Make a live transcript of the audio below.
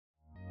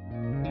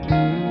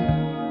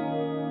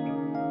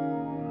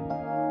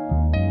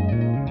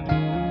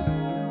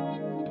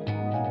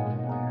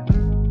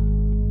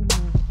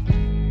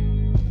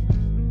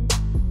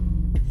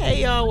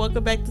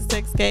welcome back to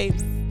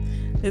Sexcapes.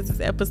 This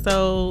is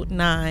episode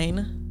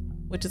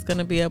 9, which is going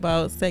to be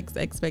about sex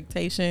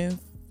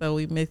expectations. So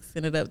we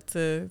mixing it up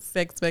to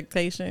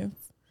Sexpectations.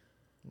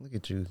 Look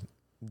at you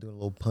doing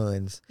little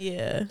puns.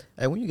 Yeah.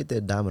 Hey, when you get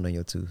that diamond on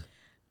your tooth?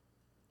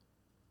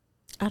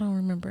 I don't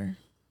remember.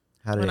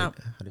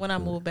 When I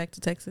moved back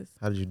to Texas.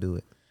 How did you do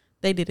it?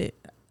 They did it.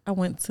 I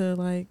went to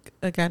like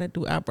a guy that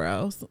do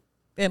eyebrows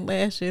and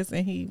lashes,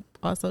 and he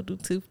also do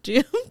tooth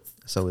gems.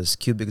 So it's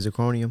cubic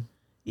zirconium?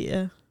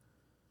 Yeah.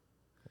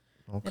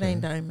 Okay. It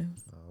ain't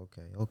diamonds. Oh,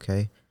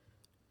 okay.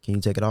 Can you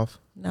take it off?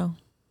 No.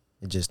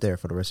 It's just there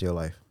for the rest of your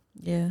life?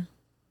 Yeah.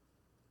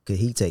 Could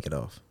he take it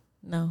off?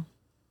 No.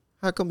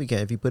 How come he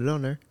can't if he put it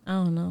on there? I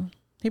don't know.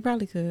 He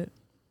probably could.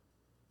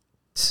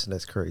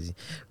 That's crazy.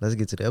 Let's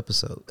get to the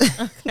episode.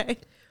 Okay.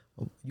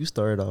 You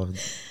started off.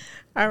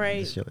 All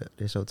right.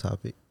 This your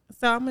topic.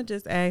 So I'm going to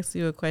just ask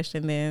you a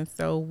question then.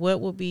 So what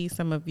would be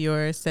some of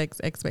your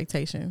sex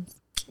expectations?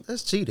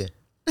 That's cheating.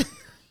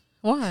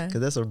 Why? Because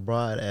that's a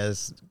broad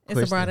ass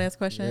question. It's a broad ass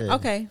question? Yeah.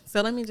 Okay.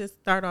 So let me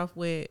just start off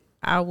with,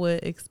 I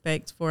would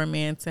expect for a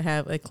man to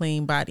have a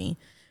clean body.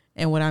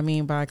 And what I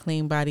mean by a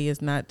clean body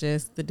is not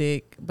just the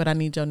dick, but I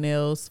need your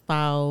nails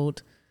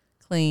filed,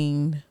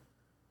 clean,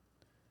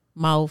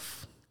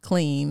 mouth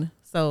clean.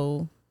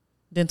 So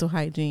dental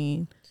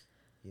hygiene.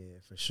 Yeah,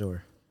 for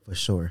sure.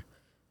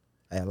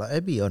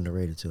 It'd be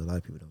underrated too. A lot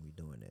of people don't be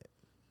doing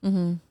that.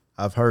 Mm-hmm.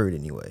 I've heard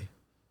anyway.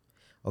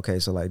 Okay,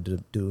 so like,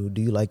 do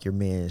you like your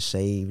man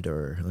shaved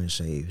or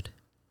unshaved?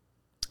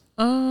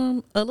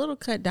 A little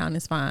cut down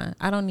is fine.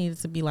 I don't need it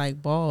to be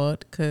like bald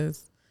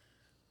because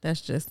that's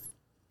just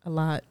a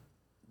lot.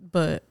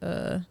 But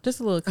just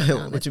a little cut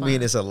down. What you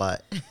mean it's a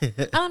lot?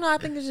 I don't know. I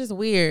think it's just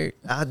weird.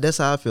 That's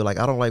how I feel. Like,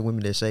 I don't like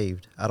women that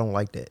shaved. I don't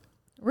like that.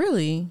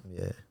 Really?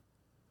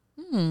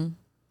 Yeah.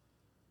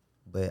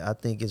 But I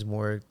think it's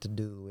more to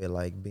do with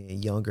like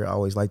being younger. I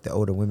always like the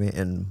older women,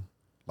 and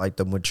like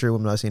the mature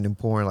women I seen in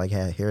porn like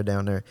had hair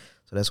down there.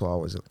 So that's why I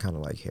always kind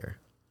of like hair.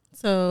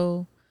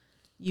 So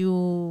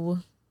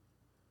you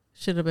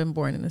should have been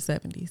born in the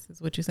 70s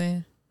is what you're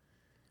saying?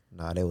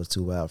 Nah, that was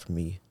too wild for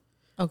me.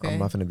 Okay. I'm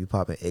not gonna be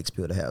popping X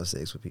pill to have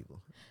sex with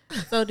people.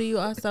 So do you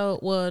also,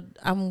 well,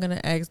 I'm going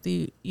to ask,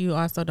 you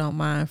also don't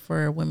mind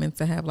for women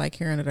to have like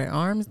hair under their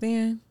arms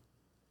then?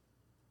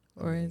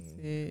 Or is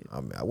it?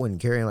 I mean, I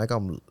wouldn't care like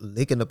I'm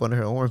licking up under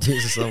her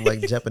armpits or something like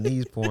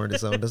Japanese porn or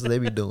something. That's what they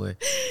be doing.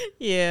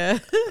 Yeah.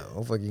 I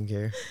don't fucking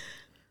care.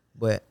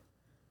 But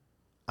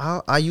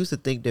I used to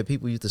think that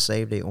people used to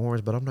shave their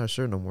arms, but I'm not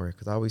sure no more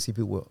because I always see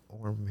people with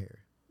arm hair.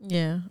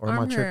 Yeah. Or am I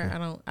arm hair,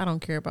 tripping? I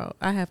don't care about.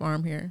 I have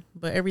arm hair,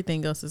 but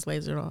everything else is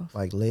lasered off.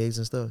 Like legs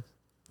and stuff.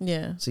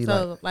 Yeah. See,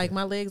 so like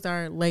my legs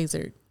are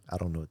lasered. I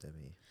don't know what that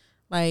means.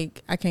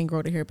 Like I can't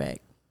grow the hair back.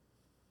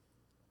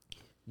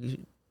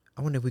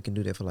 I wonder if we can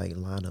do that for like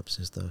lineups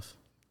and stuff.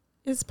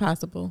 It's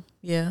possible.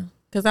 Yeah.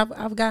 Cause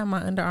I've got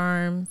my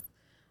underarms,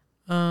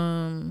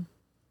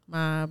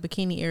 my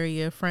bikini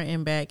area, front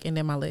and back, and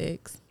then my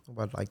legs.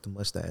 What about like the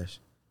mustache?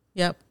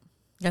 Yep.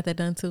 Got that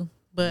done too.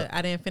 But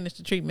I didn't finish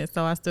the treatment,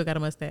 so I still got a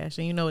mustache.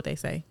 And you know what they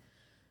say.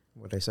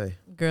 What they say?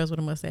 Girls with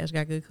a mustache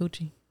got good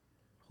coochie.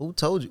 Who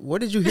told you? Where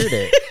did you hear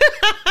that?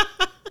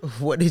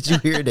 What did you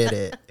hear that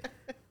at?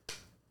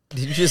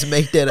 Did you just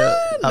make that up?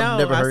 I've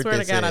never heard that.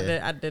 I swear to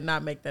God, I did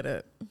not make that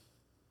up.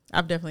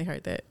 I've definitely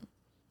heard that.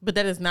 But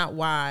that is not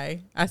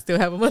why I still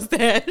have a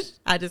mustache.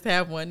 I just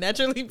have one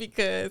naturally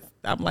because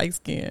I'm light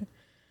skinned.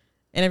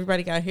 And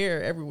everybody got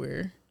hair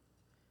everywhere.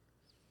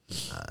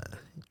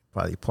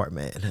 Probably part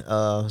man.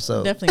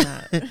 So definitely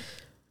not.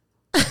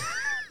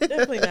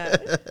 Definitely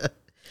not.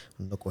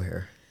 Knuckle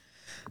hair.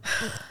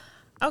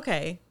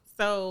 Okay.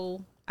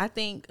 So I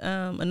think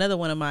another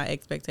one of my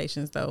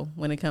expectations though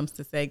when it comes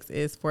to sex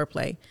is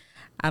foreplay.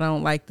 I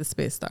don't like the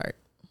spit start.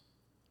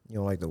 You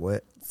don't like the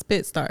what?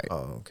 Spit start.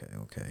 Oh,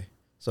 okay.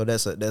 So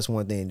that's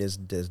one thing that's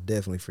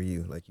definitely for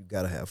you. Like you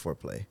gotta have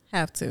foreplay.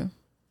 Have to.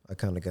 I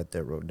kind of got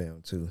that wrote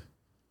down too.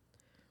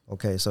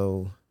 Okay,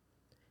 so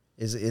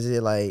is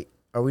it like,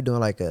 are we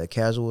doing like a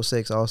casual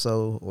sex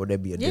also, or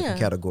that be a different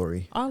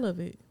category? All of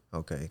it.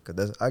 Okay,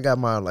 because I got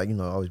my like, I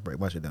always break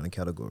my shit down in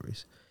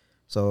categories.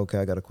 So okay,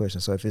 I got a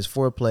question. So if it's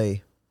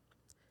foreplay,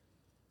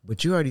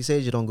 but you already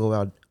said you don't go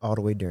out all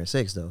the way during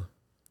sex though.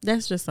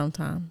 That's just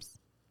sometimes.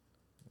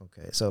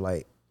 Okay, so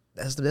like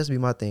that's be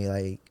my thing.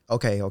 Like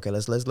okay,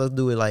 let's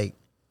do it like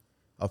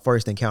a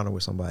first encounter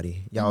with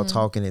somebody. Y'all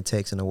talking and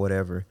texting or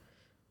whatever.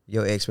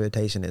 Your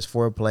expectation is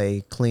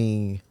foreplay,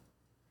 clean.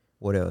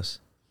 What else?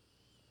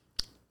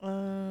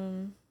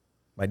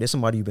 Like there's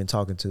somebody you've been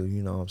talking to.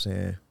 You know what I'm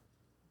saying?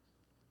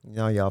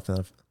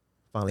 Y'all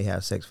finally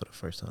have sex for the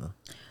first time.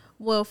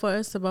 Well, for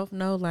us to both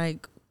know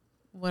like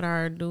what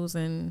our do's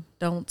and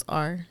don'ts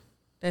are,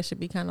 that should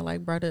be kind of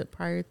like brought up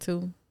prior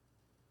to.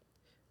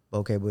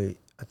 Okay, but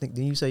I think,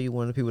 didn't you say you're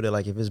one of the people that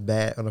like if it's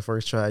bad on the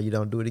first try, you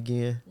don't do it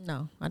again?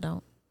 No, I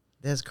don't.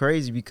 That's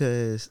crazy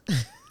because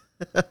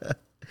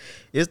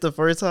it's the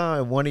first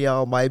time. One of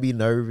y'all might be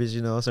nervous,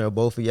 you know what I'm saying, or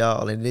both of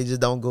y'all, and they just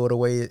don't go the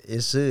way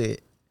it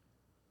should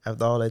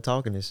after all that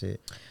talking and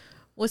shit.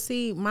 Well,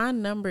 see, my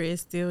number is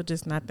still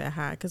just not that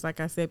high because, like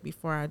I said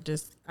before,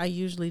 I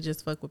usually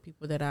just fuck with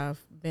people that I've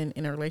been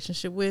in a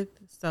relationship with.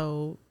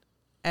 So,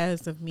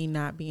 as of me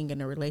not being in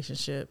a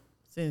relationship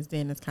since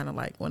then, it's kind of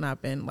like when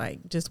I've been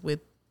like just with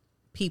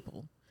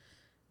people,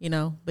 you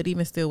know. But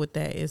even still with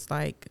that, it's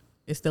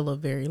still a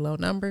very low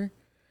number.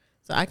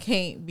 So I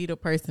can't be the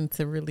person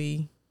to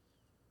really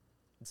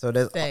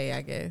say,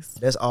 I guess.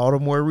 That's all the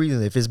more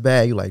reason. If it's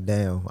bad, you're like,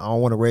 damn, I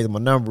don't want to raise my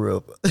number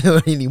up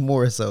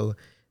anymore. So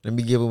let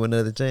me give him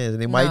another chance.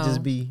 And it might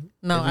just be.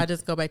 No, I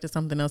just go back to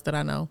something else that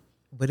I know.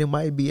 But it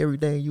might be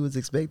everything you was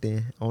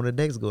expecting on the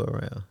next go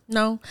around.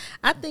 No,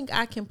 I think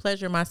I can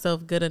pleasure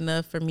myself good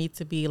enough for me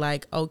to be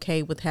like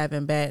okay with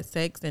having bad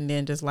sex and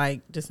then just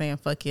saying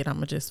fuck it. I'm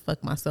going to just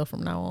fuck myself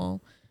from now on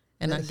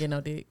and not get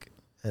no dick.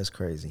 That's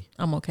crazy.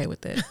 I'm okay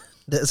with that.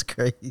 That's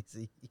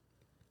crazy.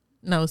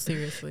 No,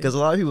 seriously. Because a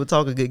lot of people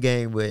talk a good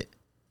game, but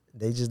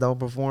they just don't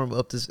perform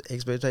up to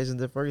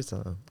expectations the first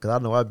time. Because I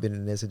know I've been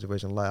in that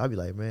situation a lot. I'll be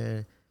like,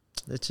 man,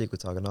 that chick was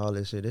talking all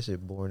this shit. This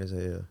shit boring as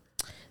hell.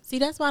 See,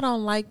 that's why I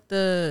don't like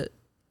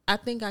I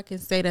think I can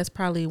say that's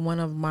probably one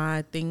of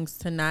my things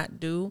to not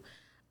do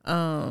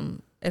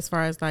as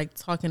far as like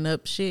talking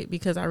up shit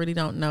because I really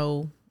don't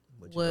know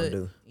what you gonna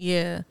do.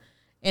 Yeah.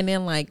 And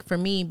then like for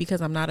me,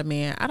 because I'm not a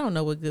man, I don't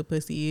know what good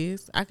pussy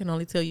is. I can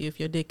only tell you if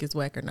your dick is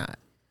whack or not.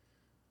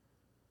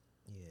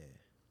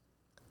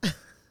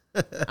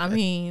 Yeah. I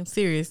mean,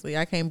 seriously,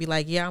 I can't be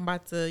like, yeah, I'm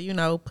about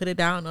to, put it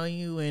down on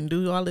you and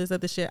do all this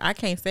other shit. I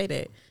can't say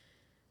that.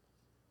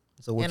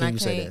 So what can you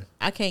say then?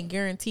 I can't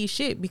guarantee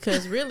shit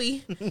because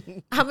really,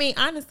 I mean,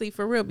 honestly,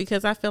 for real,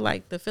 because I feel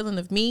like the feeling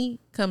of me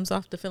comes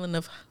off the feeling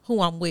of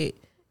who I'm with,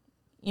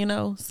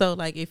 So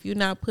like if you're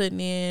not putting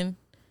in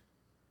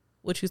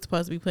what you're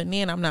supposed to be putting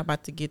in, I'm not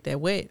about to get that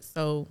wet.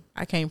 So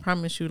I can't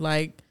promise you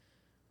like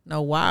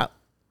no WAP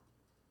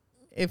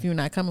if you're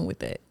not coming with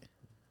that.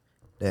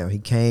 Damn, he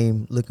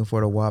came looking for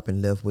the WAP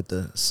and left with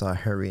the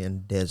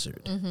Saharan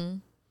desert. Mm-hmm.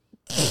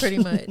 Pretty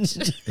much.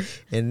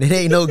 And it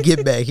ain't no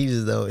get back. He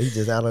just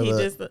out of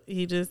luck.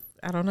 He just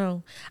I don't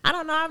know.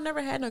 I've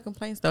never had no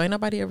complaints though. Ain't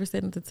nobody ever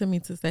said anything to me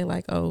to say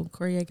like, oh,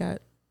 Corey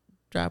got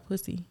dry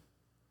pussy.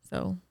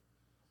 So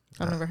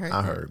I've never heard that.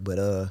 I heard, but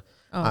all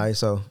right,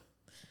 so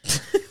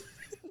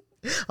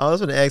I was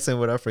gonna ask him,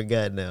 but I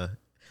forgot now.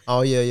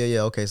 Oh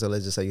yeah. Okay, so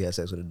let's just say you had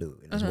sex with a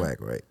dude and it's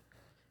whack, right?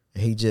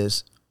 And he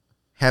just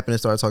happened to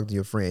start talking to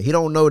your friend. He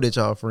don't know that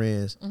y'all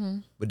friends,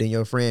 but then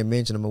your friend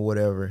mentioned him or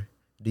whatever.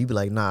 Do you be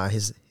like, nah,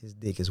 his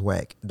dick is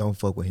whack. Don't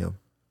fuck with him?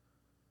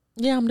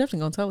 Yeah, I'm definitely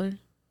gonna tell her.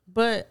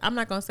 But I'm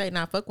not gonna say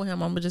nah, fuck with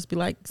him. I'm gonna just be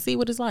like, see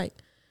what it's like.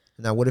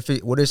 Now what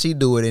if she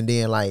do it and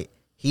then like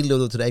he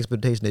lived up to the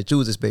expectation that you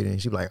was expecting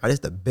and she be like, oh, this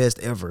the best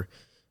ever.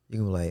 You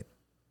can be like,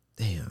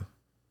 damn.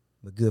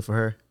 But good for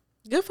her.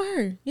 Good for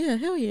her. Yeah,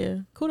 hell yeah.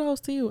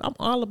 Kudos to you. I'm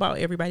all about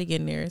everybody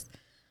getting theirs.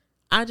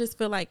 I just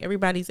feel like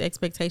everybody's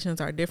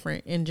expectations are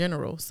different in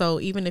general. So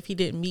even if he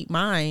didn't meet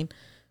mine,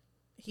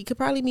 he could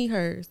probably meet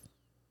hers.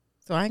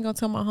 So I ain't gonna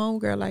tell my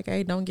homegirl like,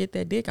 hey, don't get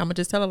that dick. I'm gonna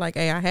just tell her like,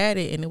 hey, I had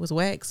it and it was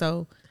whack,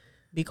 so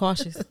be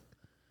cautious.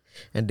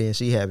 And then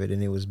she have it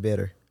and it was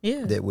better.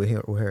 Yeah. That with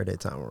her that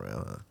time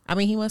around. Huh? I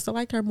mean, he must have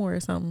liked her more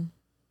or something.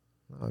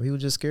 No, he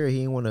was just scared. He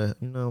didn't want to,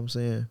 what I'm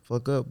saying,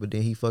 fuck up. But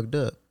then he fucked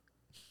up.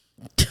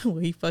 Well,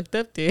 he fucked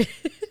up there.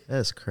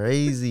 That's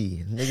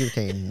crazy. Niggas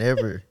can't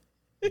never.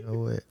 You know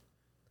what?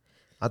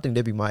 I think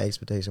that'd be my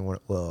expectation.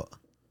 Well,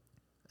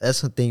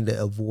 that's the thing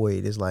to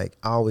avoid. It's like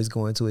I always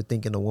go into it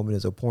thinking a woman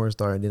is a porn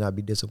star and then I'd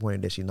be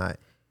disappointed that she's not.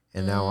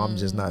 And now I'm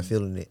just not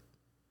feeling it.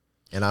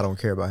 And I don't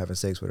care about having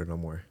sex with her no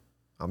more.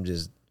 I'm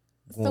just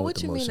going So with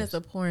what you emotions. mean as a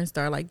porn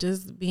star? Like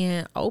just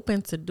being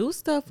open to do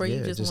stuff or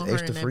you just want her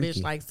and that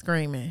bitch like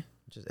screaming?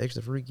 Just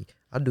extra freaky.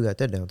 I do got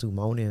that down too.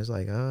 Moaning is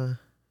like,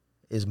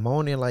 is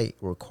moaning like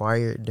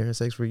required during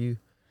sex for you?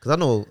 Because I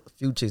know a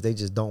few chicks, they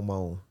just don't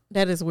moan.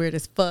 That is weird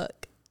as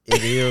fuck.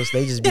 It is.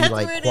 They just be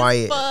like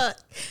quiet.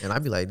 And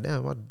I'd be like,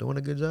 damn, am I doing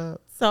a good job?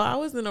 So I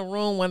was in a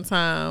room one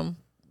time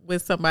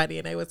with somebody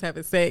and they was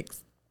having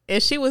sex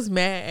and she was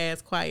mad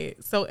ass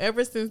quiet. So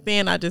ever since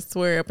then, I just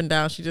swear up and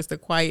down she's just a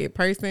quiet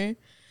person.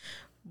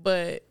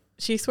 But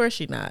she swears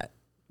she not.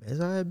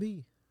 That's how it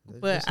be.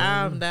 But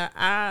I'm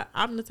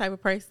the type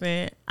of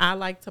person, I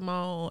like to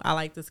moan. I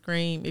like to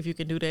scream. If you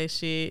can do that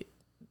shit,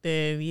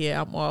 then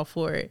yeah, I'm all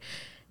for it.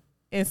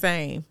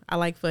 Insane. I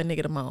like for a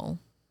nigga to moan.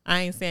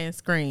 I ain't saying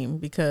scream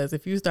because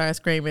if you start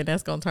screaming,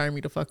 that's gonna turn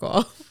me the fuck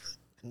off.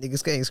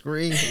 Niggas can't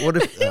scream. What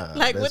if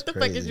like what the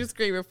fuck is you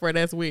screaming for?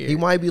 That's weird. He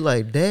might be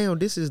like, damn,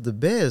 this is the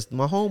best.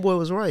 My homeboy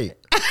was right.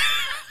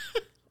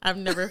 I've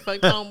never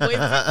fucked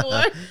homeboys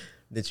before.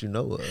 That you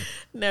know of.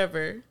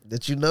 Never.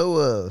 That you know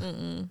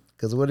of.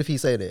 Because what if he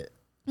say that?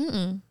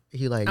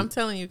 He like, I'm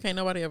telling you, can't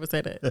nobody ever say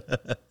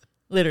that.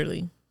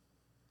 Literally.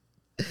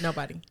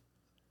 Nobody.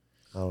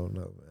 I don't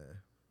know, man.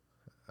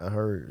 I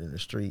heard in the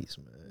streets,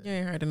 man. You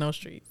ain't heard in no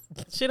streets.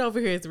 Shit over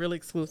here is really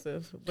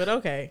exclusive, but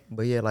okay.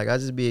 But yeah, like I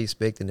just be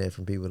expecting that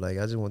from people. Like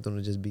I just want them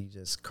to just be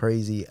just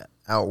crazy,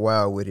 out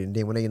wild with it. And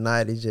then when they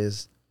not, it's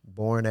just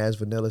boring ass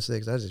vanilla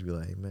sex. I just be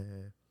like,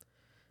 man,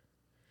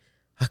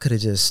 I could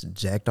have just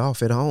jacked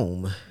off at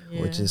home,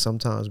 which Yeah. is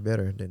sometimes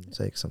better than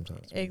sex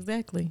sometimes.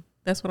 Exactly.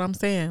 That's what I'm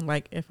saying.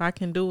 Like, if I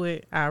can do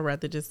it, I'd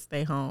rather just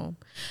stay home.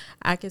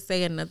 I could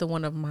say another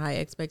one of my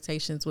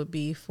expectations would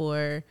be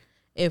for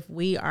if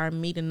we are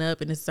meeting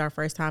up and this is our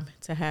first time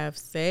to have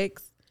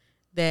sex,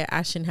 that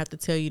I shouldn't have to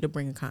tell you to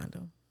bring a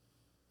condom.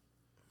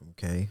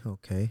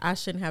 Okay. I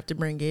shouldn't have to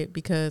bring it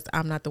because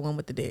I'm not the one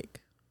with the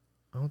dick.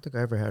 I don't think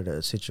I ever had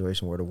a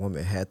situation where the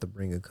woman had to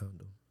bring a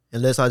condom.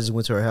 Unless I just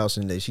went to her house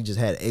and she just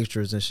had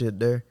extras and shit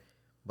there.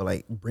 But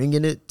like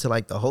bringing it to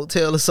like the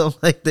hotel or something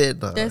like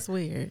that. Nah. That's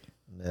weird.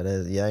 Nah,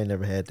 I ain't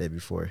never had that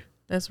before.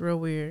 That's real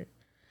weird.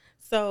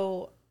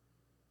 So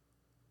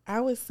I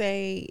would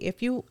say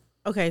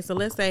so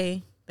let's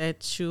say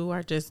that you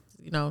are just,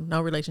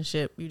 no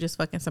relationship. You just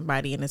fucking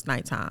somebody and it's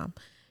nighttime.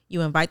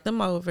 You invite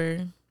them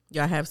over.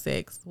 Y'all have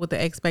sex. Would the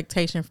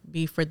expectation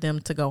be for them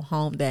to go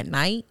home that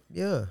night?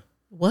 Yeah.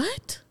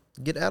 What?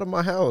 Get out of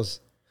my house.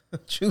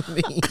 What you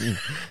mean?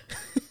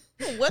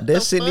 What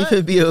that shouldn't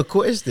even be a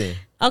question.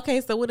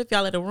 Okay, so what if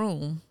y'all at a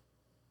room?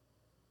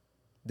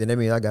 Then that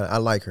means I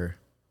like her.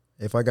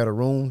 If I got a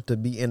room to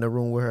be in the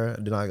room with her,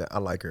 then I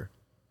like her.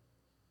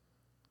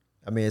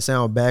 I mean, it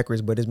sounds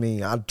backwards, but it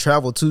means I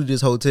travel to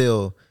this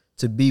hotel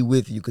to be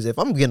with you. Because if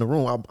I'm getting a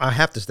room, I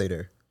have to stay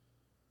there.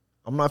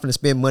 I'm not going to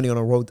spend money on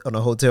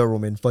a hotel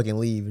room and fucking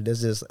leave.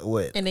 That's just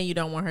what. And then you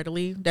don't want her to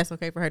leave? That's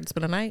okay for her to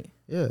spend a night?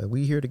 Yeah,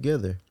 we here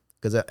together.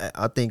 Because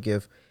I think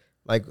if,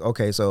 like,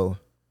 okay, so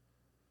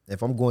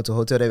if I'm going to a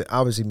hotel, that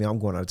obviously means I'm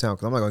going out of town.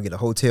 Because I'm not going to get a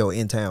hotel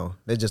in town.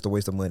 That's just a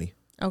waste of money.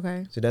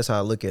 Okay. So that's how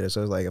I look at it.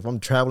 So it's like if I'm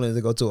traveling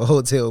to go to a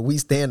hotel, we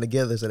stand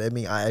together. So that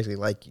means I actually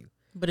like you.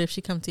 But if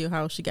she come to your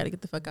house, she got to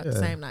get the fuck out the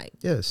same night.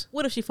 Yes.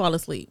 What if she fall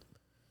asleep?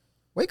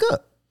 Wake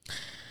up.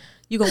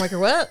 You gonna wake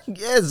her up?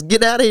 Yes.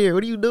 Get out of here.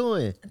 What are you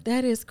doing?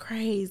 That is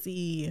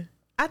crazy.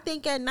 I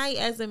think at night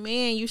as a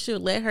man, you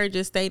should let her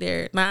just stay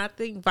there. Now, I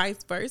think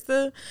vice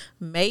versa.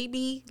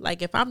 Maybe,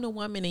 like, if I'm the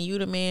woman and you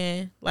the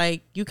man,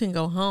 like, you can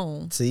go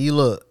home. See,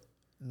 look.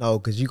 No,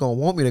 because you're going to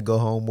want me to go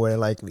home more than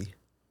likely.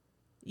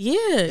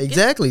 Yeah.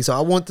 Exactly. So I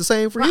want the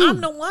same for you.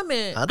 I'm the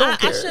woman. I don't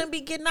care. I shouldn't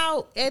be getting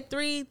out at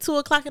 2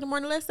 o'clock in the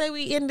morning. Let's say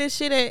we end this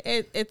shit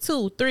at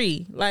 2,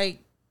 3. Like,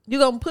 you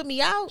going to put me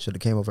out? Should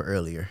have came over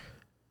earlier.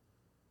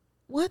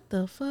 What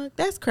the fuck?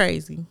 That's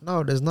crazy.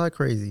 No, that's not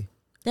crazy.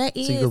 That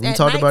is. See, we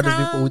talked about this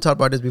before. We talked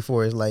about this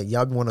before. It's like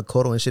y'all want to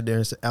cuddle and shit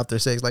there after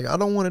sex. Like I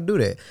don't want to do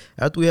that.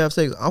 After we have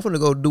sex, I'm gonna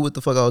go do what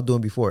the fuck I was doing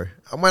before.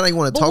 I might not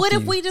want to talk to you. But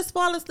what if we just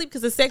fall asleep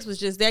because the sex was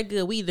just that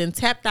good? We then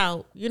tapped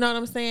out. You know what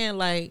I'm saying?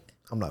 Like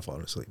I'm not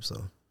falling asleep,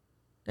 so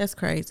that's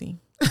crazy.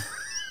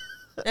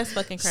 That's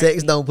fucking crazy.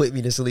 Sex don't put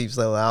me to sleep,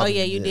 so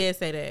you did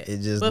say that.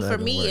 It just but for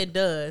me, it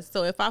does.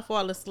 So if I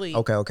fall asleep,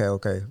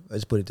 okay.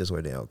 Let's put it this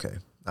way then. Okay,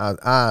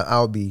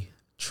 I'll be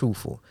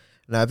truthful.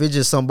 Now, if it's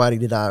just somebody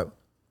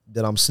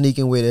that I'm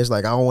sneaking with, it's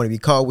like I don't want to be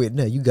caught with.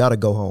 No, you gotta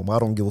go home. I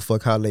don't give a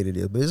fuck how late it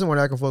is. But it's someone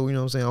I can fuck with. You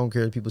know what I'm saying? I don't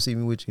care if people see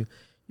me with you.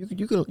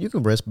 You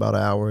can rest about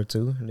an hour or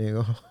two and then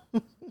go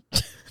home.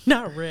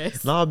 Not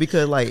rest. No,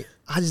 because like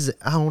I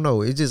don't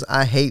know. It's just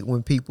I hate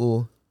when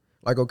people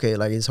like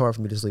it's hard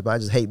for me to sleep. I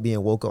just hate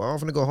being woke up. I'm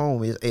gonna go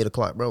home. It's 8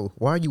 o'clock, bro.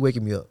 Why are you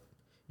waking me up?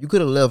 You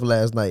could have left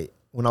last night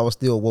when I was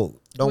still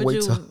woke. Don't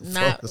wait till you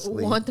not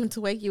want them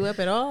to wake you up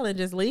at all and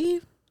just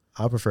leave?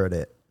 I prefer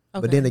that.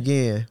 Okay. But then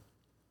again,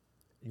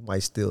 you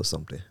might steal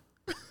something.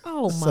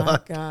 Oh my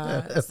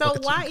God. So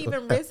why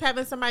even risk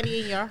having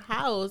somebody in your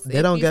house?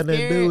 They don't got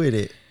nothing to do with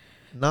it.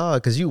 No,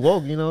 because you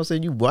woke, you know what I'm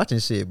saying? You watching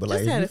shit. But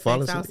just like had you fall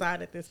sex asleep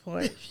outside at this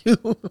point.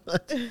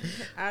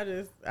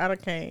 I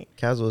don't can't.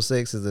 Casual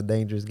sex is a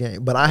dangerous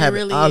game. But I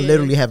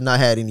literally have not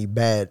had any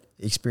bad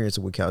experience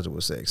with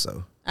casual sex.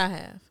 So I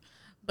have.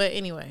 But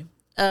anyway,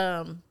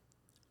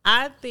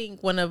 I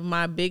think one of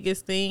my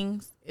biggest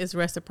things is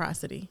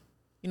reciprocity.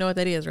 You know what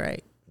that is,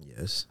 right?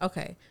 Yes.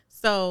 Okay.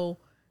 So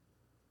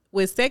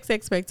with sex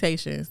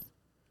expectations,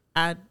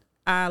 I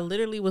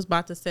literally was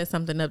about to set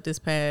something up this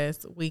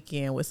past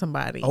weekend with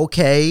somebody.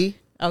 Okay.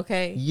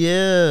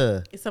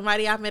 Yeah. It's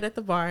somebody I met at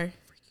the bar.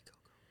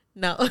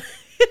 No.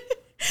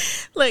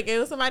 Look, it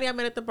was somebody I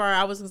met at the bar.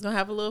 I was just going to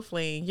have a little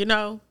fling,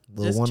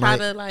 just try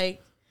to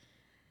like.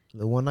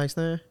 Little one night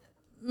stand?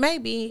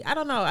 Maybe. I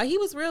don't know. He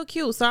was real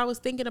cute. So I was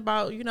thinking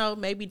about,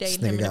 maybe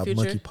dating him in the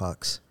future.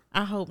 Monkeypox.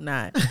 I hope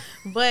not.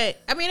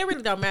 But it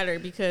really don't matter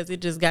because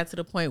it just got to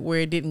the point where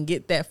it didn't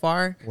get that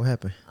far. What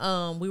happened?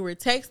 We were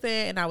texting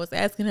and I was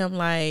asking him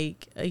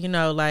like, can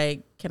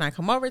I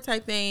come over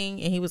type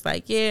thing? And he was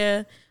like,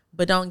 yeah,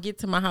 but don't get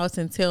to my house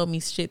and tell me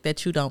shit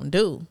that you don't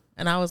do.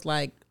 And I was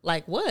like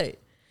what?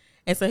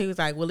 And so he was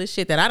like, well, it's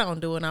shit that I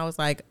don't do. And I was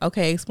like,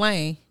 okay,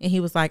 explain. And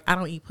he was like, I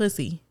don't eat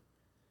pussy.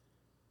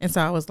 And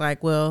so I was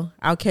like, well,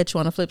 I'll catch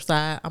you on the flip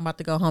side. I'm about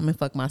to go home and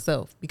fuck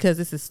myself because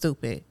this is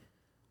stupid.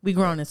 We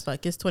grown as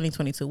fuck. It's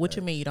 2022. What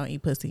you mean you don't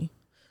eat pussy?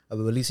 But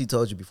at least he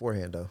told you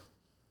beforehand, though.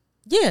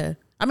 Yeah.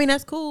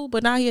 That's cool.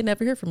 But now he'll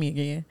never hear from me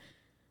again.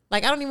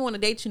 Like, I don't even want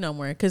to date you no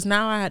more. Because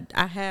now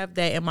I have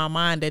that in my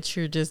mind that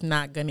you're just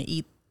not going to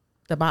eat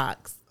the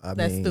box.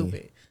 That's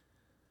stupid.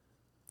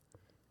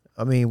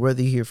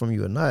 Whether he hear from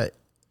you or not,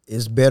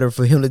 it's better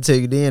for him to tell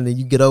you then, and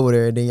you get over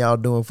there, and then y'all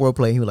doing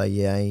foreplay. And he was like,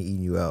 "Yeah, I ain't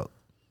eating you out."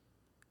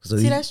 So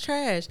See, that's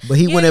trash. But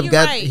he wouldn't have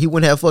right. He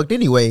wouldn't have fucked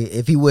anyway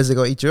if he wasn't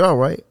gonna eat you out,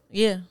 right?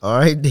 Yeah. All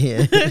right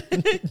then.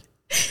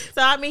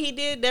 So I mean, he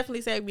did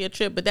definitely save me a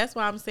trip, but that's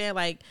why I'm saying,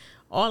 like,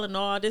 all in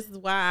all, this is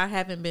why I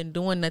haven't been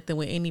doing nothing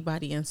with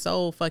anybody in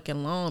so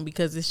fucking long,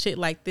 because it's shit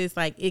like this,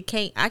 like, I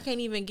can't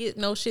even get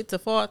no shit to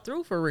fall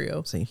through for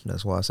real. See,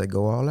 that's why I say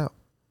go all out.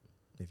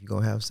 If you're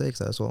gonna have sex,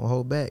 that's what I'll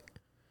hold back.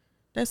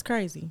 That's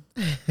crazy.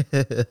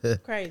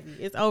 Crazy.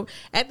 It's over.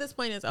 At this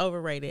point, it's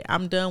overrated.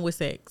 I'm done with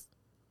sex.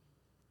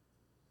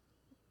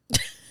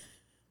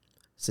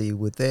 See,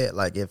 with that,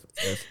 like,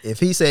 if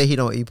he said he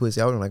don't eat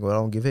pussy, I would be like, well, I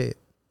don't give it.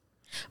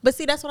 But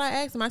see, that's what I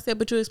asked him. I said,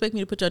 but you expect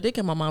me to put your dick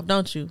in my mouth,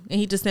 don't you? And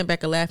he just sent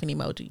back a laughing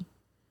emoji.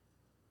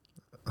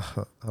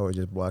 I would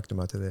just blocked him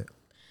after that.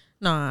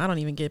 No, I don't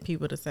even give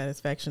people the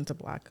satisfaction to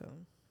block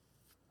them.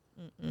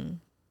 Mm-mm.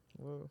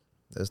 Well,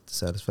 that's the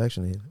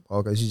satisfaction here.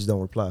 Oh, because you just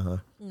don't reply, huh?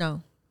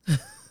 No.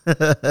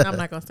 I'm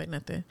not going to say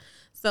nothing.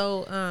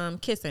 So,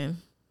 kissing.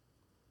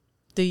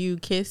 Do you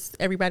kiss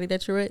everybody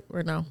that you're with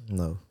or no?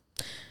 No.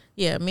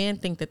 Yeah, men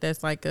think that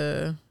that's like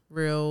a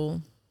real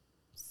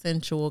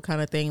sensual kind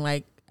of thing.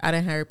 Like, I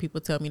done heard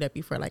people tell me that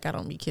before. Like, I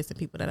don't be kissing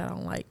people that I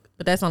don't like.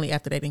 But that's only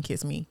after they didn't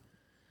kiss me.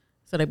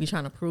 So they be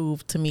trying to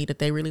prove to me that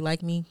they really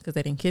like me because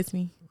they didn't kiss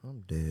me.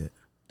 I'm dead.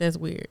 That's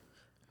weird.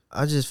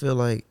 I just feel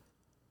like,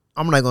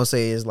 I'm not going to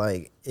say it's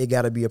like, it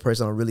got to be a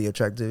person I'm really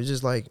attracted to. It's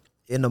just like,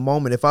 in the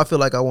moment, if I feel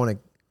like I want to,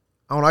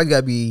 I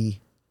got to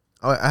be,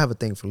 I have a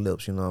thing for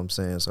lips, you know what I'm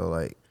saying? So,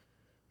 like,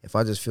 if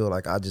I just feel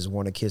like I just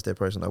want to kiss that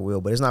person, I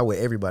will. But it's not with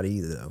everybody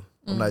either, though.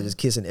 I'm not just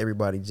kissing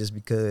everybody just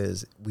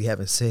because we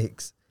having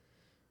sex.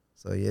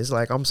 So, yeah, it's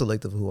like I'm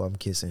selective who I'm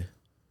kissing.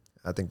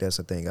 I think that's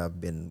a thing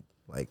I've been,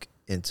 like,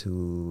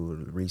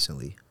 into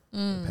recently,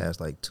 the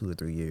past, like, 2 or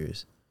 3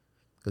 years.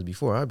 Because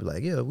before, I'd be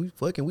like, yeah, we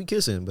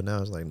kissing. But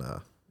now it's like, nah,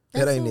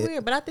 That's that ain't so it.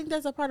 weird. But I think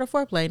that's a part of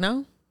foreplay,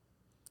 no?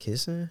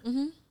 Kissing?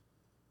 Mm-hmm.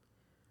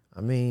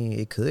 I mean,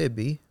 it could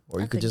be.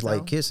 Or you could just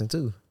like kissing,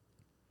 too.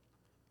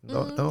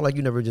 Don't like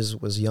you never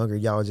just was younger.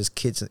 Y'all was just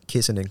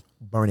kissing and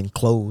burning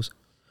clothes.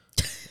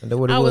 And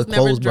what it I was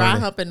never clothes dry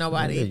burning. humping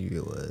nobody. Yeah,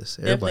 you was.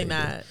 Definitely Everybody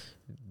not. did.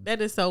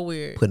 That is so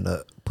weird.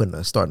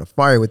 Starting a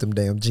fire with them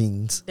damn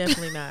jeans.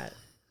 Definitely not.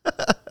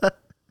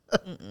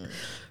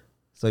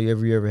 So have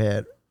you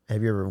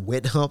ever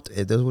wet humped?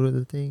 Is those one of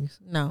the things?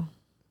 No.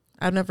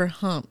 I've never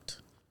humped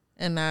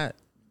and not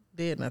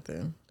did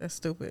nothing. That's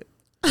stupid.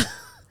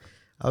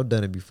 I've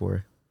done it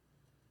before.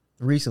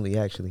 Recently,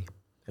 actually.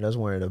 And that's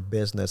one of the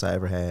best nuts I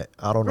ever had.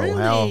 I don't know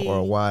how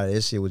or why.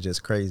 This shit was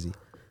just crazy.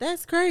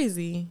 That's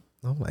crazy.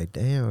 I'm like,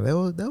 damn,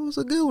 that was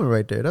a good one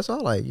right there. That's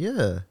all. Like,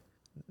 yeah,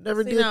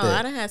 never did that.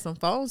 I done had some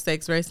phone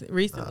sex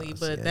recently,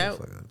 but that.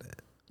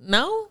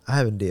 No, I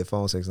haven't did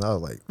phone sex, and I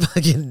was like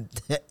fucking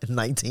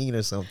 19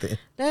 or something.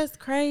 That's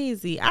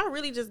crazy. I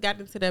really just got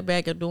into that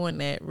bag of doing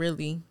that.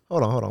 Really.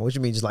 Hold on. What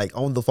you mean, just like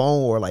on the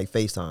phone or like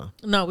FaceTime?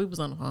 No, we was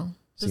on the phone.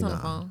 Just on the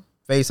phone.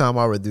 FaceTime,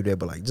 I would do that,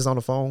 but like just on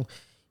the phone.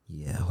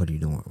 Yeah, what are you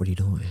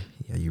doing?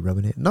 Yeah, you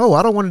rubbing it? No,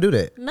 I don't want to do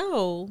that.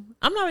 No,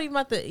 I'm not even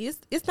about to.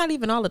 It's not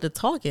even all of the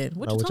talking.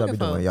 What you talking y'all be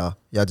for? doing? Y'all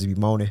just be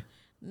moaning.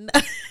 No.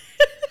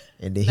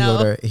 And then he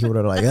over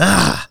there like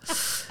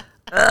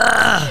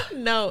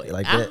no,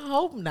 like I that.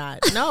 hope not.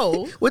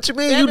 No. What you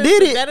mean? You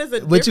did it. That is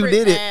a but you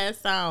did it. ass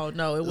sound.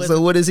 No, it wasn't.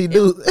 So what does he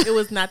do? It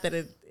was not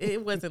that.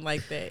 It wasn't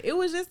like that. It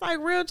was just like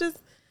real, just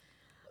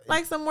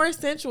like some more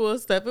sensual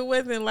stuff. It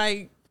wasn't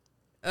like,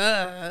 you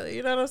know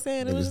what I'm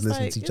saying? They it was just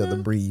listen like, to each other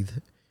breathe.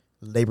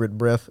 Labored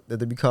breath that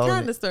they be calling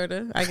kind of, sort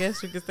of. I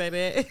guess you could say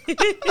that.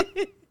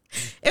 It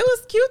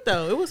was cute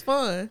though. It was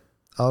fun.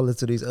 I'll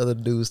listen to these other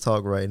dudes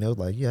talk right now.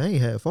 Like, yeah, I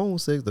ain't had phone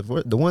sex.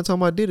 The one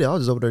time I did it, I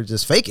was just over there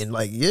just faking.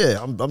 Like,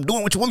 yeah, I'm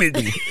doing what you want me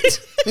to do.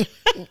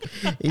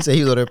 He said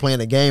he was over there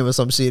playing a game or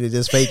some shit and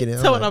just faking it.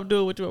 So what I'm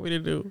doing what you want me to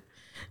do.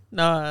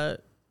 Nah,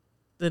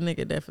 the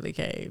nigga definitely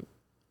came.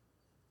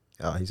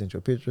 Oh, he sent you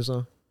a picture or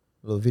something?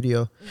 A little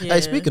video? Yeah.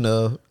 Hey, speaking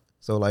of,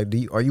 so like,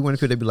 are you one of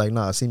the people that be like,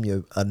 nah, send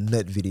me a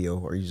nut video,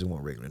 or you just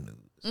want regular nudes?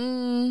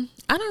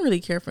 I don't really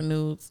care for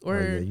nudes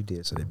or yeah, you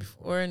did say that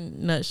before. Or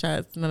nut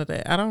shots, none of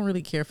that. I don't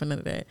really care for none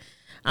of that.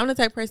 I'm the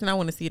type of person I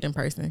want to see it in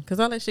person because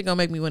all that shit gonna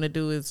make me want to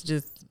do is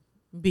just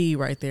be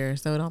right there.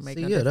 So it don't make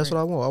no difference. That's what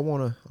I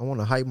want. I want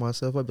to hype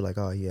myself. I'd be like,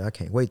 oh yeah, I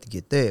can't wait to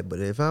get that. But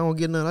if I don't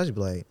get none, I should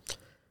be like,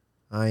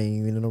 I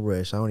ain't even in a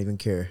rush. I don't even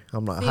care.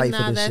 I'm not hyped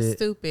for this that's shit.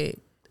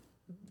 Stupid.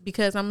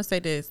 Because I'm gonna say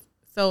this.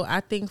 So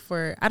I think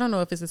I don't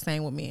know if it's the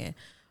same with men,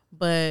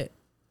 but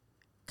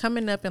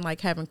coming up and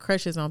like having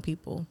crushes on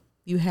people,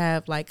 you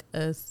have like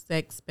a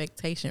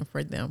sexpectation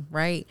for them,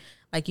 right?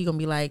 Like you're gonna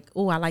be like,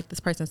 oh, I like this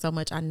person so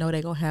much, I know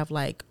they're gonna have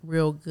like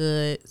real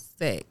good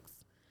sex.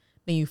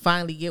 Then you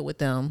finally get with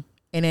them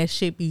and that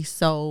shit be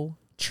so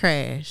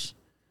trash.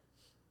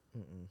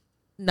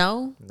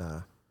 No?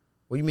 Nah.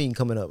 What do you mean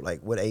coming up?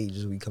 Like what age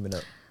is we coming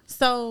up?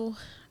 So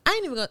I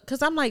ain't even gonna,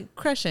 cause I'm like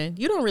crushing.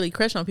 You don't really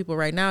crush on people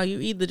right now. You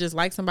either just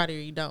like somebody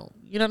or you don't.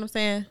 You know what I'm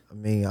saying? I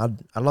mean,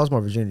 I lost my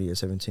virginity at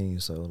 17,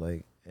 so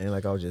like And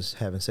like I was just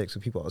having sex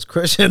with people I was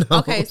crushing on.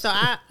 Okay, so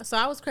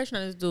I was crushing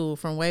on this dude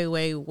from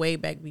way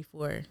back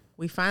before.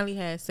 We finally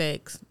had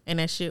sex, and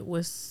that shit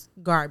was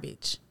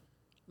garbage.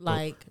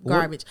 Like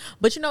garbage.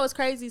 But you know what's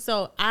crazy?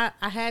 So I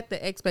had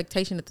the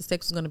expectation that the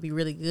sex was going to be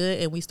really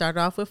good, and we started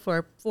off with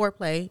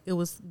foreplay. It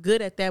was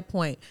good at that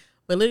point.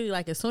 But literally,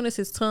 like, as soon as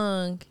his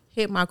tongue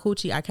hit my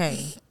coochie, I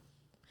came.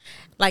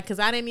 Like, because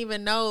I didn't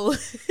even know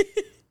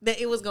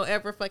that it was going to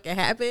ever fucking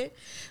happen.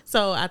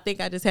 So I think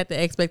I just had the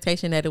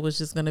expectation that it was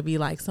just going to be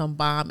like some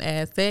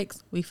bomb-ass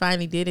sex. We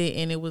finally did it,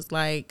 and it was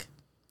like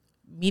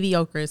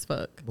mediocre as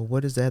fuck. But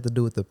what does that have to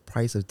do with the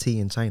price of tea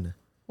in China?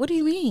 What do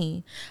you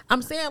mean?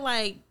 I'm saying,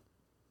 like,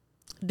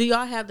 do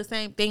y'all have the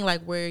same thing,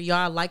 like, where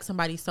y'all like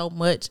somebody so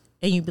much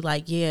and you be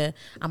like, yeah,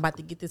 I'm about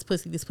to get this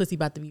pussy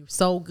about to be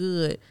so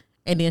good,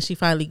 and then she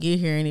finally get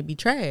here and it be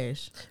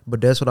trash? But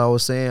that's what I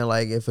was saying.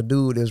 Like, if a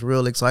dude is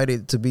real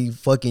excited to be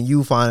fucking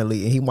you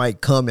finally, and he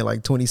might come in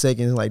like 20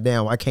 seconds, like,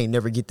 damn, I can't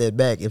never get that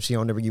back if she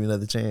don't never give me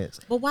another chance.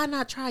 But why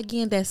not try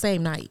again that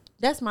same night?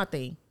 That's my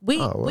thing. We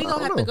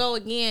gonna have to go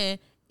again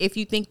if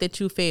you think that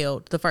you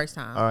failed the first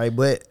time. All right,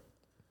 but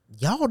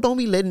y'all don't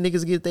be letting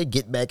niggas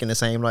get back in the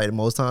same night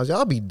most times.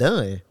 Y'all be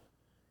done.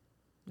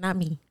 Not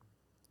me.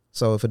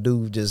 So if a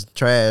dude just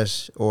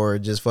trash or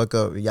just fuck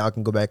up, y'all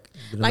can go back.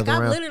 Like,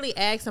 I literally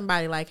asked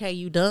somebody, like, hey,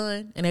 you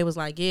done? And they was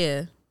like,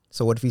 yeah.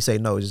 So what if he say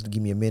no, just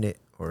give me a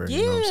minute? Or yeah.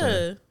 You know what I'm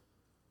saying?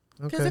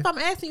 Because if I'm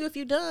asking you if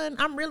you done,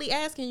 I'm really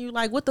asking you,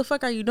 like, what the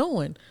fuck are you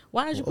doing?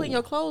 Why is you putting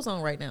your clothes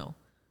on right now?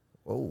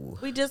 Whoa.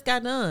 We just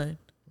got done.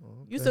 Okay.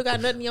 You still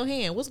got nothing in your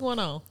hand. What's going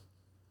on?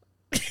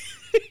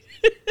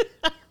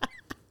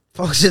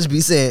 Folks just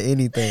be saying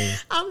anything.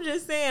 I'm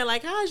just saying,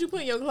 like, how is you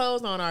putting your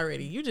clothes on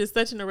already? You just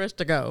such in a rush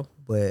to go.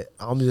 But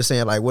I'm just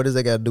saying, like, what does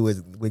that got to do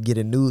with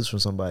getting news from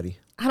somebody?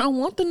 I don't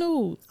want the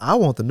news. I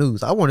want the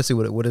news. I want to see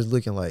what it's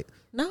looking like.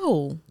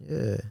 No.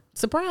 Yeah.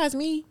 Surprise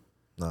me.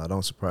 Nah,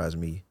 don't surprise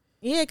me.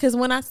 Yeah, because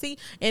when I see,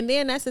 and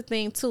then that's the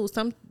thing too.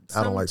 I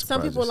don't like surprises.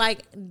 Some people,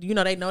 like, you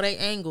know, they know they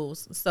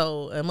angles.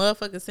 So a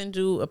motherfucker send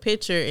you a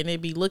picture and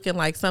it be looking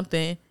like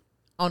something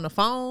on the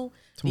phone.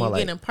 You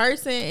get in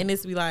person and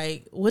it's be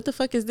like, what the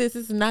fuck is this?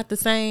 This is not the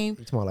same.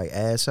 It's more like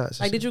ass shots.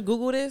 Like, did you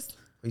Google this?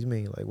 What do you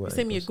mean? Like, what? You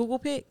send me a Google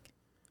pic?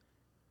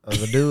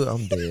 Of a dude?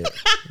 I'm dead.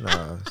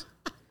 Nah.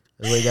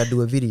 That's why you got to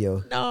do a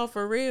video. No,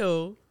 for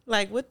real.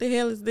 Like, what the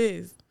hell is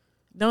this?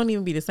 Don't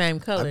even be the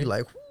same color. I'd be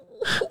like,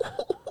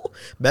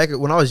 back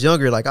when I was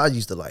younger, like, I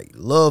used to, like,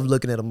 love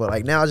looking at them. But,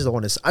 like, now I just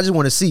want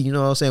to see, you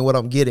know what I'm saying, what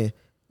I'm getting.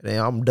 And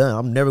I'm done.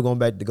 I'm never going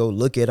back to go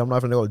look at it. I'm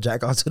not going to go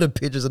jack off to the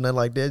pictures and nothing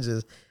like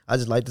that. I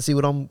just like to see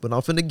what I'm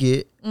finna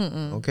get.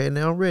 Okay,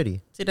 now I'm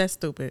ready. See, that's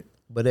stupid.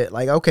 But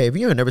like, okay, if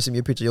you ain't never seen me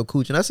a picture of your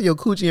coochie, and I see your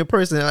coochie in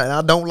person, and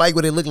I don't like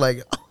what it look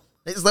like,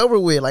 it's over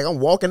with. Like, I'm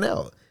walking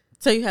out.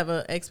 So you have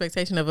an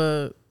expectation of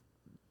a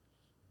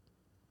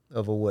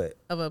what?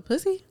 Of a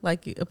pussy?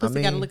 Like, a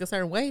pussy got to look a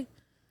certain way?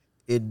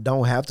 It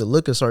don't have to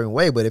look a certain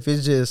way, but if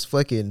it's just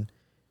fucking,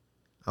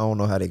 I don't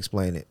know how to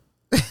explain it.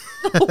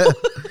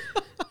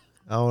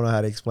 I don't know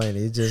how to explain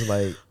it. It's just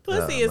like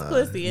pussy is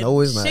pussy. No,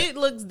 it's not. Shit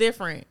looks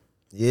different.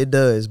 It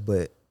does,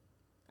 but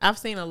I've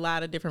seen a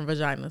lot of different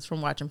vaginas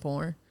from watching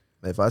porn.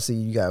 If I see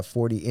you got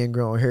 40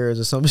 ingrown hairs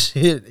or some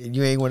shit, and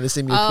you ain't want to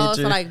send me a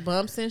picture, so like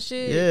bumps and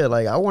shit. Yeah,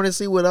 like, I want to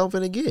see what I'm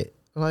finna get.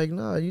 Like,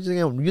 no, you're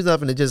not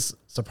finna just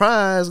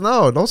surprise.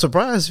 No, don't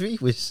surprise me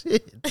with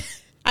shit.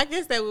 I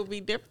guess that would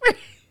be different.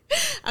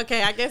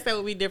 Okay, I guess that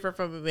would be different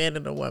from a man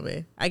and a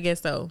woman. I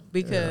guess so,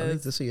 because I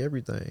need to see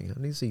everything. I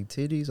need to see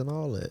titties and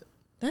all that.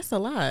 That's a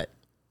lot.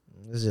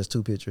 It's just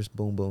 2 pictures.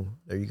 Boom, boom.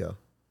 There you go.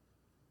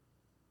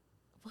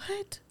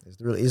 What?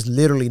 It's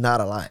literally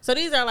not a lot. So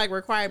these are like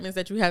requirements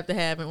that you have to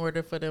have in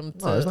order for them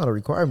to. No, it's not a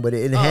requirement, but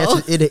it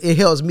enhances. It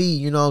helps me.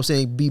 You know what I'm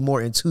saying? Be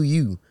more into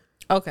you.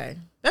 Okay,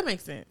 that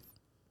makes sense.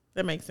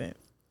 That makes sense.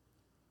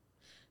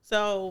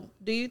 So,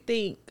 do you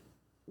think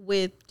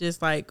with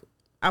just like,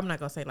 I'm not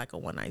gonna say like a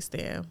one night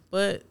stand,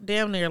 but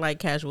damn near like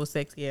casual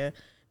sex, yeah.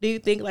 Do you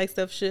think like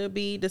stuff should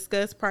be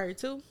discussed prior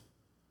to?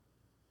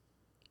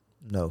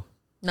 No.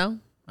 Okay.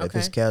 If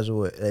it's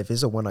casual, if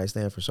it's a one night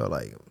stand for sure,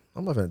 like,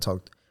 I'm not gonna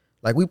talk.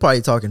 Like, we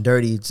probably talking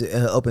dirty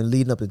up and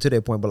leading up to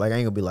that point, but like, I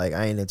ain't gonna be like,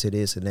 I ain't into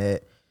this and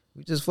that.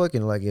 We just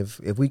fucking, like, if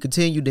we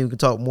continue, then we can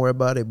talk more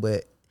about it.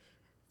 But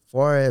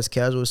far as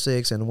casual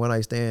sex and one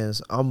night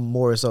stands, I'm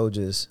more so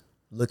just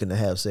looking to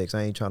have sex.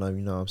 I ain't trying to,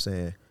 you know what I'm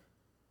saying,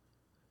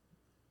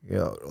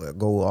 like,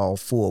 go all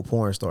full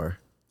porn star.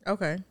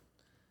 Okay.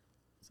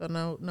 So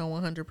no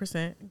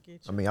 100%.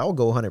 I mean, I would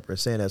go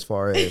 100% as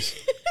far as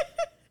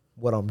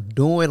what I'm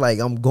doing. Like,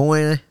 I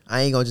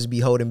ain't gonna just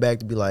be holding back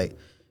to be like,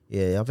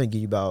 yeah, I'm finna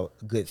give you about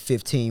a good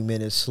 15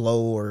 minutes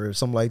slow or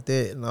something like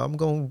that. And I'm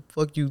gonna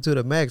fuck you to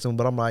the maximum,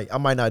 but I'm like, I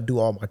might not do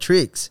all my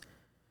tricks.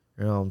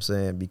 You know what I'm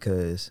saying?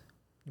 Because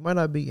you might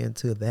not be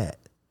into that.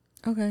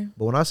 Okay.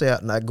 But when I say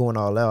I'm not going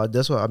all out,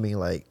 that's what I mean,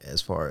 like, as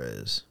far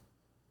as,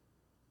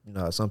 you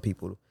know, some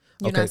people.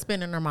 You're not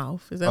spinning their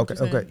mouth. Is that okay,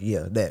 what you're saying? Okay,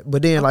 yeah, that.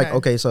 But then, like,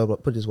 okay, so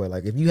put it this way,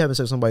 like, if you haven't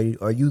said somebody,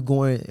 are you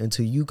going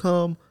until you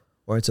come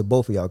or until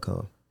both of y'all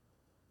come?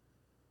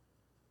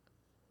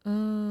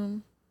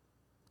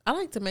 I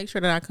like to make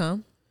sure that I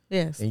come.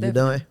 Yes. And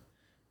definitely. you done?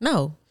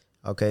 No.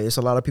 Okay, it's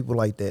a lot of people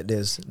like that.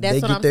 That's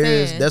what I'm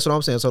saying. That's what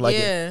I'm saying. So like,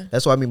 Yeah.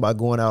 that's what I mean by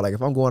going out. Like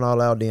if I'm going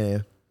all out,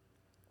 then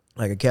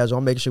like a casual,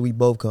 I'm making sure we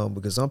both come,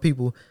 because some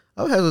people,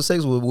 I've had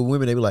sex with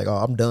women. They be like, "Oh,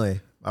 I'm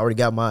done. I already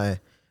got mine."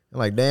 I'm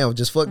like, "Damn,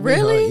 just fuck me."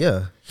 Really? Like,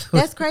 yeah.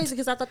 That's crazy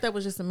because I thought that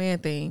was just a man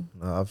thing.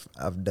 No,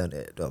 I've done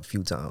that a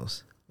few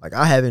times. Like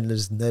I haven't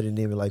just nutted in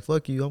and like,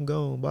 "Fuck you, I'm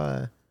gone,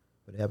 bye."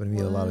 But it happened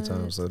to me a lot of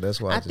times, so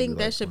that's why I just think be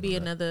that like, should be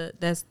another.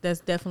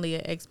 That's definitely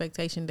an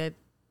expectation that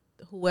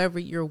whoever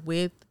you're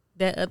with,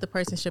 that other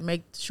person should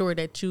make sure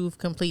that you've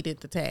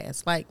completed the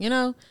task. Like, you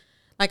know,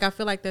 like I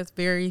feel like that's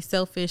very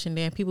selfish. And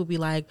then people be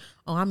like,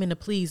 "Oh, I'm into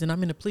pleasing,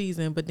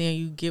 but then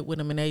you get with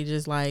them and they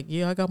just like,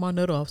 "Yeah, I got my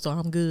nut off, so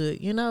I'm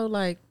good." You know,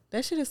 like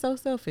that shit is so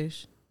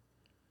selfish.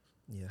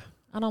 Yeah.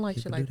 I don't like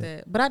shit like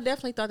that. But I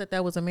definitely thought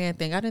that was a man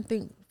thing. I didn't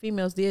think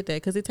females did that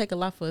because it take a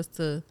lot for us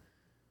to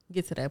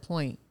get to that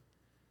point.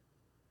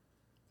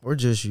 Or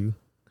just you.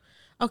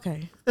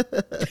 Okay.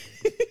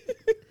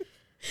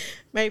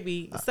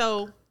 Maybe.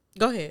 So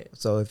go ahead.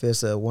 So if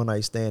it's a one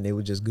night stand, they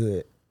were just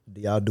good.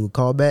 Do y'all do a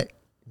callback?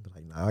 Be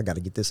like, nah, I got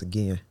to get this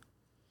again.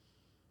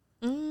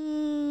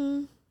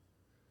 I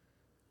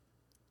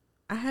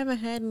haven't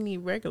had any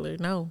regular.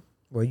 No.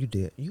 Well, you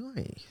did. You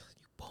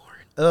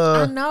boring.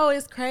 I know,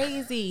 it's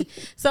crazy.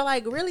 So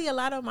like, really, a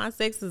lot of my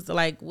sex is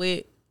like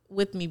with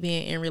me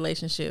being in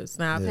relationships.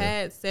 Now I've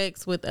had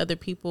sex with other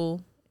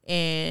people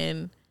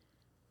and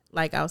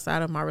like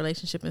outside of my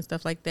relationship and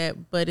stuff like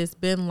that, but it's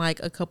been like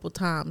a couple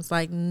times,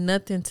 like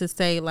nothing to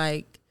say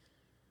like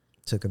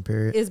to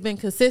compare it. It's been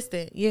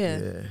consistent.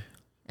 Yeah.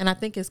 And I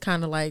think it's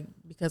kind of like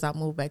because I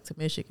moved back to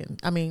Michigan.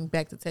 I mean,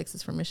 back to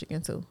Texas from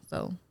Michigan too.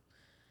 So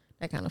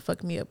that kind of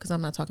fucked me up because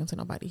I'm not talking to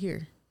nobody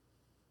here.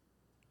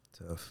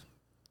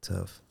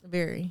 Tough.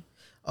 Very.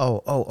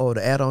 Oh,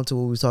 to add on to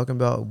what we was talking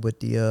about with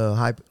the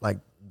hype, like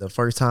the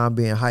first time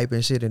being hype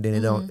and shit, and then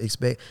they don't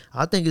expect.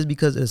 I think it's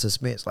because of the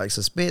suspense. Like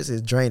suspense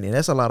is draining.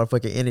 That's a lot of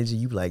fucking energy.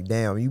 You be like,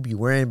 damn, you be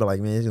worrying, but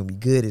like, man, it's gonna be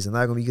good. It's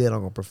not gonna be good.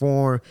 I'm gonna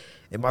perform.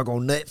 Am I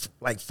gonna nut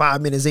like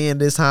 5 minutes in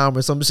this time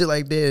or some shit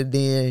like that? And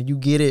then you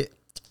get it,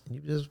 and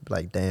you just be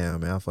like,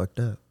 damn, man, I fucked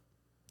up.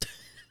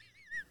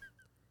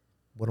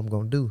 What I'm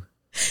gonna do?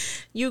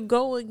 You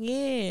go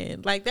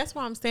again. Like that's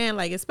what I'm saying.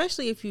 Like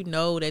especially if you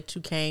know that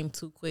you came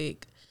too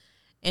quick.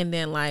 And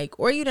then like,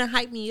 or you done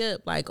hype me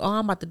up like, oh,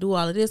 I'm about to do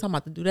all of this. I'm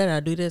about to do that. I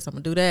do this. I'm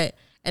gonna do that.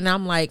 And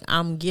I'm like,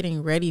 I'm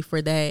getting ready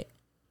for that.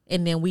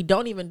 And then we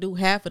don't even do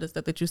half of the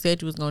stuff that you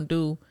said you was gonna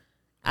do.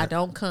 I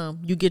don't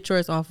come. You get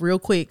yours off real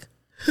quick.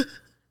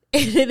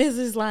 And then it's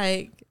just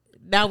like,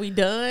 now we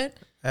done.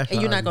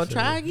 And you're not gonna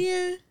try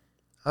again.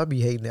 I be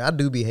hating it. I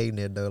do be hating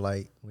it though.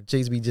 Like when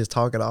chicks be just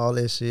talking all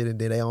that shit and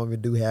then they don't even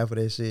do half of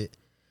that shit.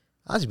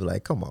 I just be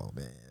like, come on,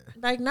 man.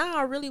 Like now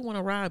I really want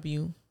to rob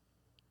you.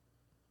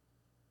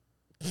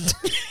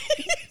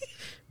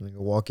 Nigga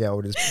walk out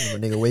with his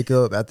nigga wake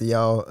up after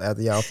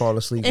y'all fall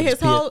asleep and his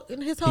whole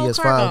PS5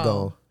 car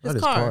gone.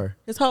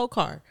 His whole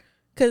car.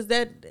 Cause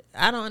that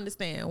I don't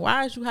understand.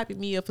 Why is you hyping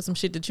me up for some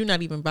shit that you're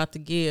not even about to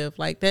give?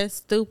 Like that's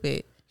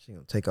stupid. She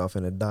gonna take off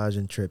in a Dodge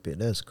Intrepid.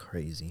 That's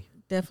crazy.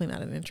 Definitely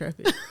not an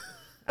Intrepid.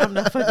 I'm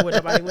not fucking with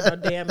nobody with no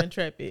damn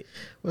Intrepid.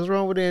 What's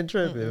wrong with the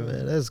Intrepid,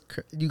 man? That's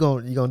you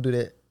gonna do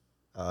that?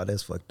 Oh,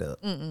 that's fucked up.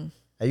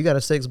 Hey, you got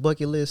a sex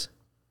bucket list?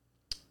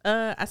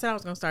 I said I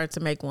was gonna start to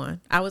make one.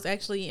 I was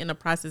actually in the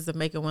process of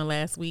making one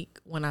last week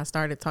when I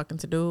started talking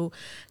to dude,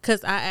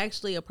 because I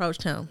actually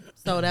approached him.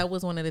 So that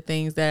was one of the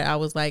things that I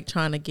was like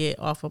trying to get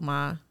off of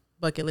my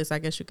bucket list, I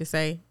guess you could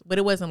say. But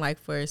it wasn't like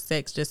for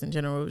sex, just in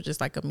general. It was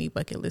just like a me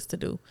bucket list to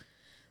do.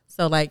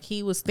 So like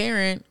he was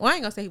staring. Well, I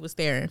ain't gonna say he was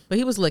staring, but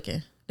he was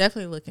looking,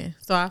 definitely looking.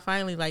 So I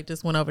finally like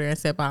just went over there and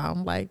said bye.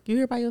 I'm like, you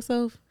here by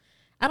yourself?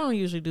 I don't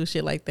usually do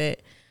shit like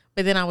that.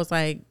 But then I was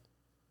like,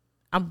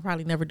 I'm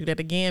probably never do that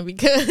again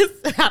because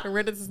I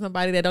run into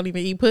somebody that don't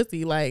even eat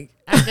pussy. Like,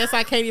 I guess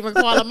I can't even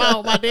call them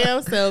out my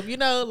damn self, you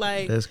know?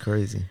 Like, that's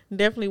crazy.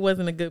 Definitely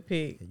wasn't a good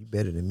pick. Yeah, you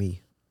better than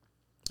me.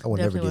 I would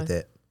never get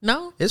that.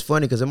 No? It's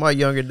funny because in my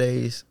younger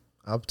days,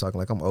 I'm talking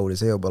like I'm old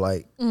as hell, but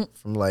like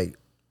from like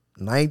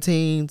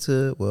 19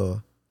 to,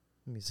 well,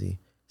 let me see,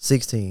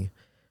 16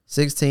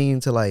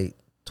 to like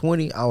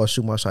 20, I would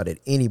shoot my shot at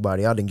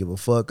anybody. I didn't give a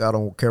fuck. I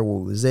don't care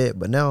what it was at.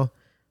 But now,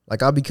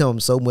 like, I become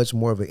so much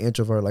more of an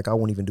introvert. Like, I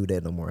won't even do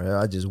that no more.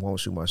 I just won't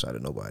shoot my shot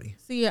at nobody.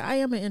 See, I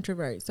am an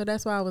introvert. So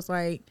that's why I was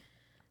like,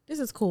 this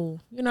is cool.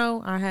 You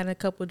know, I had a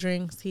couple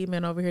drinks. He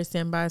been over here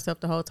sitting by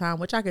himself the whole time,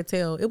 which I could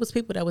tell. It was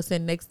people that was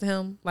sitting next to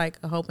him, like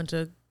a whole bunch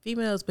of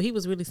females, but he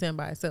was really sitting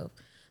by himself.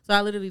 So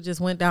I literally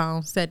just went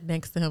down, sat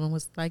next to him and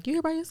was like, you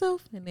here by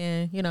yourself? And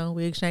then, you know,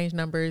 we exchanged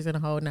numbers and a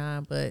whole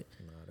nine, but.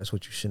 Nah, that's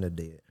what you shouldn't have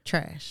did.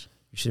 Trash.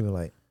 You should have been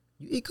like,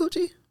 you eat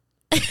coochie?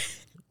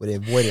 Would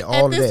have avoided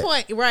all of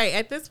that.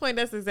 At this point,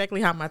 that's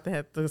exactly how I'm about to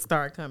have to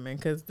start coming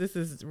because this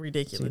is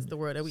ridiculous, the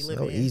world that we live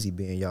in. So easy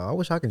being y'all. I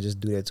wish I could just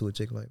do that to a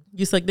chick. Like,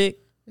 you suck dick?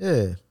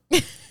 Yeah.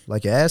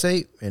 Like your ass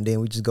ate, and then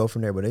we just go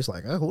from there. But it's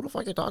like, who the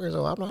fuck you talking to?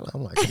 I'm like,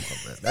 come on,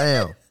 man.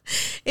 Damn.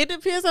 It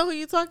depends on who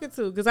you talking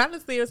to. Because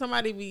honestly, if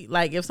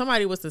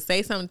somebody was to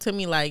say something to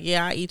me like,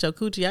 yeah, I eat your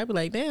coochie, I'd be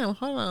like, damn,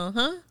 hold on,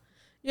 huh?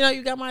 You know,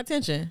 you got my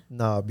attention.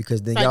 No,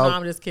 because then like, y'all. No,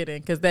 I'm just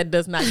kidding. Because that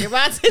does not get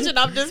my attention.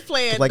 I'm just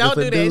playing. Like Don't if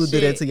a do that dude shit.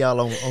 did that to y'all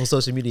on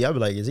social media, I'd be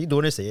like, is he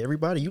doing this to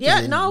everybody? You Yeah,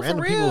 just no, for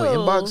random people in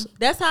real. inbox?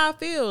 That's how I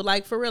feel.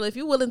 Like, for real. If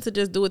you're willing to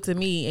just do it to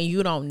me and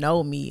you don't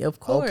know me,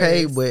 of course.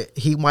 Okay, but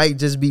he might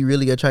just be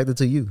really attracted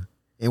to you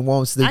and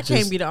wants to. I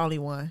can't be the only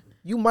one.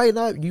 You might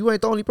not. You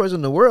ain't the only person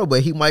in the world, but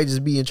he might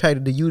just be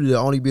attracted to you to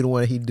only be the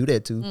one he'd do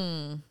that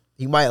to.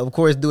 He might, of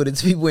course, do it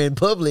to people in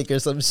public or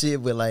some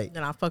shit, but like.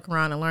 Then I'll fuck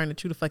around and learn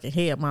that you the fucking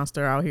head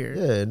monster out here.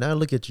 Yeah, now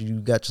look at you. You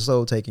got your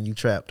soul taken. You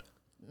trapped.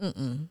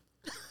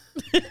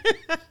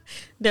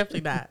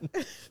 Definitely not.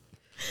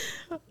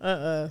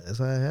 That's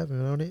how it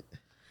happened, don't it?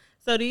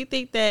 So do you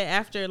think that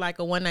after like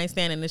a one night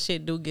stand and the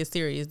shit do get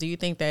serious, do you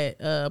think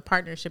that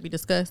partners should be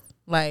discussed?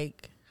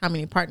 Like how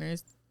many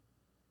partners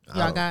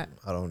y'all got?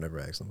 I don't never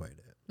ask somebody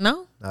that.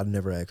 No? I've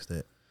never asked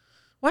that.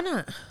 Why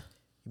not?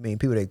 You mean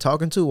people they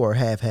talking to or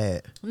have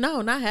had?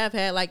 No, not have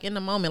had. Like in the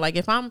moment. Like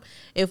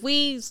if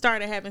we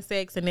started having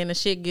sex and then the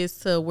shit gets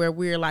to where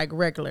we're like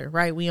regular,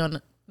 right?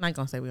 Not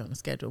gonna say we on the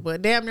schedule,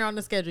 but damn near on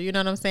the schedule. You know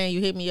what I'm saying?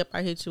 You hit me up,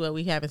 I hit you up,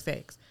 we having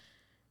sex.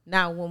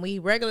 Now, when we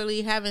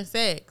regularly having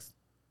sex,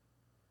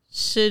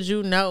 should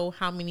you know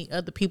how many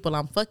other people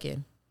I'm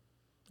fucking?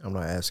 I'm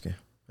not asking.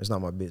 It's not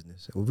my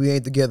business. If we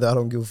ain't together, I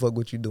don't give a fuck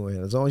what you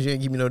doing. As long as you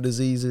ain't give me no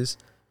diseases,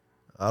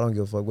 I don't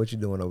give a fuck what you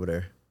doing over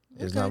there.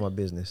 It's not my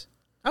business.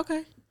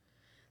 Okay.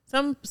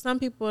 Some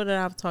people that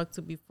I've talked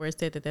to before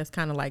said that that's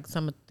kind of like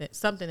something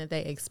that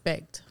they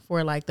expect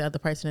for like the other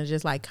person to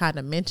just like kind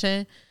of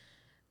mention,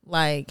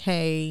 like,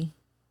 hey,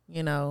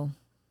 you know,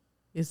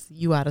 it's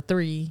you out of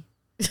 3.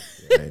 Yeah,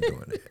 I ain't doing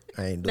that.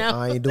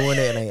 I ain't doing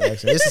that and I ain't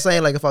asking. It's the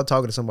same like if I'm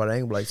talking to somebody, I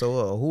ain't like,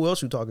 so who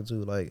else you talking to?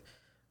 Like,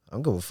 I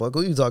don't give a fuck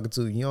who you talking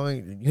to. You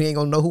ain't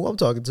gonna know who I'm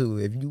talking to.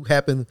 If you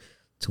happen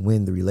to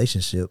win the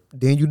relationship,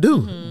 then you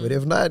do. But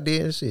if not,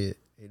 then shit,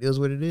 it is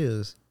what it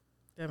is.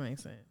 That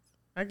makes sense.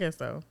 I guess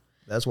so.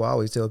 That's why I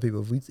always tell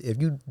people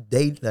if you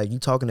date, like you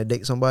talking to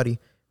date somebody,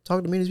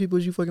 talk to as many people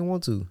as you fucking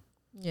want to.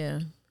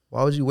 Yeah.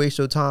 Why would you waste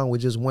your time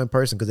with just one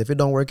person? Because if it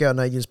don't work out,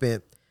 now you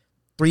spent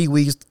 3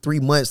 weeks, 3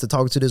 months to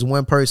talk to this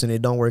one person.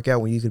 It don't work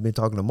out when you could have been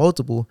talking to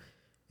multiple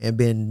and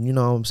been, you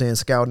know what I'm saying,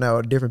 scouting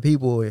out different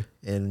people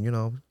and, you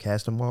know,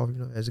 cast them off, you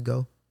know, as it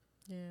go.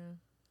 Yeah.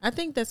 I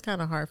think that's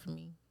kind of hard for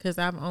me because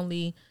I've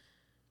only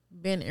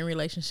been in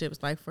relationships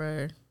like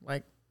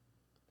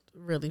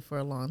really for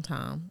a long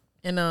time.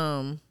 And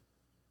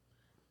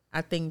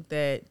I think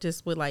that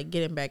just with like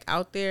getting back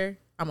out there,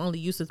 I'm only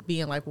used to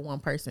being like with one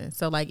person.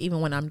 So like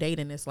even when I'm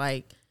dating, it's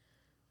like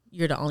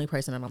you're the only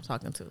person that I'm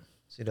talking to.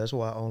 See, that's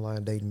why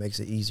online dating makes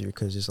it easier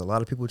because there's a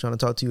lot of people trying to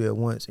talk to you at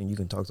once and you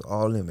can talk to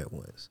all of them at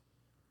once.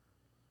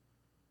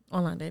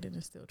 Online dating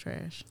is still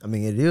trash. I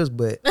mean, it is,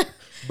 but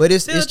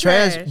it's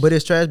trash. But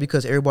it's trash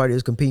because everybody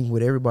is competing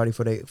with everybody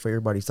for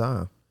everybody's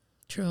time.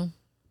 True.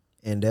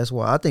 And that's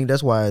why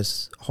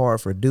it's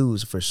hard for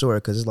dudes for sure.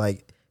 Because it's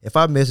like if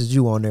I message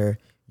you on there,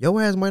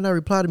 your ass might not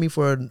reply to me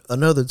for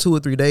another 2 or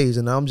 3 days,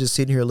 and I'm just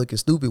sitting here looking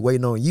stupid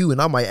waiting on you,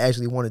 and I might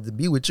actually wanted to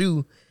be with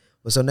you.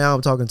 But so now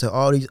I'm talking to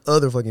all these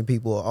other fucking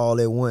people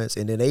all at once,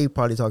 and then they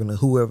probably talking to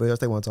whoever else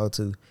they want to talk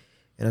to,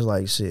 and it's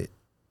like shit.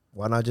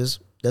 Why not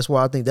just? That's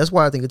why I think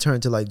it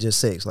turned to like just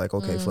sex. Like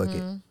okay, fuck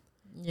it.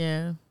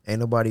 Yeah. Ain't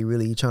nobody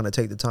really trying to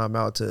take the time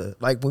out to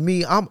like with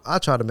me. I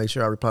try to make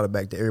sure I reply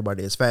back to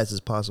everybody as fast as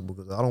possible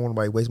because I don't want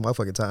nobody waste my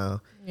fucking time.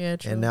 Yeah,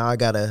 true. And now I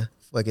gotta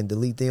fucking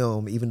delete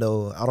them, even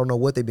though I don't know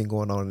what they've been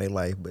going on in their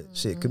life. But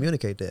shit,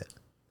 communicate that.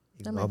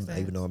 Even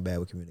though I'm bad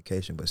with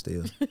communication, but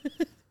still.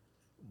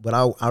 But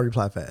I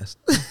reply fast.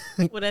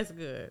 Well, that's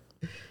good.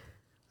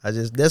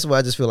 That's why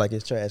I just feel like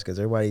it's trash because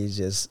everybody's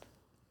just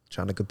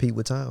trying to compete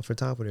with time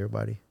with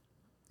everybody.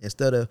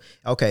 Instead of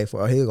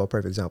here go a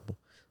perfect example.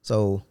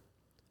 So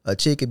a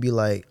chick could be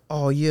like,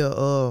 oh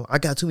yeah, I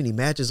got too many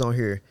matches on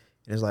here.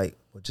 And it's like,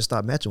 well, just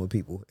stop matching with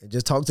people and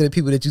just talk to the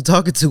people that you're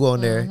talking to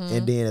on there.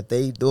 And then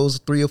if those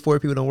 3 or 4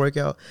 people don't work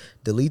out,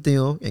 delete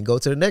them and go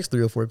to the next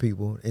 3 or 4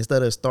 people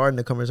instead of starting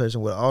the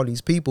conversation with all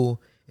these people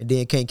and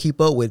then can't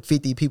keep up with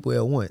 50 people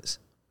at once.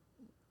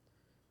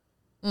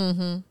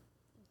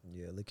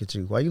 Yeah, look at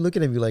you. Why you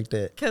looking at me like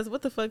that? Because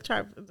what the fuck?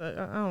 I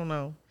don't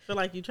know. Feel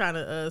like you trying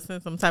to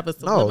send some type of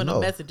subliminal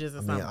messages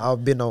or something.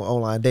 I've been on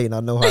online dating. I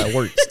know how it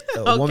works.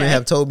 A woman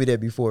have told me that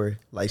before.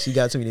 Like she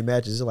got too many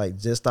matches. It's like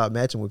just stop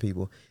matching with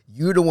people.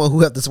 You're the one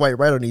who have to swipe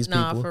right on these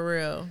people. No, for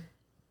real.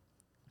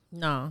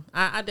 No,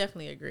 I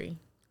definitely agree.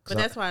 But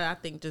that's why I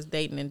think just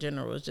dating in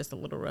general is just a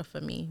little rough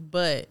for me.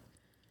 But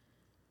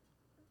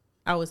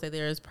I would say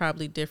there is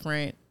probably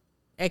different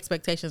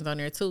expectations on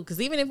there too, because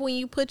even if when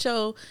you put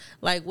your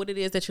like what it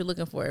is that you're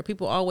looking for,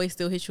 people always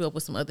still hit you up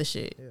with some other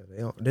shit.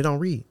 Yeah, they don't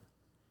read.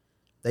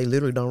 They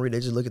literally don't read. They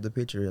just look at the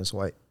picture and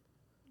swipe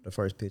the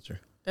first picture.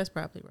 That's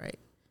probably right,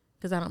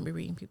 because I don't be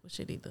reading people's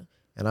shit either.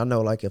 And I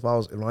know, like,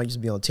 when I used to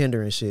be on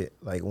Tinder and shit,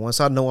 like, once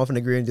I know I'm finna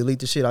agree and delete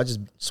the shit, I just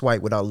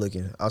swipe without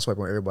looking. I'll swipe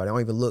on everybody. I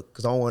don't even look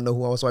because I don't want to know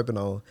who I'm swiping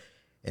on.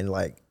 And,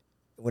 like,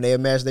 when they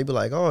match, they be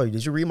like, "Oh,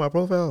 did you read my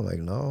profile?" I'm like,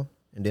 "No."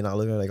 And then I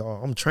look at it like, "Oh,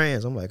 I'm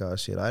trans." I'm like, "Oh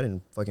shit, I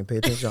didn't fucking pay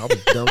attention. I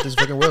was done with this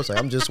fucking website.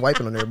 I'm just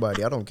swiping on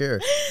everybody. I don't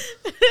care."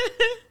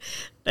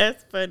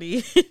 That's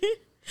funny.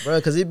 Bro,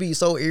 because it'd be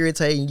so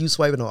irritating. You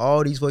swiping on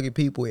all these fucking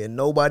people and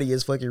nobody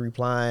is fucking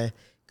replying.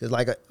 Because,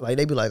 like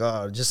they be like,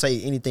 "Oh, just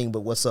say anything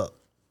but what's up."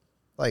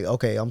 Like,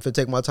 okay, I'm finna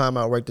take my time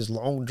out, write this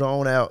long,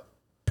 drawn out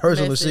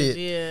personal shit.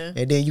 Yeah.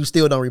 And then you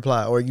still don't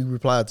reply. Or you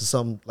reply to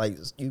some, like,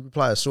 you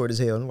reply short as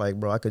hell. I'm like,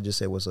 bro, I could just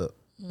say what's up.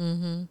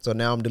 Mm-hmm. So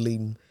now I'm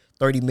deleting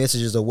 30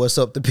 messages of what's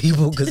up to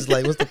people because it's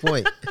like, what's the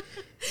point?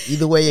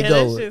 Either way it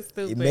goes.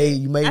 You may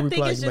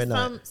reply, you may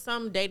not.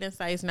 Some dating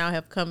sites now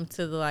have come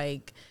to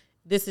like,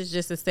 this is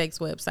just a sex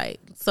website.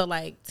 So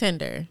like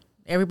Tinder,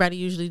 everybody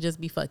usually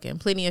just be fucking.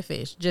 Plenty of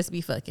Fish, just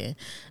be fucking.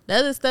 The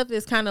other stuff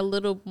is kind of a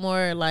little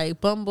more like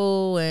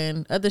Bumble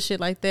and other shit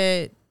like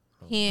that.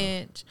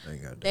 Hinge.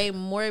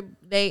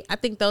 I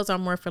think those are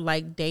more for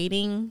like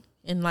dating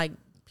and like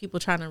people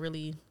trying to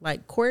really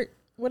like court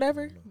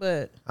whatever.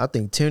 But I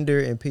think Tinder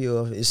and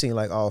POF, it seems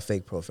like all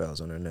fake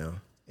profiles on there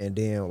now. And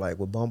then like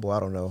with Bumble, I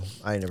don't know.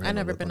 I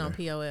never been on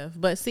POF.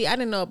 But see, I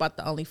didn't know about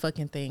the only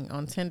fucking thing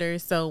on Tinder.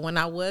 So when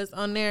I was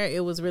on there,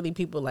 it was really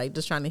people like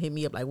just trying to hit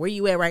me up like, where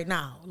you at right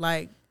now?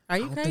 Like, are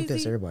you crazy? I think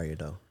that's everybody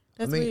though.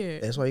 That's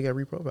weird. That's why you got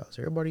reprofiles.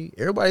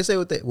 Everybody say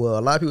what they, well,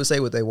 a lot of people say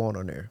what they want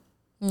on there.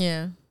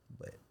 Yeah.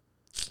 But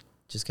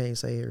just can't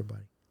say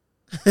everybody.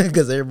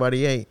 Because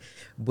everybody ain't.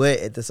 But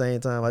at the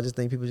same time, I just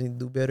think people need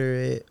to do better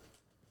at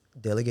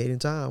delegating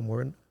time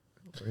or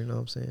you know what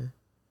I'm saying?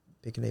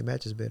 Picking their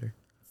matches better.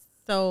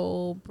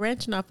 So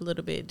branching off a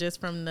little bit just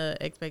from the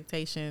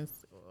expectations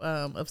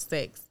of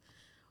sex,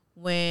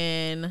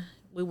 when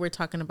we were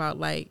talking about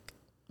like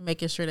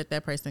making sure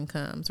that person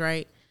comes,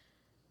 right?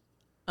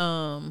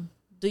 Do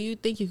you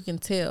think you can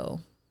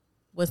tell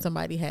when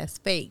somebody has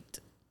faked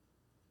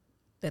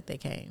that they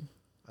came?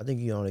 I think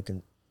you only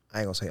can, I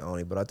ain't gonna say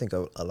only, but I think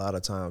a lot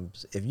of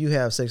times if you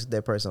have sex with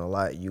that person a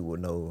lot, you will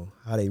know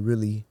how they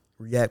really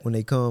react when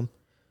they come.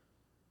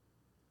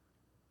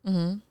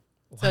 Mm-hmm.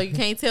 So you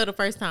can't tell the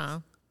first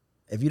time.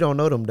 If you don't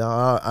know them,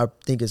 dog, I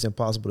think it's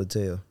impossible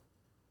to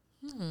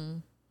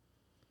tell.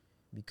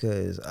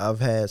 Because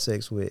I've had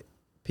sex with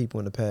people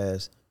in the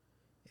past,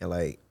 and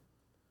like,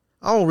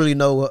 I don't really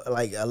know,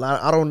 like a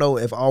lot. I don't know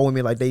if all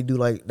women like they do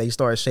like they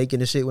start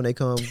shaking and shit when they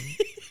come,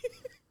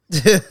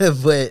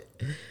 but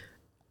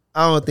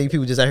I don't think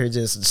people just out here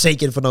just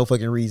shaking for no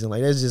fucking reason.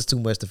 Like that's just too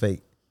much to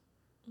fake.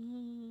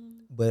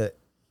 But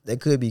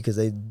that could be because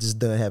they just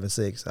done having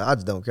sex. I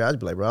just don't care. I just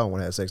be like, bro, I don't want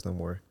to have sex no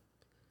more.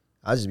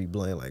 I just be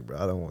blunt, like, bro,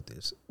 I don't want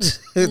this.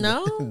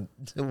 No?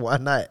 Why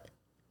not?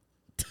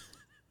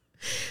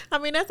 I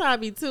mean, that's how I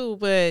be too,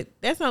 but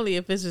that's only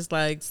if it's just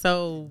like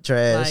so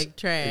trash. Like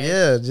trash.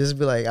 Yeah, just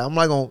be like, I'm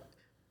not gonna.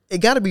 It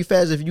gotta be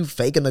fast if you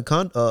faking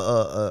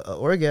a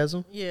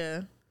orgasm.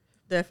 Yeah,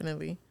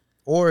 definitely.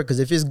 Or because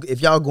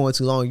if y'all going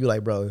too long, you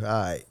like, bro, all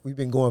right, we've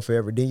been going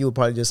forever. Then you would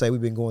probably just say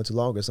we've been going too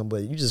long or something.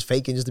 But you just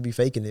faking just to be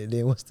faking it.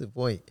 Then what's the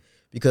point?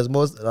 Because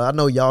I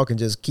know y'all can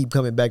just keep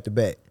coming back to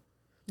back.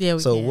 Yeah.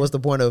 So what's the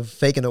point of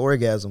faking the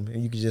orgasm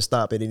and you can just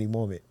stop at any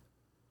moment?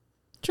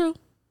 True.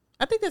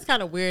 I think that's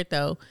kind of weird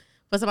though,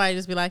 for somebody to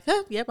just be like,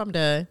 huh, yep, I'm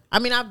done. I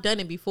mean, I've done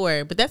it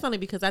before, but that's only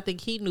because I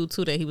think he knew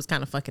too that he was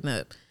kind of fucking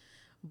up.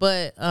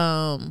 But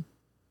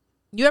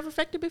you ever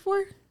faked it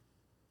before?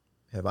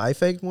 Have I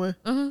faked one?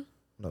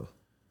 No.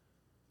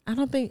 I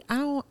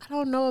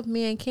don't know if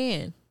men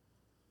can.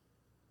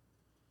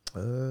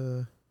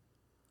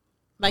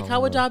 Like, how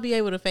would y'all be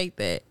able to fake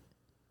that?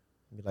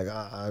 Be like,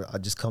 I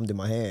just come to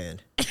my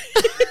hand.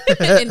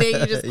 And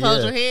then you just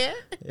close your hand?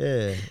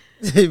 Yeah.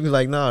 They be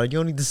like, no, you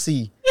don't need to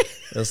see.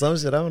 Or some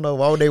shit, I don't know.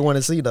 Why would they want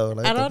to see, though?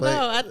 Like, I don't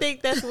know. I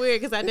think that's weird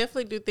because I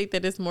definitely do think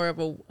that it's more of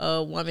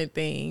a woman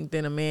thing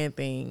than a man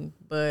thing.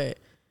 But,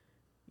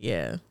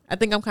 yeah. I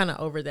think I'm kind of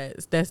over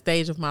that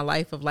stage of my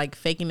life of, like,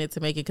 faking it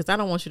to make it because I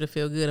don't want you to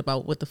feel good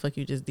about what the fuck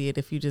you just did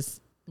if you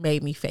just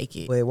made me fake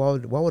it. Wait, why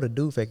would a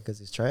dude fake it?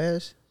 Because it's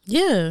trash?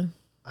 Yeah.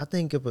 I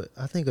think a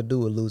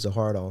dude would lose a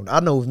hard on.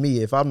 I know with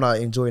me, if I'm not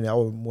enjoying it, I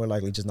would more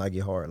likely just not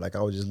get hard. Like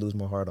I would just lose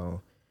my heart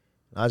on.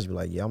 I'd just be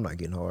like, yeah, I'm not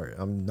getting hard.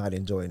 I'm not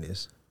enjoying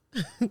this.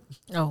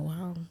 Oh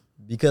wow.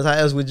 Because how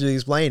else would you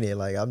explain it?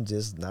 Like I'm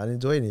just not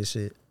enjoying this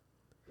shit.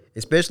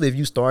 Especially if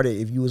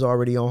you was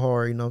already on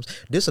hard, you know.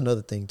 This is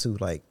another thing too.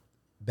 Like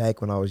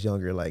back when I was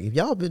younger, like if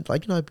y'all been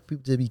like, you know, how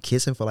people just be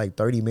kissing for like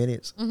 30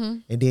 minutes,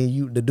 and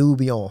then the dude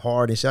be on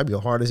hard and shit. I be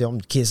on hard as hell.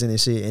 I'm kissing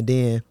and shit, and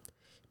then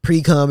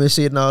pre-cum and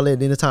shit and all that.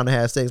 Then it's time to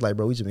have sex. Like,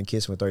 bro, we just been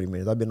kissing for 30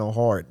 minutes. I've been on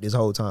hard this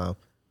whole time.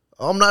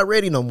 I'm not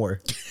ready no more.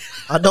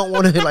 I don't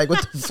want to, like,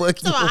 what the fuck?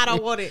 So I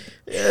don't want it.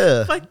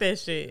 Yeah. Fuck that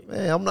shit.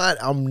 Man,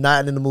 I'm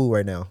not in the mood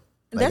right now.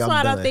 Like, that's why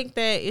I don't think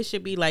that it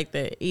should be like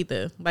that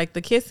either. Like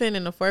the kissing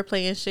and the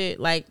foreplay and shit.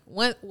 Like,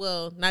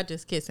 not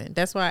just kissing.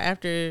 That's why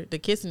after the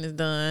kissing is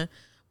done,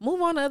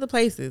 move on to other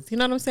places. You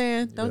know what I'm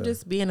saying? Don't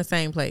just be in the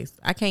same place.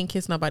 I can't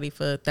kiss nobody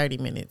for 30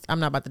 minutes.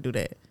 I'm not about to do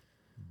that.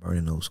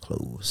 Burning those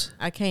clothes.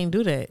 I can't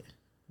do that.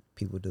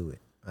 People do it.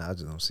 I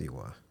just don't see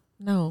why.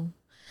 No.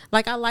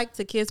 Like I like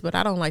to kiss, but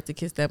I don't like to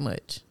kiss that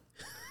much.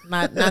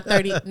 Not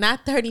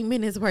 30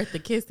 minutes worth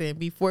of kissing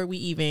before we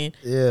even.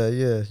 Yeah.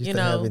 Used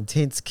to have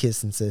intense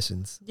kissing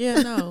sessions.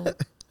 Yeah, no.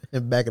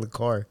 In back of the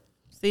car.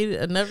 See,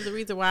 another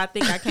reason why I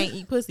think I can't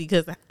eat pussy,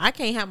 because I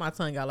can't have my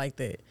tongue out like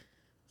that.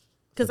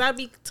 Because I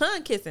be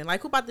tongue kissing.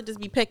 Like, who about to just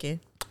be pecking?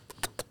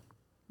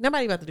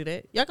 Nobody about to do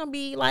that. Y'all gonna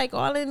be like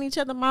all in each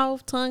other's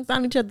mouth, tongues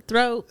down each other's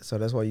throat. So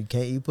that's why you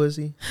can't eat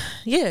pussy?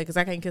 Yeah, because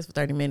I can't kiss for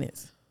 30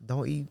 minutes.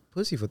 Don't eat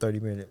pussy for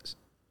 30 minutes.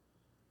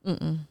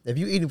 Mm-mm. If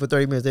you eating for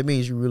 30 minutes, that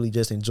means you really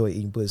just enjoy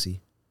eating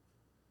pussy.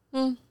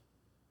 You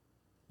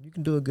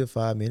can do a good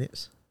 5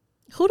 minutes.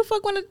 Who the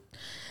fuck wanna...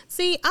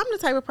 See, I'm the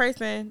type of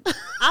person,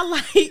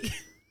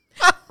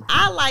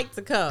 I like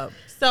to come.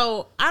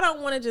 So I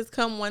don't want to just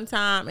come one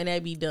time and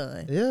that be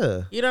done.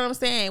 Yeah. You know what I'm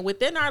saying?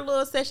 Within our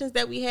little sessions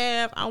that we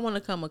have, I want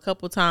to come a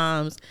couple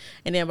times.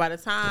 And then by the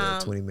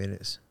time... 20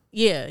 minutes.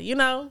 Yeah,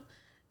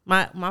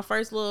 my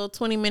first little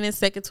 20 minutes,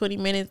 second 20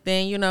 minutes,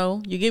 then,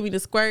 you give me the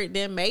squirt,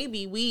 then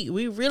maybe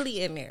we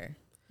really in there,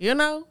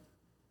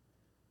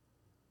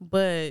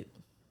 But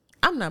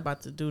I'm not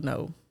about to do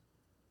no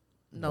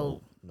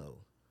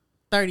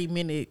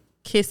 30-minute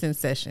kissing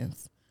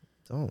sessions.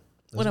 Don't.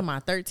 What am I,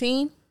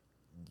 13?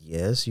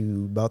 Yes,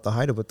 you about the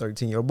height of a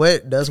 13-year-old,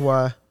 but that's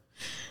why.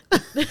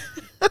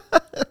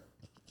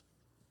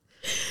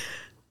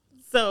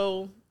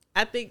 So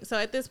I think so.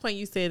 At this point,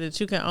 you said that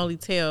you can only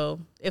tell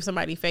if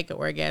somebody fake an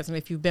orgasm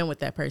if you've been with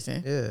that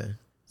person. Yeah.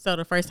 So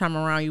the first time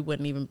around, you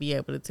wouldn't even be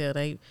able to tell.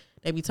 They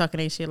be talking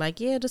their shit like,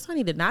 yeah,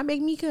 DaSwannie did not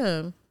make me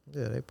come.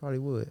 Yeah, they probably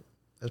would.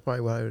 That's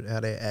probably how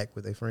they act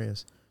with their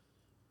friends.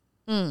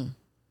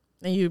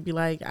 And you'd be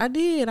like, I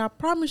did. I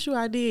promise you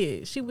I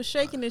did. She was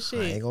shaking this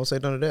shit. I ain't gonna say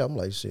none of that. I'm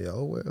like, shit,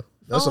 oh well.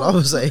 That's what I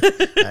would say.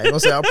 I ain't gonna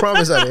say I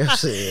promise I did.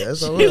 Shit,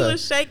 that's all right. She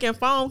was shaking,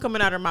 foam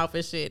coming out her mouth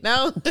and shit.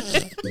 No.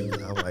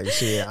 I'm like,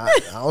 shit,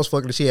 I was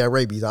fucking, she had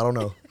rabies. I don't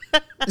know.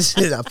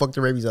 Shit, I fucked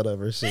the rabies out of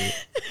her. Shit.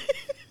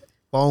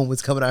 Foam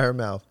was coming out her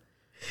mouth.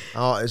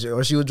 Or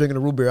she was drinking a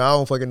root beer. I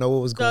don't fucking know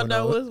what was going on.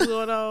 Don't know what's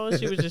going on.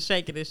 She was just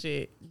shaking this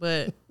shit.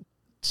 But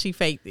she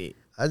faked it.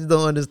 I just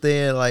don't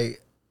understand,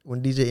 like,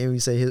 when DJ Envy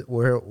say his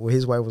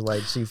wife was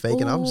like, she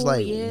faking. I'm just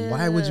like,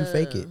 why would you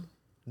fake it?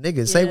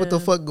 Nigga, say what the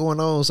fuck going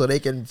on so they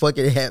can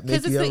fucking make you a real one.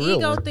 Because it's an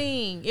ego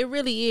thing. It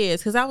really is.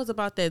 Because I was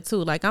about that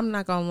too. Like, I'm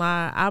not going to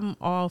lie. I'm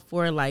all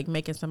for, like,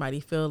 making somebody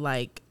feel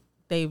like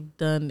they've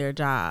done their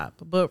job.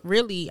 But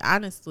really,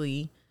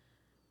 honestly,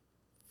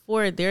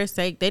 for their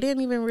sake, they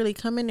didn't even really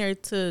come in there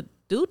to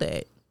do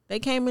that. They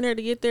came in there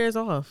to get theirs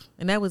off.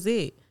 And that was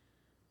it.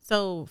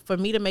 So, for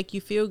me to make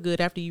you feel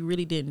good after you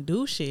really didn't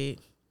do shit,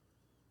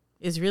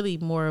 is really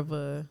more of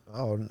a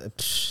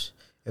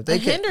if they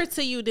hinder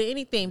to you than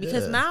anything.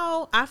 Because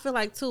now I feel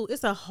like too,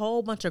 it's a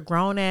whole bunch of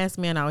grown ass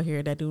men out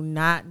here that do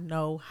not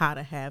know how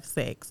to have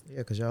sex. Yeah,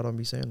 because y'all don't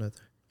be saying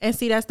nothing. And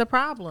see, that's the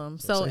problem.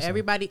 So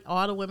everybody,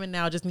 all the women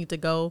now just need to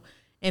go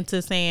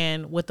into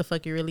saying what the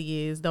fuck it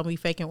really is. Don't be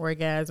faking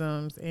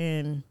orgasms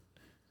and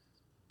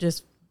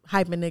just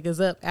hyping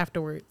niggas up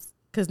afterwards.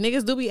 Because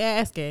niggas do be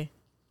asking.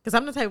 Because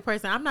I'm the type of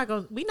person,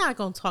 we not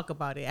going to talk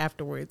about it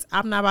afterwards.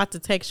 I'm not about to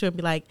text you and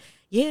be like,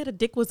 yeah, the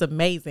dick was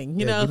amazing.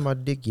 You know? Give my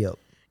dick yelp.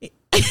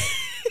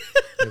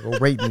 Go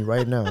rate me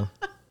right now.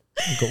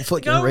 Go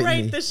fucking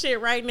rate me. The shit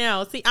right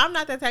now. See, I'm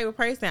not that type of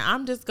person.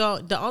 I'm just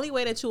going, the only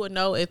way that you would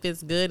know if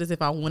it's good is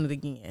if I want it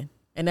again.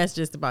 And that's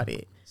just about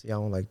it. See, I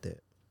don't like that.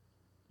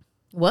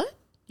 What?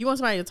 You want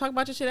somebody to talk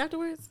about your shit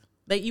afterwards?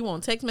 Like, you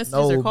want text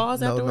messages or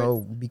calls afterwards? No,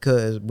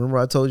 because remember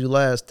I told you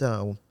last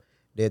time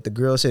that the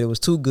girl said it was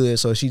too good,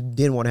 so she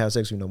didn't want to have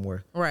sex with me no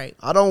more. Right.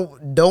 I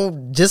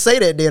don't just say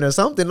that then or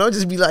something. Don't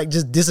just be like,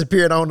 just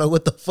disappear and I don't know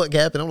what the fuck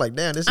happened. I'm like,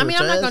 damn, this is I'm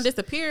not going to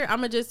disappear. I'm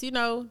going to just,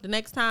 the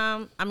next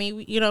time,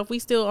 if we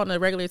still on a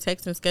regular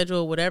texting schedule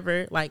or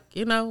whatever, like,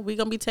 we going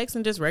to be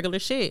texting just regular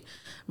shit.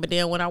 But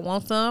then when I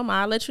want some,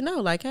 I'll let you know.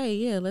 Like, hey,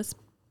 yeah, let's,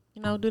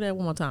 do that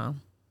one more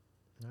time.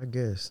 I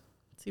guess.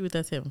 See what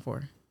that's hitting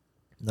for.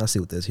 I see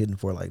what that's hitting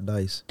for, like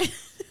dice.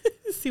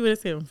 See what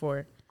it's hitting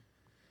for.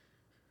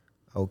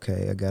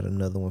 Okay, I got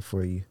another one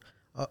for you.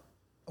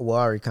 Well,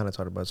 I already kind of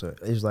talked about it.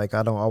 It's like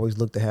I don't always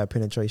look to have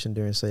penetration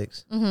during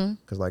sex.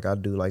 Because like I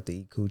do like to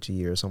eat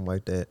coochie or something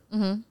like that.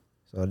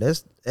 So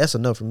that's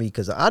enough for me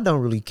because I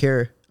don't really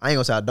care. I ain't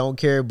gonna say I don't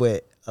care,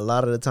 but a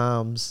lot of the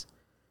times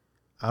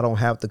I don't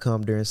have to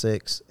come during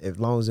sex. As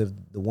long as if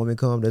the woman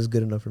come, that's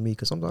good enough for me.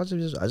 Because sometimes I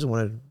just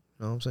want to, you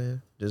know what I'm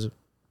saying? Just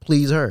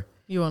please her.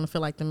 You want to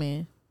feel like the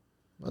man.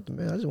 Not the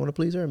man. I just want to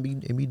please her and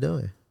be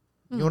done.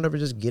 You don't ever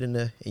just get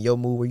in your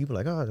mood where you be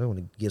like, oh, I just want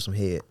to get some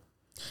head.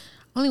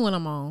 Only when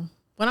I'm on.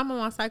 When I'm on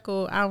my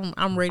cycle,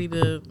 I'm ready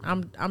to.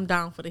 I'm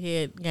down for the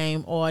head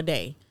game all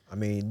day. I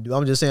mean,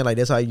 I'm just saying like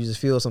that's how you just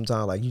feel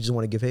sometimes. Like you just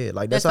want to give head.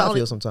 Like that's how I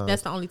feel sometimes.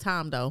 That's the only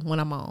time though when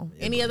I'm on.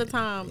 Yeah, any other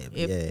time,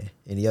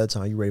 any other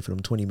time you ready for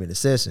them 20-minute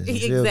sessions.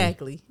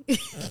 Exactly.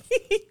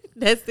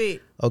 That's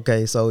it.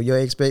 Okay, so your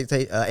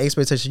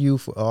expectation you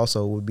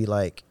also would be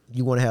like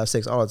you want to have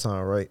sex all the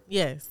time, right?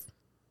 Yes.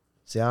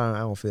 See, I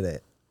don't feel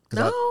that.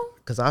 No.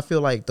 Because I feel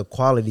like the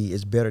quality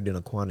is better than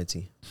the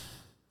quantity.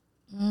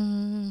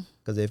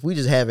 Because if we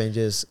just having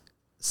just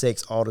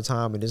sex all the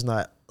time and it's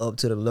not up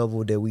to the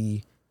level that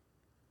we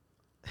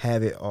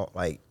have it all.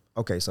 Like,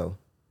 okay, so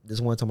this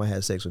one time I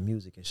had sex with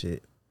music and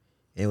shit,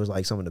 and it was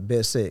like some of the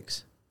best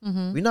sex.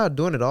 We're not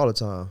doing it all the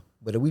time,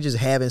 but if we just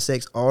having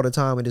sex all the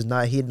time and it's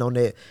not hitting on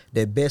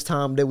that best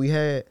time that we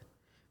had,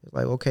 it's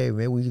like, okay,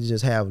 man, we can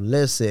just have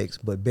less sex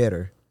but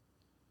better.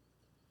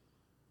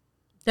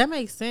 That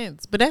makes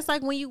sense. But that's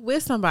like when you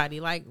with somebody.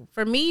 Like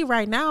for me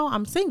right now,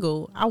 I'm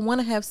single. I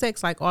want to have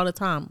sex like all the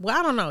time. Well,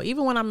 I don't know.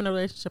 Even when I'm in a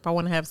relationship, I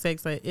want to have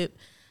sex like it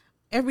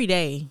every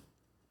day,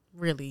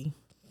 really.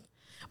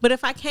 But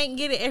if I can't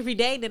get it every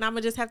day, then I'm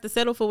going to just have to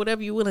settle for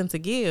whatever you're willing to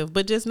give.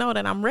 But just know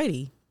that I'm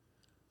ready.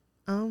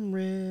 I'm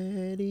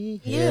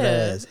ready.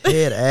 Yeah.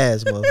 Head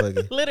ass,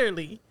 motherfucker.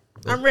 Literally.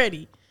 I'm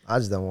ready. I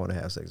just don't want to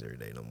have sex every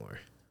day no more.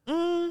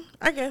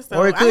 I guess so.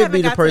 Or it could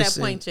be the person. To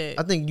that point yet.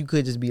 I think you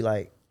could just be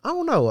like, I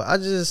don't know. I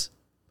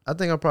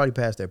think I'm probably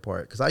past that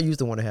part because I used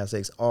to want to have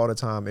sex all the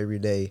time, every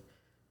day.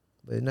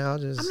 But now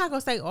I'm not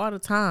going to say all the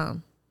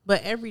time,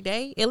 but every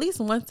day, at least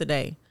once a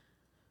day.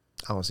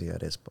 I don't see how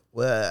that's.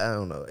 Well, I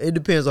don't know. It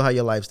depends on how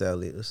your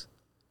lifestyle is.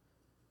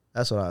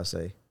 That's what I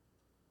say.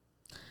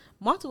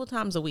 Multiple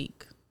times a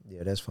week.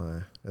 Yeah, that's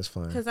fine. That's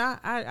fine. Because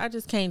I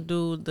just can't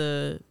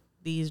do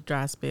these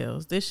dry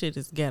spells. This shit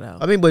is ghetto.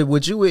 I mean, but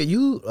with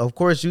you, of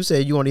course, you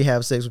said you only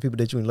have sex with people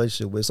that you're in a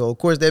relationship with. So, of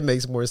course, that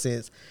makes more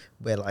sense.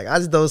 But, like, I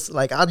just don't,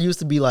 like, I used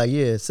to be like,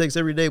 yeah, sex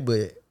every day.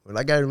 But when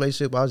I got in a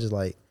relationship, I was just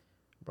like,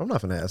 I'm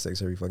not going to have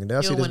sex every fucking day.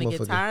 You don't want to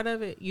get tired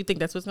of it? You think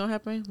that's what's going to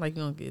happen? Like,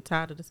 you're going to get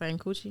tired of the same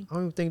coochie? I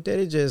don't even think that.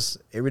 It just,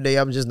 every day,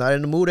 I'm just not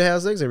in the mood to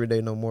have sex every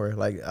day no more.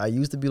 Like, I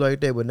used to be like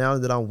that. But now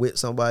that I'm with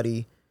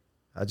somebody,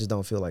 I just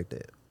don't feel like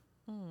that.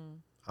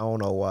 I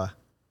don't know why.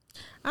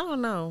 I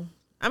don't know.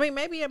 I mean,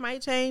 maybe it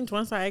might change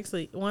once I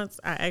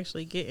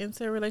actually get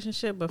into a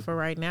relationship. But for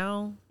right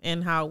now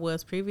and how it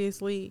was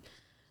previously,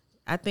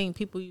 I think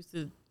people used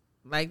to,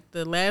 like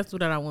the last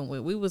dude that I went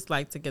with, we was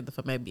like together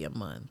for maybe a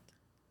month.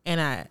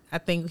 And I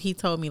think he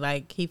told me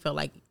like he felt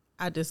like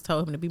I just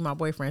told him to be my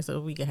boyfriend so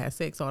we could have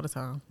sex all the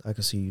time. I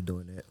can see you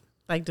doing that.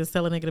 Like just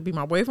tell a nigga to be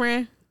my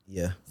boyfriend?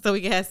 Yeah. So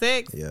we can have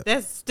sex? Yeah.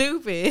 That's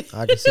stupid.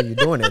 I can see you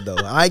doing that though.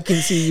 I can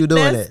see you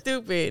doing That's that.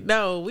 stupid.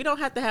 No, we don't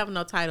have to have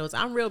no titles.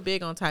 I'm real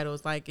big on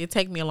titles. Like it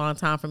take me a long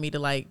time for me to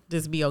like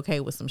just be okay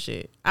with some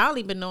shit.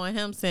 I've been knowing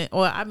him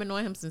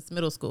since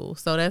middle school.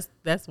 So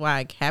that's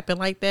why it happened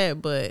like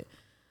that. But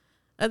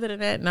other than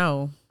that,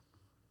 no.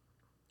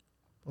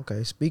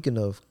 Okay. Speaking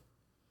of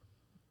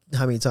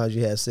how many times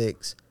you had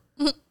sex,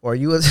 are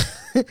you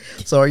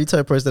the type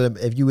of person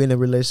that if you in a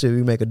relationship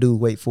you make a dude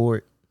wait for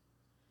it?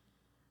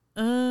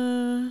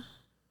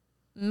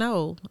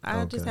 No,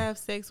 I just have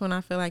sex when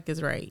I feel like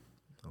it's right.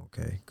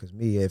 Okay, because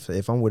me,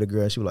 if I'm with a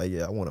girl, she was like,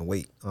 yeah, I want to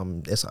wait.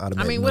 That's an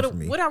automatic no for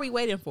me. What are we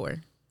waiting for?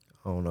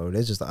 I don't know.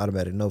 That's just an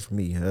automatic no for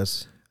me.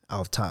 That's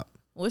off top.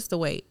 What's the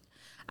wait?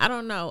 I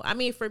don't know. I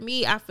mean, for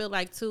me, I feel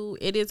like too,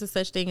 it is a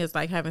such thing as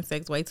like having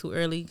sex way too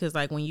early because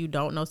like when you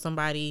don't know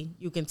somebody,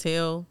 you can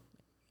tell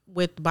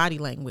with body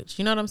language.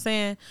 You know what I'm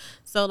saying?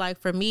 So like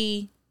for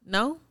me,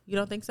 no, you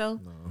don't think so?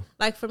 No.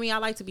 Like for me, I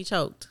like to be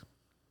choked.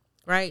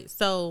 Right,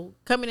 so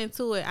coming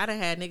into it, I done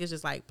had niggas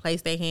just like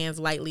place their hands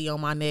lightly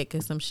on my neck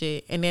and some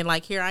shit, and then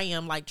like here I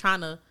am like trying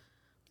to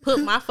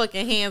put my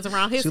fucking hands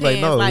around his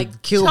hands,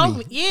 like kill choke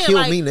me, yeah, kill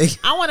like me, nigga.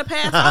 I want to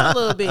pass out a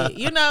little bit,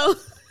 you know.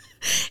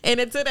 And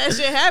until that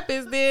shit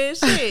happens, then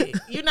shit,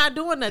 you're not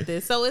doing nothing.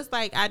 So it's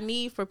like I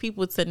need for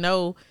people to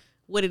know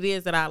what it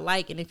is that I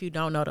like, and if you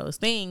don't know those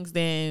things,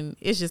 then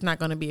it's just not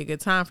going to be a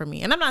good time for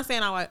me. And I'm not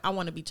saying I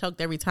want to be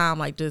choked every time,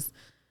 like just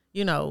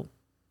you know.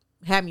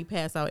 Have me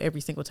pass out every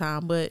single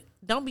time, but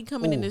don't be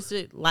coming in this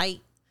shit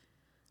light.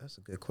 That's a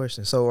good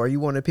question. So, are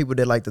you one of the people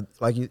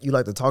that you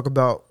like to talk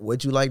about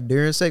what you like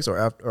during sex or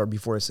after or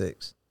before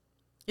sex?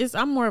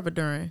 I'm more of a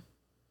during.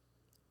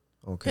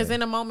 Okay. Because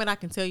in a moment I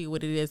can tell you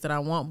what it is that I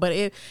want, but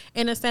if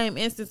in the same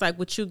instance, like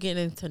with you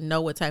getting to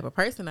know what type of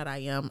person that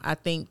I am, I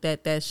think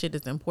that shit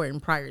is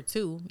important prior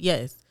to.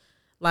 Yes,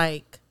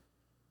 like.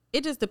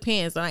 It just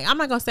depends. Like I'm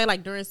not gonna say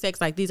like during sex,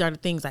 like these are the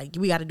things like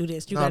we got to do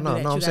this. You gotta do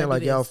that. No. I'm saying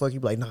like y'all fuck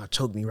you, be like nah,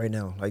 choke me right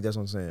now. Like that's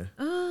what I'm saying.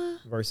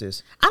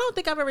 Versus, I don't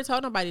think I've ever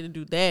told nobody to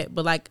do that,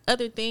 but like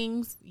other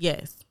things,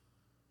 yes.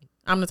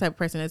 I'm the type of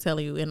person that tell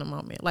you in a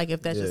moment. Like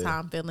if that's just how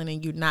I'm feeling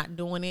and you're not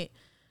doing it,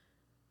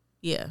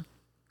 yeah.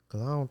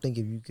 Because I don't think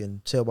if you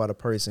can tell by the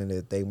person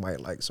that they might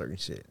like certain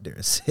shit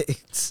during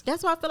sex.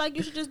 That's why I feel like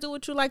you should just do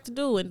what you like to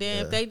do. And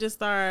then if they just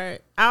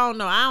start, I don't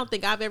know. I don't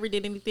think I've ever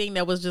did anything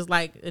that was just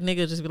like a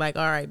nigga just be like,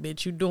 all right,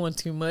 bitch, you doing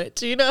too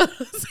much, you know?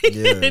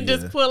 And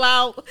just pull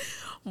out.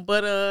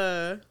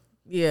 But,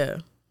 yeah.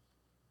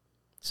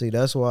 See,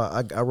 that's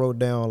why I wrote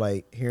down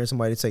like hearing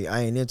somebody say,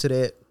 I ain't into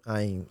that.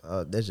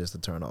 That's just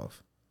a turn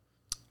off.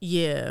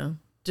 Yeah.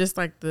 Just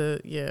like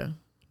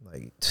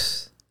Like,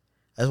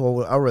 that's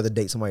why I'd rather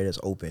date somebody that's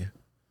open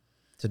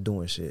to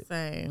doing shit.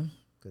 Same.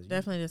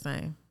 Definitely the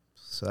same.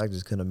 So I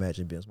just couldn't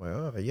imagine being like,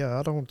 oh, yeah,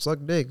 I don't suck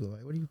dick.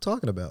 Like, what are you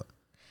talking about?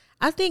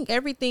 I think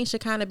everything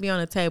should kind of be on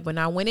the table.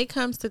 Now, when it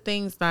comes to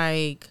things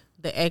like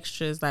the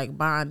extras, like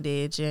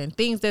bondage and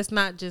things that's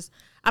not just,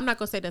 I'm not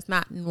gonna say that's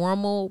not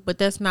normal, but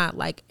that's not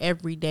like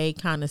everyday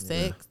kind of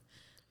sex.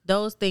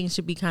 Those things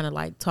should be kind of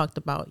like talked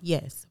about,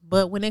 yes.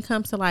 But when it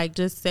comes to like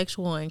just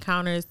sexual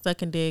encounters,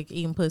 sucking dick,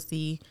 eating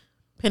pussy,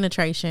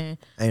 penetration,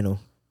 anal,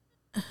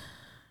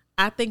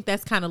 I think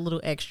that's kind of a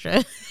little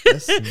extra.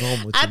 That's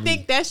normal to I me.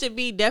 think that should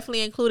be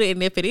definitely included.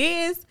 And if it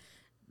is,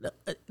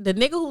 the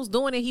nigga who's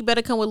doing it, he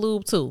better come with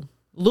lube too.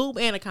 Lube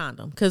and a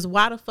condom. Because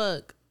why the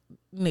fuck?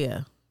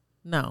 Yeah.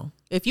 No.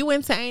 If you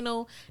into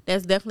anal,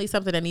 that's definitely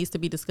something that needs to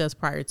be discussed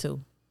prior to.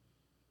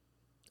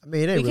 I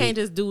mean, it ain't we really, can't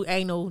just do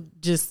anal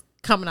just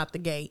coming out the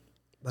gate.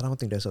 but I don't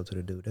think that's up to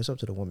the dude. That's up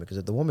to the woman. Because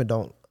if the woman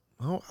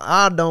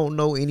I don't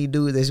know any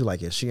dude that's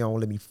like, if she don't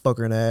let me fuck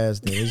her in the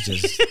ass, then it's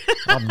just,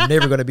 I'm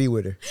never going to be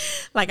with her.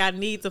 Like, I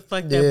need to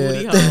fuck that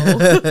booty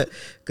hole.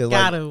 Cause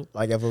Gotta.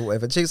 like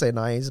if a chick say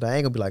no, I ain't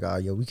gonna be like, oh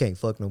yo, we can't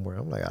fuck no more.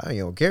 I'm like, I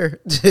don't care.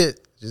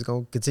 Just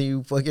gonna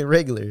continue fucking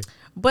regular.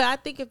 But I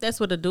think if that's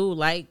what a dude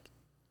like,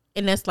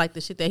 and that's like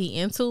the shit that he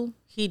into,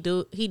 he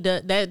does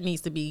that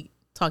needs to be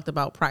talked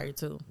about prior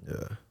to.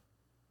 Yeah.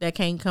 That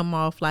can't come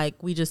off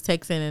like we just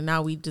texting and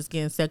now we just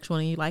getting sexual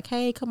and you like,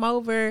 hey, come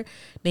over.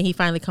 Then he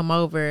finally come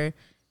over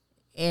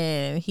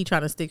and he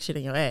trying to stick shit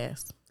in your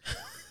ass.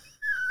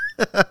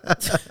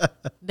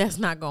 That's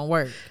not gonna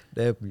work.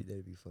 That'd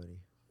be funny.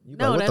 You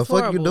No, like, what that's the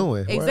fuck horrible. you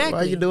doing? Exactly. Why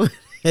are you doing?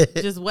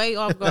 Just way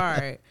off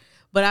guard.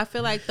 But I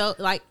feel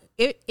like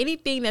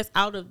anything that's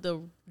out of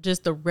the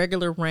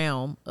regular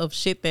realm of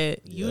shit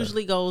that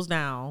usually goes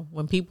down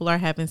when people are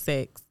having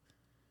sex,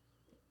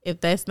 if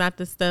that's not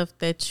the stuff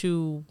that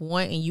you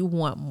want and you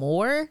want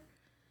more,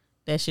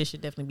 that shit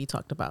should definitely be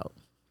talked about.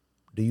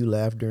 Do you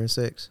laugh during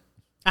sex?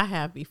 I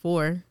have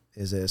before.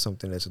 Is that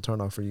something that's a turn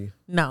off for you?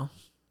 No.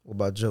 What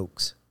about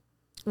jokes?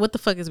 What the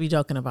fuck is we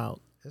joking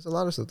about? There's a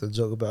lot of stuff to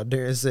joke about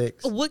during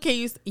sex. What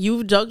can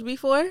you've joked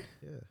before?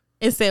 Yeah.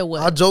 And said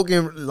what? I joke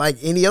in like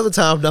any other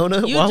time, don't I?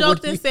 You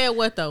joked and said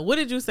what though? What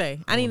did you say?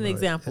 I need an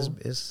example.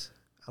 It's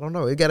I don't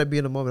know. It got to be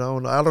in the moment. I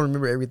don't know. I don't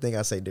remember everything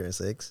I say during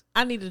sex.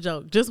 I need a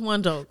joke. Just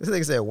one joke. This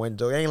nigga said one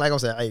joke. It ain't like I'm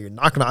saying, hey,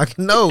 knock.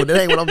 No, that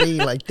ain't what I mean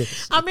like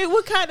this. I mean,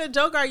 what kind of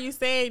joke are you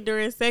saying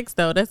during sex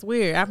though? That's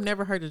weird. I've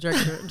never heard a joke.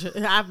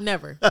 I've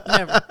never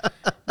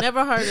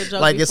heard a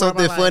joke. Like it's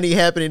something in my funny life.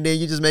 happening, then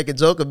you just make a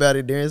joke about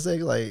it during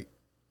sex. Like,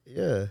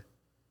 yeah.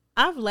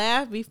 I've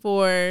laughed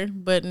before,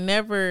 but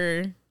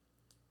never.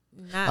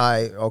 Not. All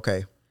right,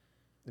 okay.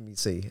 Let me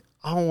see.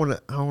 I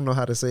don't know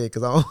how to say it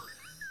because I don't.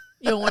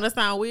 You don't want to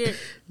sound weird.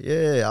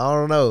 Yeah, I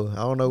don't know. I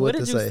don't know what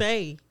to say. What did you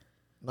say?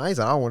 Nice.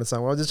 I don't want to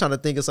sound. I was just trying to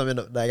think of something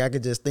like I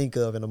could just think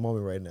of in a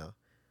moment right now.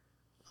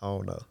 I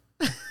don't know.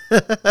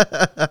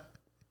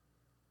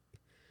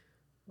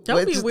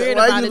 Don't be weird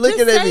why about you it.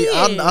 looking Just at me?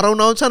 say it. I don't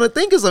know. I'm trying to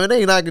think of something.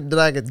 It ain't like that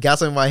I got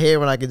something in my head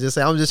when I could just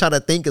say. I'm just trying to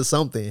think of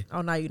something.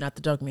 Oh, no, you're not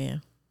the joke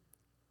man.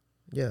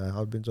 Yeah,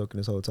 I've been joking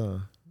this whole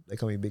time. They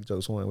call me Big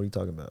Joke Swan. What are you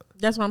talking about?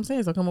 That's what I'm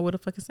saying. So come up with a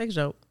fucking sex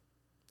joke.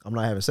 I'm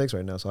not having sex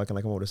right now, so I can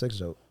come up with a sex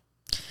joke.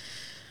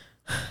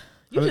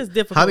 You're just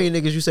difficult. How many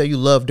niggas you say you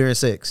love during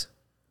sex?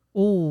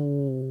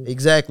 Ooh.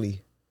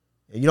 Exactly.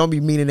 You don't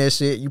be meaning that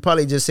shit. You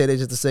probably just said it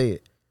just to say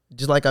it.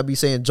 Just like I be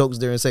saying jokes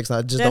during sex, and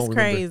I just That's don't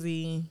remember.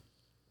 crazy.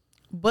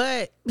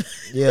 But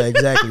yeah,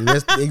 exactly.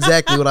 That's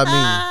exactly what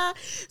I mean.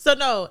 So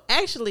no,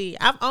 actually,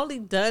 I've only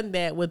done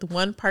that with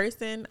one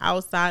person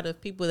outside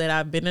of people that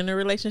I've been in a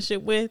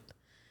relationship with,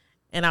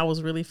 and I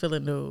was really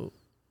feeling nude.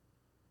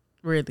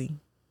 Really.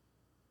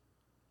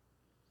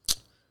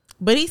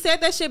 But he said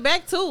that shit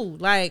back too.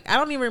 Like, I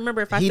don't even remember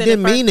if I He said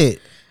didn't it first. mean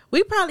it.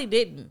 We probably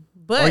didn't.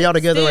 But Are y'all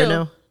together right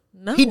now?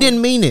 No. He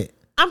didn't mean it.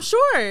 I'm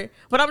sure.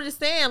 But I'm just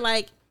saying,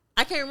 like,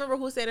 I can't remember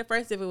who said it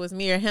first, if it was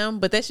me or him,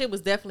 but that shit was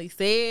definitely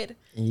said.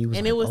 And you was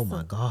And like, it was oh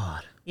my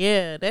God.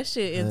 Yeah, that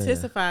shit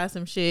intensified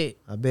some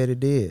shit. I bet it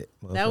did.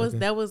 That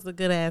was a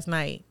good ass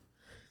night.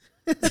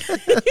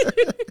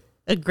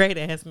 A great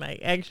ass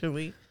night,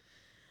 actually.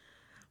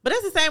 But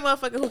that's the same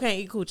motherfucker who can't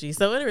eat coochie,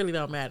 so it really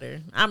don't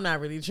matter. I'm not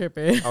really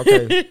tripping.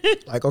 Okay.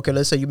 Like, okay,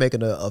 let's say you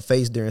making a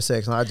face during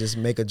sex, and I just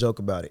make a joke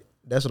about it.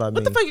 That's what I mean.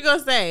 What the fuck you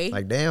gonna say?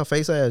 Like, damn,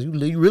 face ass. You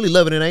really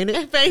loving it, ain't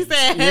it? Face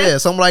ass. Yeah,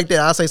 something like that.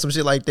 I'll say some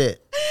shit like that.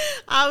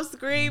 I'm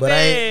screaming. But I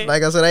ain't,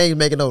 like I said, I ain't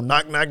making no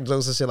knock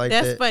jokes and shit like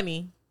that. That's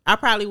funny. I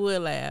probably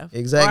would laugh.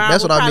 Exactly. Or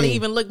That's what I probably mean.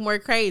 even look more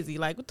crazy.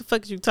 Like, what the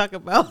fuck is you talking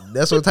about?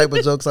 That's what type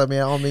of jokes I mean.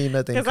 I don't mean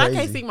nothing Because crazy.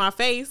 I can't see my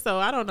face, so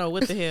I don't know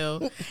what the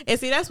hell. And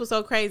see, that's what's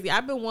so crazy.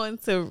 I've been wanting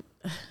to,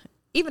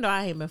 even though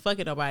I ain't been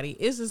fucking nobody,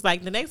 it's just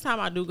like the next time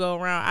I do go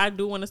around, I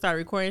do want to start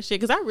recording shit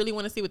because I really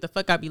want to see what the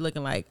fuck I be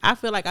looking like. I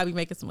feel like I be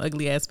making some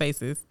ugly ass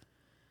faces.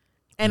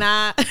 And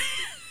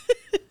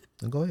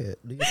Go ahead.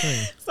 Do your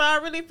thing. So I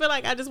really feel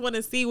like I just want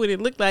to see what it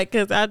looked like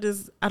because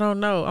I don't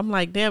know. I'm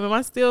like, damn, am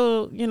I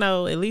still,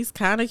 at least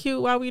kind of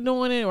cute while we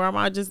doing it? Or am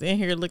I just in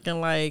here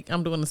looking like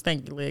I'm doing a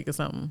stanky leg or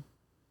something?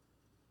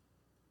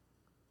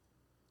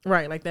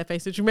 Right, like that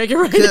face that you're making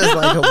right now.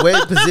 Like,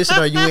 what position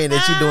are you in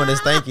that you doing a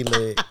stanky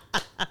leg?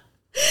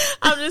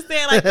 I'm just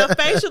saying, like, the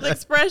facial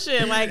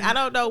expression. Like, I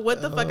don't know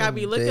what the fuck I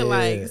be looking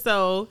like.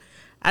 So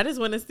I just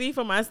want to see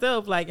for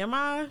myself, like, am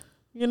I,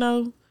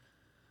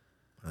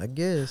 I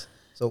guess.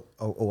 So,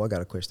 I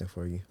got a question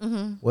for you.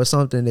 Mm-hmm. What's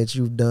something that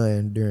you've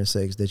done during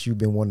sex that you've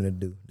been wanting to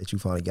do that you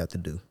finally got to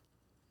do?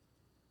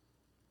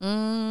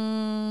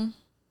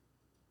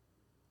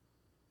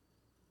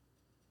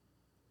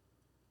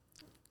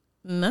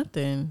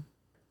 Nothing.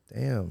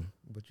 Damn.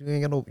 But you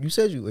ain't got no. You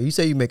say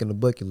you making a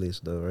bucket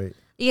list though, right?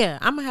 Yeah,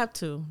 I'm gonna have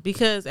to,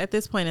 because at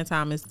this point in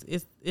time, it's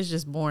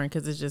just boring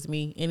because it's just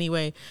me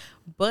anyway.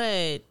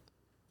 But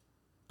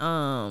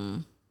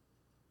the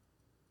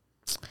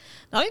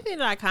only thing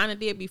that I kind of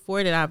did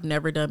before that I've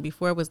never done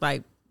before was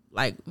like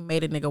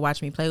made a nigga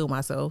watch me play with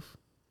myself.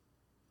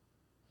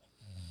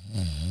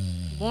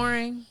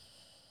 Boring.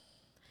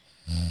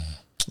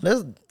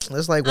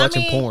 That's like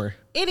watching porn.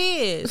 It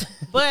is,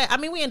 but I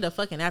mean, we end up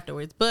fucking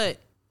afterwards. But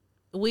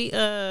we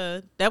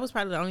that was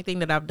probably the only thing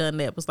that I've done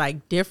that was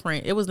like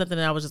different. It was nothing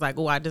that I was just like,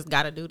 oh, I just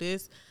gotta do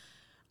this.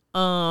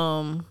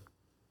 But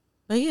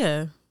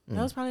yeah,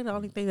 that was probably the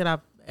only thing that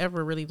I've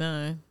ever really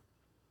done.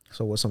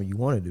 So what's something you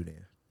want to do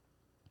then?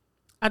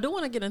 I do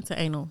want to get into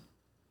anal.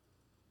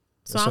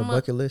 So I'm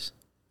bucket list.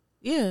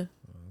 Yeah.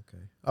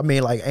 Okay. I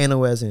mean, like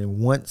anal as in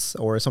once,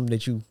 or something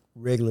that you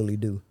regularly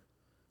do.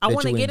 I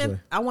want to get in.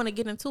 I want to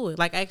get into it.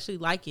 Like, I actually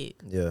like it.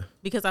 Yeah.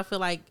 Because I feel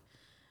like,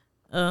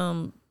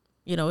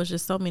 it's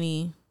just so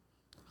many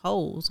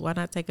holes. Why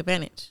not take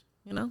advantage?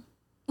 You know.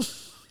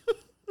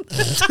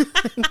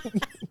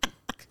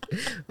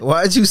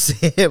 Why'd you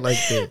say it like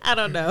that? I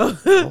don't know.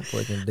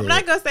 I'm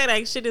not gonna say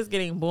like shit is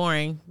getting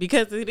boring,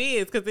 because it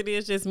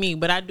is just me.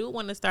 But I do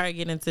want to start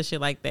getting into shit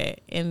like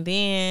that, and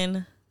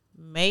then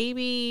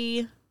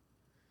maybe,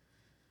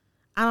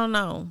 I don't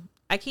know.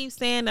 I keep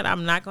saying that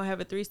I'm not gonna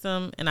have a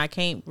threesome, and I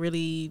can't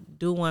really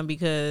do one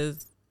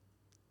because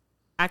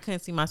I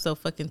couldn't see myself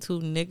fucking two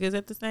niggas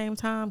at the same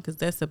time, because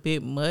that's a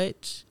bit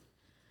much.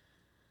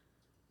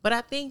 But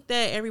I think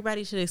that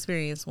everybody should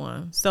experience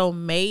one. So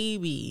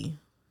maybe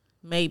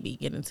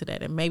get into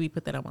that, and maybe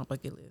put that on my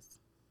bucket list.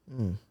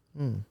 You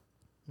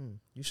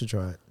should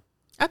try it.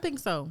 I think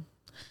so.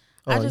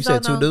 Oh, you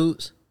said two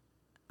dudes?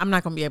 I'm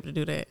not gonna be able to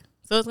do that.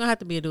 So it's gonna have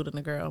to be a dude and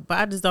a girl. But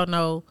I just don't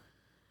know.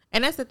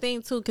 And that's the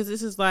thing too, because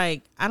this is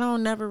like, I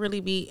don't never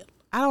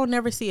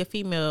see a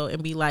female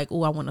and be like,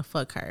 oh, I want to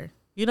fuck her.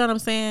 You know what I'm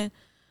saying?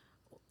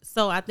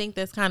 So I think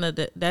that's kind of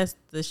that's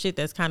the shit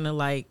that's kind of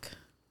like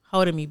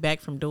holding me back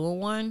from doing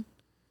one.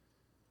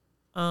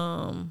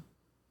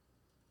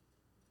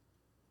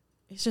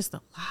 It's just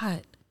a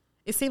lot.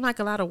 It seemed like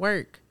a lot of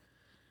work,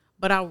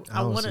 but I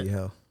want to. See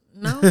how.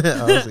 No, I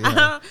don't see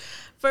how.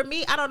 For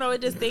me, I don't know.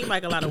 It just seemed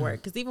like a lot of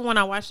work, because even when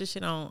I watch this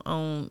shit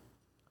on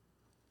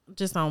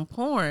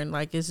porn,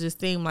 like, it just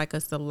seemed like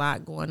it's a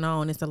lot going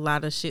on. It's a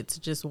lot of shit to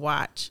just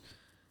watch.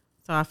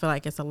 So I feel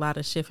like it's a lot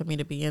of shit for me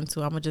to be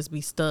into. I'm gonna just be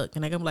stuck,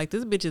 and I'm like,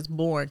 this bitch is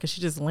boring because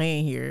she's just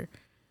laying here.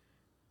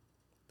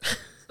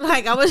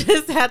 Like, I would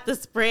just have to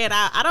spread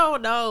out. I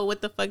don't know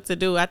what the fuck to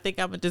do. I think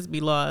I'm gonna just be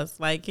lost.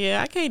 Like,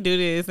 yeah, I can't do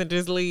this and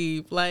just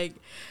leave. Like,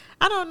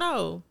 I don't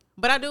know.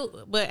 But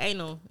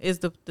anal is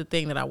the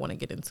thing that I want to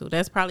get into.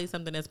 That's probably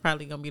something that's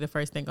probably gonna be the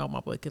first thing on my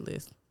bucket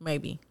list.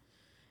 Maybe.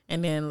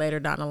 And then later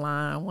down the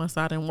line, once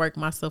I done work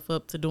myself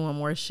up to doing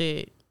more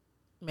shit,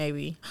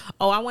 maybe.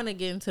 Oh, I want to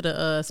get into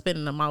the spit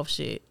in the mouth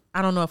shit.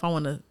 I don't know if I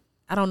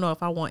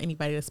want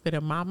anybody to spit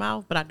in my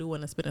mouth, but I do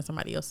want to spit in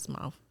somebody else's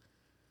mouth.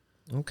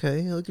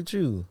 Okay, look at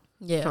you.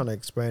 Yeah. Trying to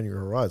expand your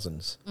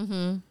horizons.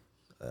 Mm-hmm.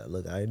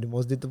 Look, I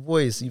almost did the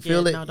voice. You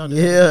feel it? No, don't do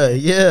it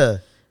yeah.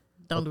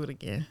 Don't do it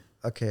again.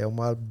 Okay, on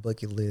my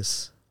bucket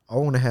list, I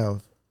want to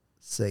have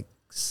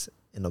sex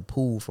in a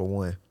pool, for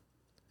one,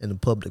 in a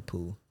public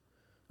pool.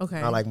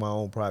 Okay. Not like my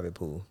own private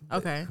pool.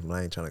 Okay.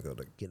 I ain't trying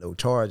to get no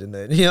charge in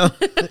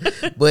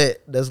that,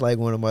 But that's like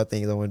one of my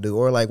things I want to do.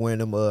 Or like one of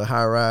them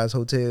high-rise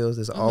hotels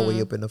that's all the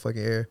way up in the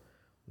fucking air.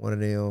 One of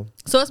them.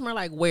 So it's more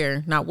like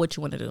where, not what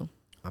you want to do.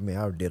 I mean,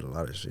 I did a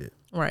lot of shit.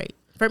 Right.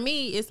 For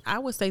me, I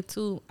would say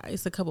too,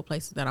 it's a couple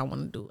places that I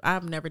want to do.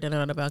 I've never done it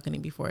on a balcony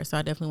before, so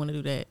I definitely want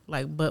to do that.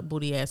 Like, butt,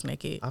 booty, ass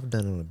naked. I've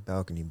done it on a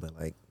balcony, but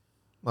like,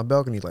 my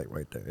balcony's like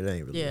right there. It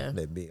ain't really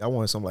that big. I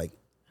want some like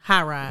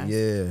high rise.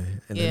 Yeah.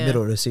 In the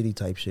middle of the city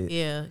type shit.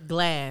 Yeah.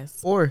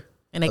 Glass. Or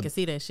and they can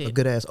see that shit. A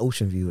good ass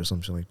ocean view or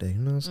something like that. You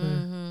know what I'm saying?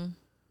 Mm-hmm.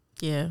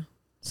 Yeah.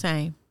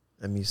 Same.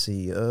 Let me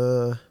see.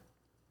 I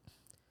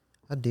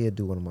did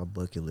do one of my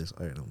bucket list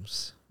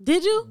items.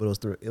 Did you? But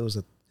it was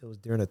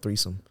during a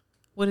threesome.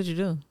 What did you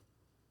do?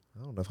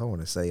 I don't know if I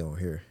want to say on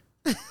here.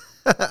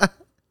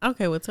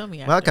 Okay, well, tell me.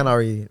 Well, I kind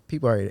of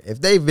people already, if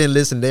they've been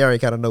listening, they already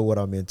kind of know what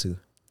I'm into.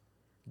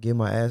 Getting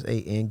my ass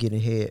ate and getting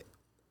head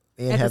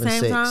and at having the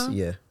same sex. Time?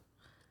 Yeah.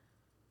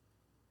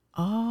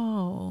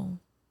 Oh.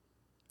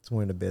 It's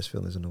one of the best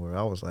feelings in the world.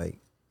 I was like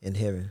in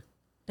heaven.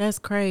 That's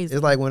crazy.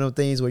 It's like one of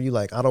those things where you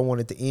like, I don't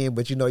want it to end,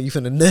 but you know you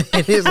finna nut.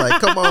 It's like,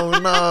 come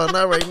on, no,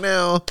 not right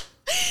now.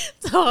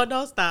 So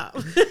don't stop.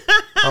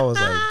 I was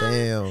like,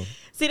 damn.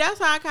 See, that's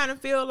how I kind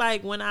of feel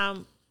like when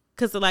I'm,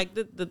 because like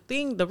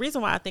the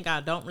reason why I think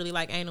I don't really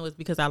like anal is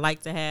because I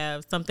like to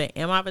have something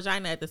in my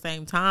vagina at the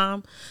same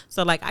time.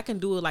 So like I can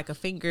do it like a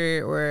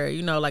finger or,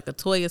 like a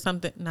toy or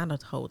something. Not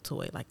a whole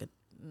toy, like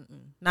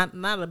not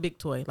a big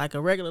toy, like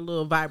a regular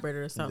little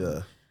vibrator or something.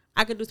 Yeah.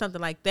 I could do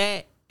something like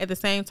that at the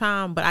same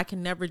time, but I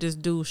can never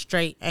just do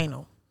straight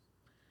anal.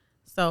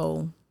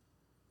 So,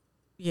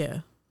 yeah.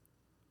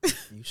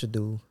 You should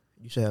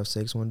have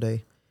sex one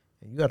day.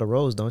 And you got a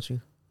rose, don't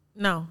you?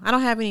 No, I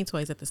don't have any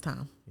toys at this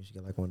time. You should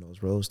get like one of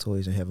those rose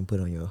toys and have them put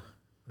on your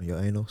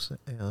anal,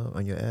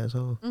 on your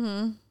asshole.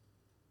 Mm-hmm.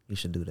 You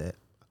should do that.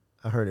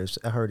 I heard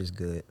it's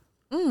good.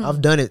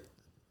 I've done it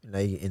and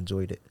I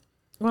enjoyed it.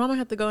 Well, I'm gonna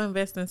have to go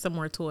invest in some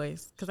more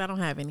toys because I don't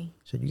have any.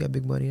 So you got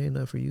big money, ain't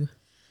enough for you.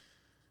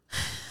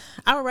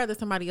 I would rather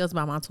somebody else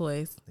buy my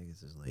toys.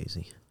 Niggas is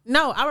lazy.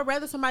 No, I would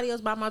rather somebody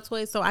else buy my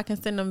toys so I can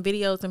send them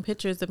videos and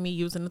pictures of me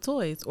using the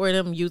toys or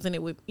them using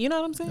it with, you know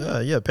what I'm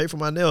saying? Yeah, pay for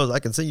my nails. I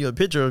can send you a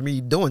picture of me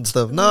doing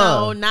stuff.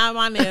 No, not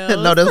my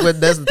nails. No,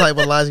 that's the type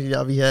of logic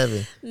y'all be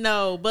having.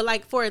 No, but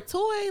like for a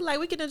toy, like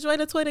we can enjoy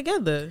the toy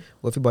together.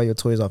 What if you buy your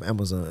toys off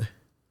Amazon?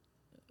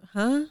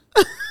 Huh?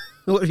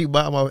 What if you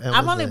buy them off Amazon?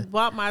 I've only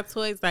bought my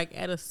toys like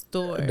at a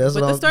store. That's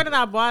but the store that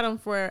I bought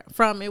them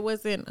from, it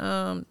wasn't,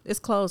 it's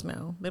closed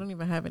now. They don't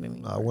even have it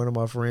anymore. One of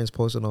my friends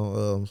posted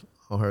on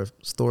her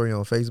story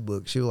on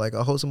Facebook. She was like,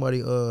 I hope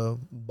somebody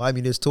buy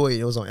me this toy.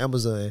 It was on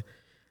Amazon.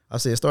 I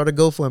said, start a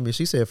GoFundMe.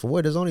 She said, for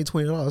what? It's only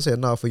 $20. I said,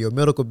 no, for your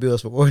medical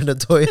bills for ordering the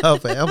toy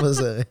off of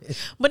Amazon.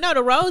 But no,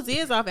 the rose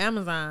is off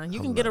Amazon. You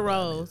can get a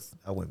rose.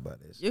 I wouldn't buy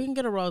this. You can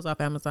get a rose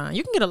off Amazon.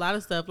 You can get a lot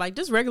of stuff, like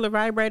just regular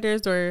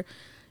vibrators or,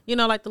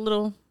 like the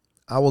little.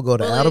 I will go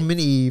to Adam and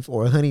Eve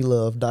or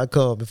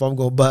honeylove.com if I'm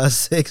going to buy a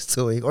sex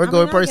toy or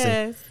go in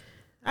person.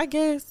 I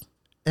guess.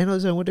 Ain't no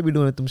telling what they be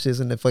doing at them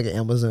shits in the fucking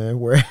Amazon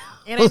warehouse.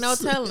 It ain't no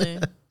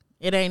telling.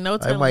 It ain't no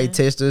telling. I might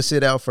test this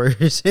shit out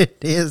first and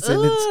then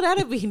send it. Ooh,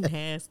 that'd be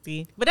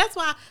nasty. But that's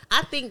why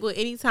I think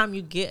anytime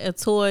you get a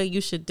toy,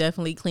 you should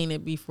definitely clean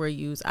it before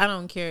use. I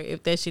don't care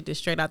if that shit is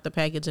straight out the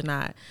package or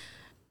not.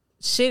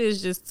 Shit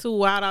is just too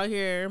wild out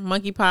here.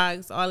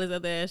 Monkeypox, all this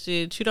other ass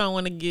shit. You don't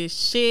want to get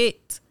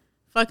shit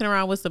fucking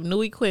around with some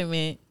new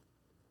equipment.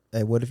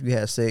 Hey, what if you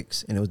had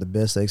sex and it was the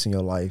best sex in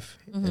your life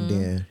and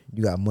then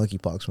you got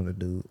monkeypox from the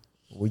dude?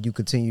 Will you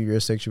continue your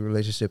sexual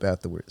relationship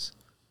afterwards?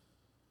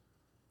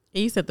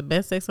 You said the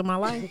best sex of my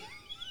life.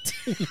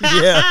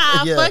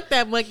 yeah. Fuck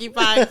that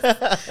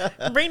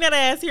monkeypox. Bring that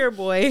ass here,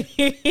 boy.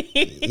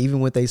 Even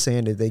when they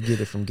saying that they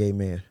get it from gay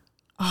men.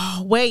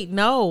 Oh wait,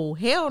 no,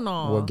 hell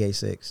no. Or gay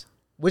sex,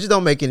 which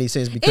don't make any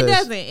sense because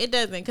it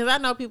doesn't, because I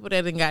know people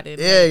that didn't got it.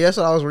 Yeah, that's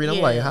what I was reading.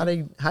 I'm like,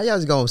 how y'all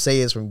just gonna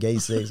say it's from gay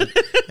sex?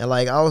 And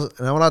like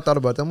when I thought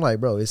about that, I'm like,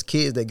 bro, it's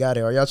kids that got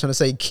it. Are y'all trying to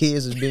say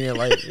kids is being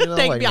like, they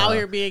like, be out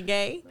here being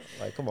gay?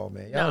 Like, come on,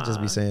 man, y'all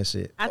just be saying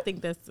shit. I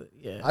think that's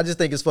I just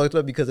think it's fucked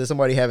up because there's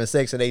somebody having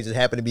sex and they just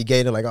happen to be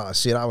gay. They're like, oh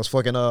shit, I was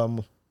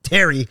fucking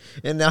Terry,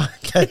 and now I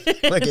got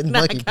fucking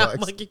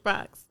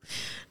monkeypox.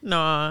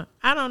 No,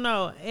 I don't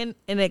know, and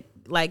it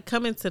like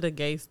coming to the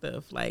gay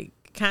stuff like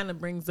kind of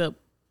brings up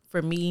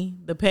for me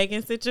the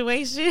pegging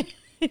situation.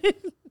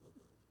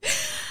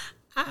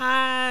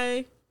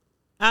 I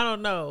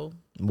don't know.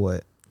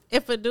 What?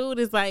 If a dude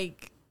is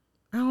like,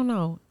 I don't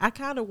know. I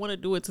kind of want to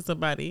do it to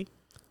somebody.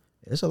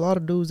 There's a lot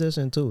of dudes that's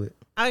into it.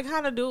 I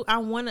kind of do. I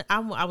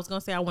was going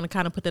to say I want to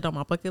kind of put that on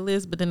my bucket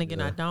list, but then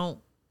again, I don't.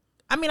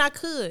 I mean, I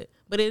could,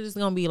 but it is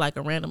going to be like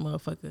a random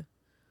motherfucker.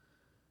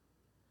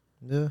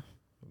 Yeah.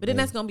 But then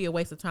that's going to be a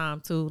waste of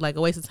time too. Like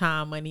a waste of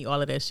time, money,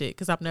 all of that shit.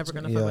 Because I'm never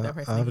going to fuck with that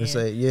person again.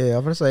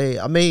 I'm going to say,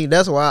 I mean,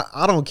 that's why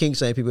I don't kink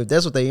shame people. If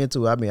that's what they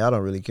into, I mean, I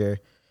don't really care.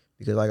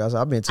 Because like I said,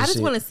 I've been to I just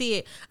want to see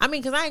it. I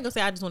mean, because I ain't going to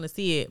say I just want to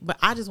see it, but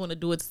I just want to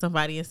do it to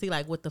somebody and see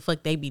like what the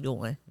fuck they be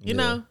doing. You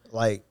know?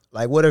 Like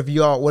what if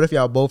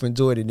y'all both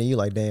enjoyed it and then you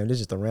like, damn, this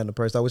is just a random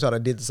person. I wish I'd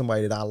have did to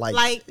somebody that I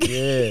like.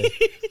 Yeah.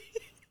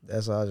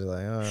 That's why I was just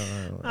like,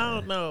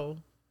 I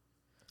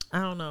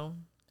don't know.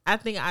 I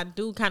think I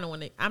do kind of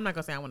want to. I'm not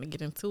gonna say I want to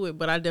get into it,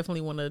 but I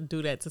definitely want to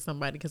do that to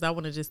somebody because I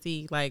want to just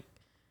see like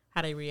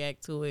how they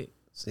react to it.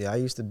 See, I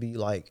used to be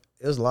like,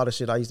 it was a lot of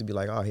shit I used to be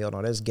like, oh hell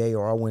no, that's gay,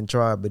 or I wouldn't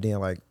try. But then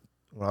like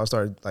when I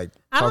started like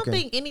talking, I don't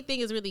think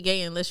anything is really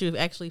gay unless you're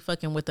actually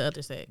fucking with the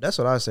other sex. That's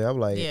what I say. I'm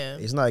like,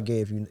 it's not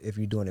gay if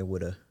you're doing it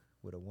with a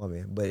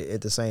woman, but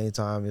at the same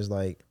time, it's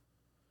like,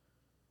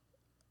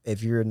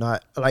 if you're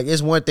not, like,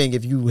 it's one thing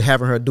if you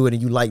having her do it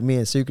and you like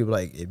men secretly,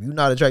 like, if you're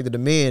not attracted to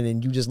men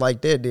and you just like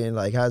that, then,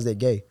 like, how's that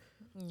gay?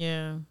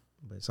 Yeah.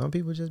 But some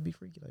people just be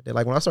freaky like that.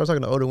 Like, when I started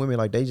talking to older women,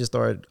 like, they just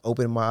started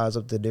opening my eyes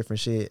up to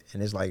different shit.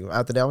 And it's like,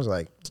 after that, I was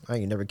like, I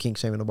ain't never kink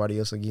shaming nobody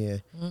else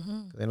again.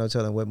 Cause ain't no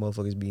telling what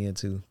motherfuckers be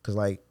into. Cause,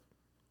 like,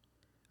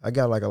 I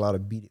got, like, a lot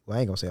of I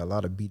ain't gonna say a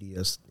lot of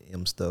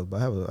BDSM stuff, but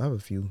I have a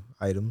few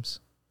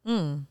items.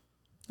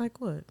 Like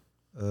what?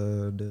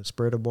 The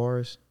spreader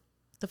bars.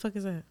 The fuck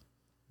is that?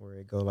 Where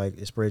it go like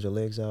it spreads your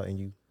legs out and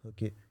you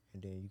hook it,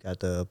 and then you got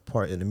the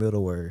part in the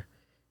middle where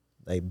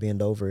they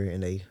bend over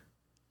and they,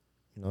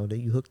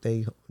 you hook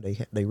they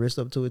wrist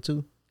up to it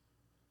too.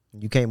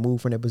 You can't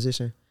move from that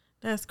position.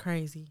 That's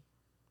crazy.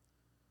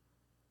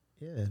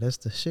 Yeah, that's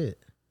the shit.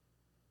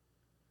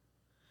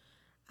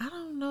 I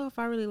don't know if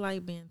I really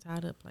like being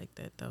tied up like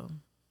that though.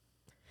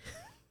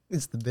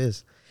 It's the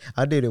best.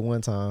 I did it one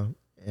time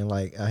and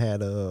like I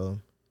had a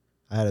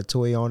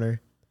toy on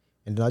her,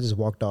 and then I just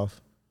walked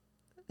off.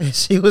 And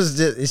she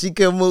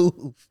couldn't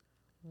move.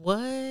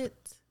 What?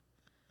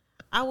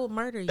 I will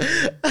murder you.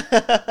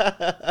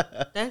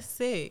 That's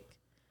sick.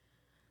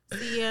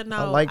 See, yeah, no.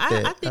 I like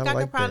that. I think I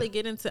like could probably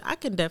that. I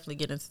can definitely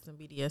get into some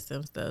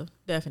BDSM stuff.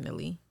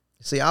 Definitely.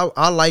 See,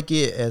 I like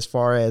it as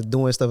far as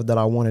doing stuff that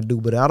I want to do,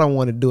 but I don't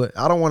want to do it.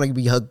 I don't want to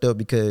be hooked up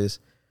because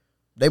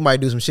they might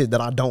do some shit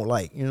that I don't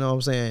like. You know what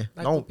I'm saying?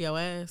 Like don't whoop your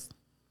ass.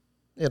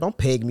 Yeah, don't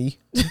peg me.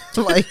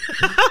 Like,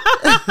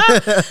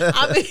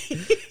 I mean,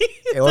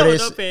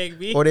 don't peg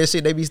me. Or that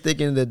shit they be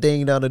sticking the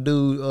thing down the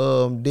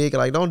dude dick.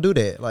 Like, don't do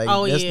that. Like,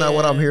 that's not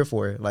what I'm here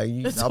for. Like,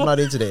 I'm not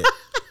into that.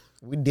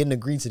 We didn't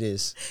agree to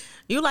this.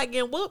 You like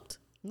getting whooped?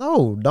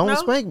 No, don't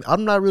spank me.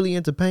 I'm not really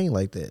into pain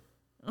like that.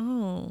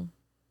 Oh.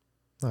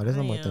 No, that's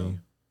not my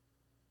thing.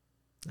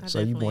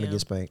 So you want to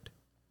get spanked?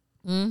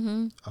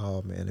 Mm-hmm.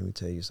 Oh man, let me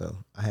tell you. So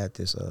I had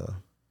this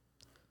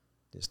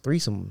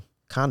threesome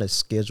kind of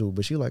scheduled,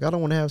 but she like, I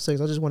don't want to have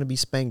sex. I just want to be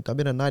spanked. I've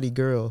been a naughty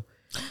girl,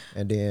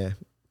 and then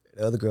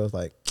the other girl's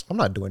like, I'm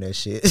not doing that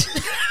shit.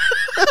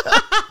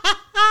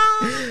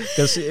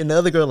 And the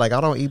other girl like,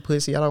 I don't eat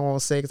pussy. I don't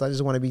want sex. I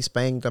just want to be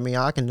spanked. I mean,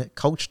 I can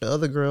coach the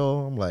other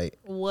girl. I'm like,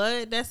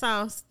 what? That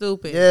sounds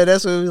stupid. Yeah,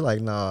 that's what we was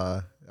like.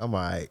 Nah, I'm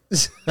all right.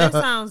 That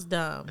sounds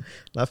dumb.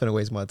 Not finna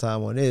waste my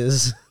time on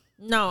this.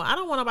 No, I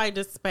don't want nobody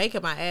just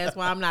spanking my ass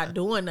while I'm not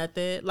doing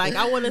nothing. Like,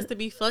 I want us to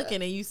be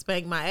fucking and you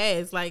spank my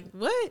ass. Like,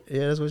 what?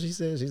 Yeah, that's what she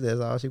said. She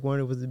said all she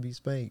wanted was to be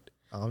spanked.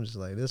 I'm just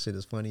like, this shit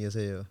is funny as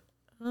hell.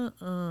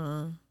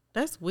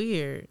 That's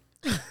weird.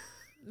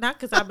 Not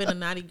because I've been a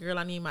naughty girl,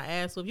 I need my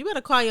ass whooped. You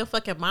better call your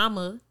fucking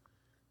mama.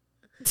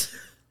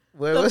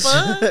 Well,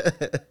 fuck?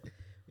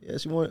 Yeah,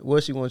 she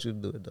wants you to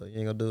do it though. You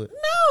ain't gonna do it.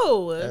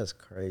 No, that's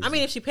crazy. I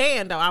mean, if she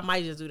paying though, I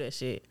might just do that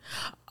shit.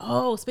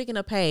 Oh, speaking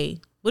of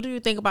pay, what do you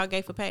think about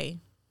gay for pay?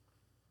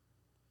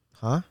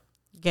 Huh?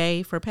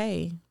 Gay for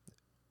pay.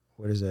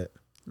 What is that?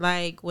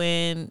 Like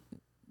when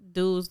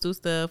dudes do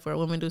stuff or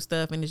women do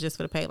stuff and it's just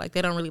for the pay. Like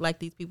they don't really like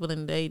these people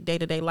in their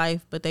day-to-day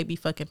life, but they be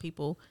fucking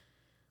people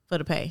for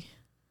the pay.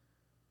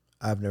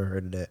 I've never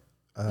heard of that.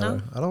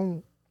 No? I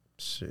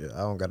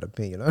don't got an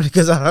opinion on it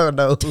because I don't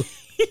know.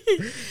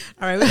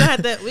 All right, we're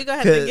gonna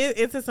have to get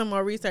into some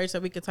more research so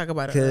we can talk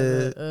about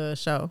a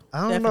show.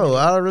 I don't know.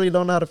 I really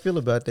don't know how to feel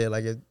about that.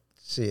 Like,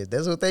 shit,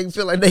 that's what they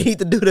feel like they need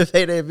to do to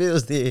pay their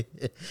bills. Then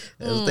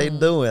that's what they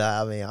doing.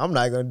 I mean, I'm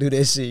not gonna do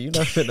that shit. You're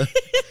not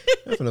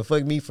finna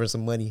fuck me for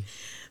some money.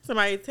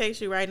 Somebody takes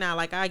you right now,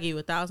 like, I'll give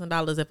you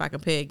 $1,000 if I can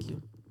peg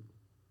you.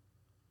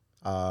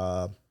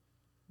 Yeah,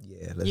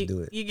 let's do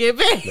it. You get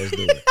paid? Let's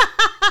do it.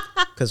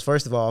 Because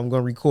first of all, I'm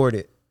gonna record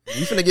it.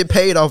 You finna get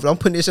paid off. I'm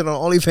putting this shit on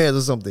OnlyFans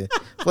or something.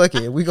 Fuck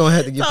it, we gonna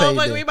have to get paid.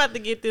 So we about to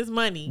get this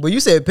money. But you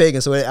said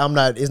pagan, so I'm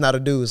not. It's not a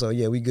dude. So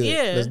yeah, we good.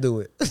 Yeah. Let's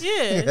do it.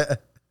 Yeah.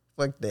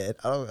 Fuck that.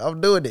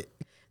 I'm doing it.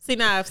 See,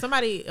 now if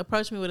somebody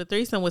approached me with a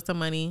threesome with some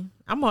money,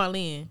 I'm all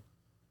in.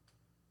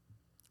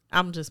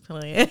 I'm just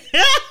playing.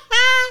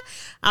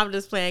 I'm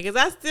just playing because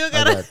I still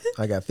got.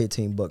 I got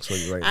 $15 for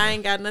you right now. I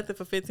ain't got nothing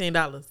for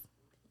 $15.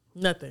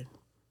 Nothing.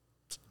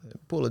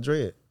 Pull a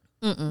dread.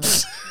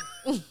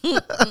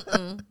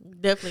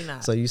 Definitely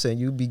not. So you saying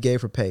you be gay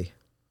for pay?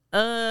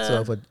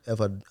 So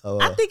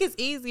I think it's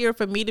easier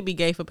for me to be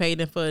gay for pay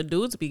than for a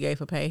dude to be gay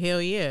for pay.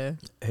 Hell yeah.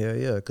 Hell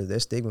yeah, because that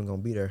stigma gonna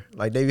be there.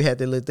 Like they had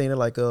that little thing that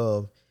like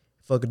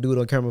fuck a dude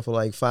on camera for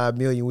like $5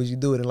 million. Would you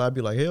do it? And I'd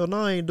be like, hell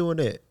no, I ain't doing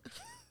that.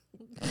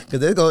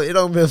 Because it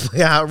don't give a fuck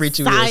how rich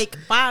you is. Like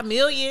 $5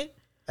 million.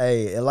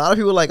 Hey, a lot of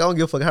people like, I don't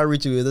give a fuck how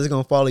rich you is. It's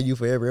gonna follow you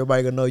forever.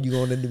 Everybody gonna know you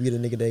gonna be the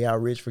nigga that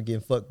got rich for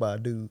getting fucked by a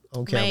dude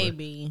on camera.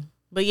 Maybe.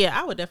 But yeah,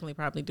 I would definitely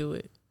probably do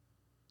it.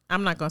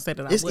 I'm not gonna say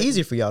that it's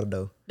easier for y'all to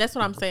know. That's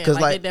what I'm saying.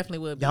 Like it definitely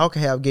would be. Y'all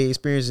can have gay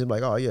experiences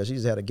like, oh yeah, she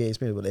just had a gay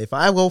experience. But if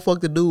I go fuck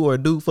the dude or a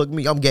dude fuck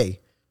me, I'm gay.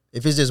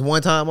 If it's just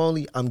one time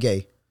only, I'm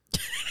gay.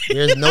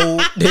 There's no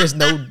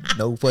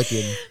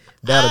fucking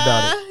doubt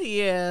about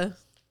it.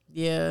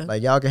 Yeah.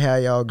 Like y'all can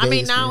have y'all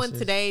gay experiences. now in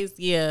today's,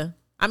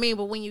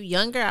 but when you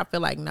younger, I feel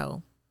like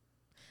no.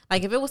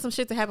 Like if it was some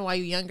shit to happen while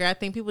you younger, I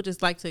think people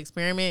just like to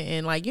experiment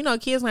and like,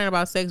 kids learn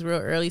about sex real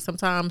early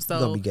sometimes. So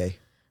you're gonna be gay.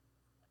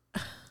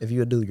 If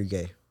you're a dude, you're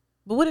gay.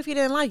 But what if you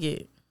didn't like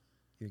it?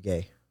 You're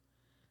gay.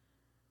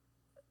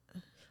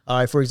 All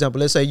right, for example,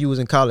 let's say you was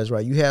in college,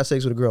 right? You had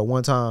sex with a girl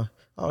one time.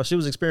 Oh, she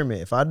was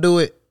experimenting. If I do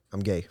it,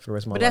 I'm gay for the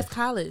rest of my life. But that's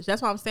college.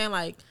 That's what I'm saying.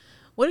 Like,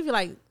 what if you're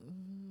like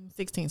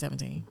 16,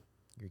 17?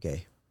 You're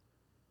gay.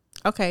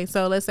 Okay,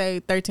 so let's say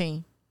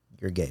 13.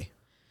 You're gay.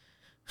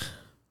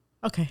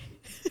 Okay.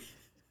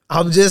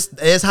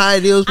 That's how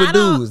it is for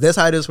dudes. That's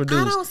how it is for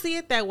dudes. I don't see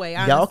it that way,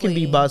 honestly. Y'all can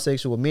be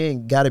bisexual.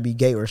 Men gotta be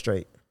gay or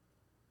straight.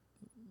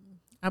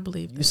 I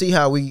believe you see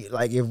how we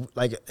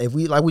if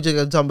we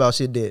just talking about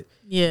shit that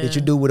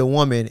you do with a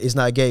woman, it's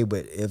not gay.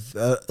 But if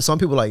some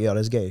people like, yo,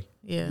 that's gay.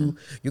 Yeah,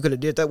 you could have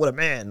did that with a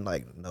man.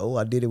 Like, no,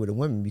 I did it with a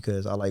woman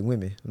because I like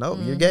women. No,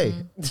 you're gay.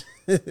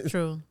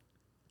 True.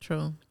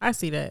 I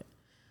see that.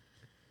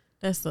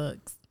 That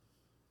sucks.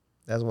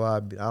 That's why I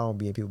don't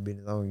be in people's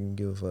business. I don't even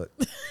give a fuck.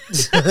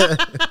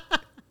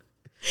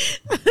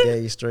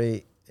 gay,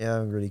 straight. Yeah, I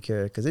don't really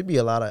care because it'd be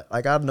a lot of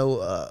like I know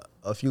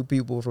a few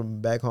people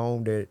from back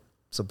home that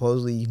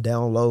supposedly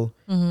down low,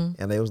 and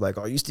they was like,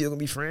 "Are you still gonna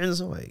be friends?"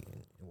 I'm like,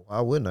 why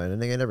wouldn't I? The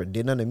nigga never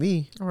did nothing to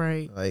me.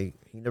 Right. Like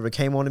he never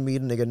came on to me.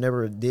 The nigga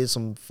never did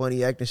some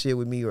funny acting shit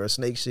with me or a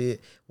snake shit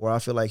where I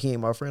feel like he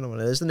ain't my friend. I'm like,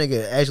 this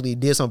nigga actually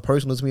did something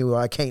personal to me where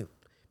I can't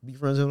be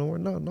friends with him no more.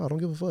 No, I don't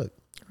give a fuck.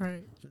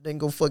 Right. They can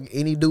go fuck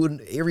any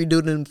dude, every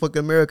dude in fucking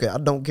America. I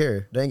don't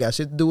care. They ain't got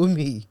shit to do with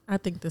me. I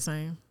think the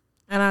same.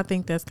 And I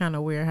think that's kind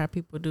of weird how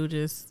people do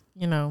just,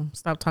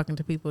 stop talking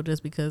to people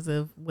just because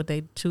of what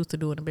they choose to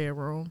do in the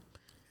bedroom.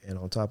 And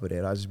on top of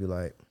that, I just be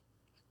like,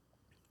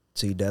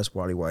 see, that's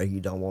probably why he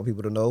don't want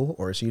people to know,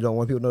 or she don't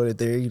want people to know that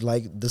they're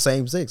like the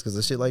same sex because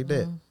of shit like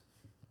that.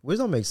 Which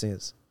don't make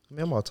sense. I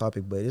mean, I'm off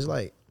topic, but it's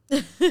like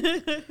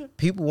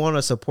people want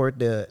to support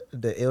the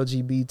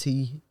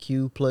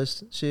LGBTQ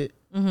plus shit.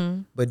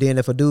 But then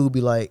if a dude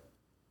be like,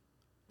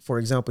 for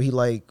example, he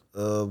like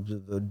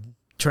the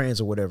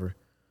trans or whatever,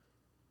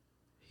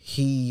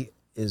 he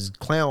is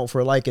clown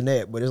for liking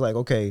that. But it's like,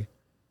 okay,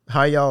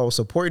 how y'all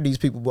supporting these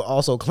people but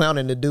also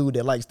clowning the dude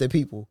that likes the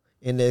people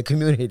in their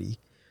community?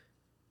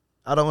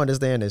 I don't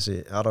understand that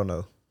shit. I don't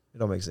know. It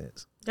don't make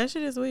sense. That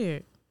shit is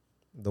weird.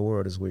 The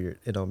world is weird.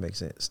 It don't make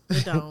sense.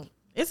 It don't.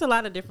 It's a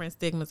lot of different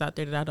stigmas out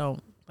there that I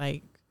don't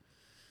like.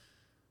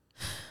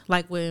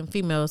 Like when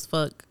females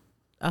fuck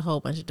a whole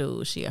bunch of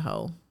dudes, she a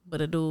hoe. But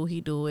a dude,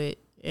 he do it,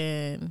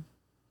 and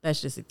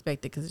that's just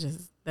expected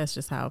because that's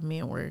just how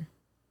men were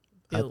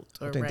built.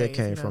 I think that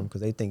came from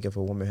because they think if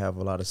a woman have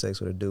a lot of sex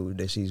with a dude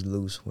that she's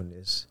loose when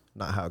it's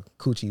not how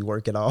coochie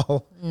work at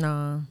all.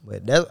 Nah.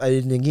 But that's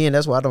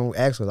why I don't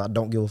ask because I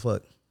don't give a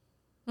fuck.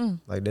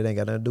 Like that ain't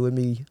got nothing to do with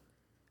me.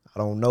 I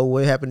don't know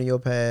what happened in your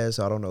past.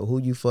 I don't know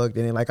who you fucked.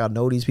 And then like I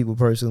know these people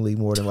personally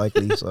more than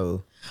likely.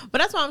 So,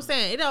 but that's what I'm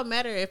saying. It don't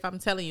matter if I'm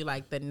telling you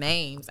like the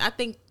names. I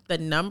think the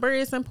number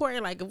is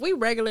important. Like if we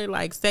regular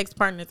like sex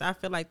partners, I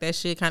feel like that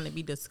should kind of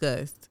be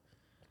discussed.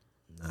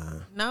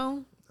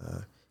 No.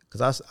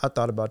 Because I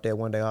thought about that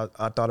one day.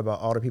 I thought about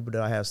all the people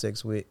that I have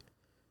sex with,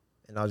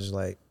 and I was just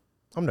like,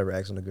 I'm never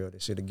asking a girl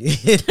this shit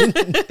again.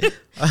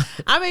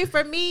 I mean,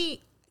 for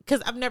me,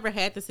 because I've never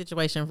had the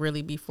situation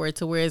really before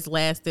to where it's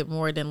lasted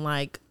more than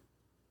like,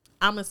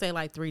 I'm gonna say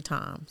like 3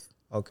 times.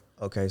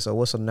 Okay. So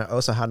what's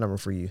a high number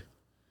for you?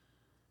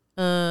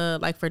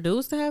 Like for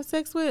dudes to have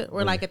sex with, or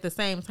Women. like at the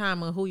same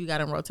time of who you got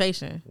in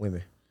rotation?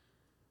 Women.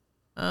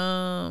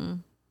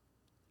 I'm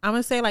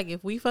gonna say like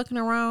if we fucking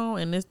around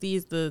and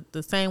these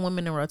the same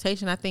women in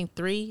rotation, I think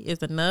 3 is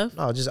enough.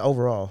 No, just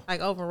overall.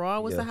 Like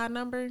overall, what's a high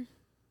number?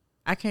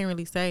 I can't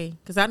really say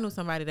because I knew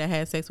somebody that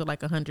had sex with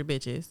like 100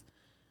 bitches,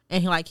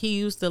 and he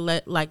used to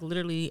let like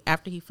literally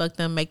after he fucked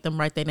them make them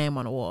write their name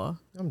on the wall.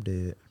 I'm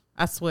dead.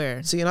 I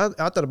swear. See, and I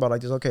thought about it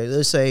like this. Okay,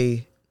 let's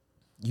say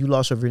you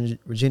lost your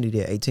virginity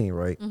at 18,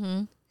 right?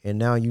 And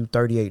now you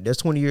 38. That's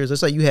 20 years.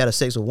 Let's say you had a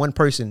sex with one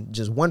person,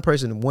 just one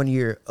person in 1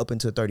 year up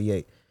until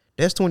 38.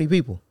 That's 20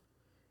 people.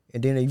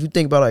 And then if you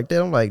think about it like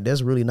that, I'm like,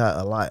 that's really not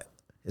a lot,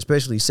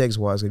 especially sex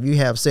wise. If you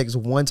have sex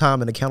one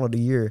time in a calendar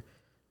year,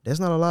 that's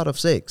not a lot of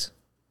sex.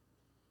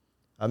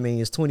 I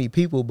mean, it's 20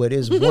 people, but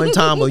it's one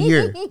time a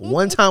year.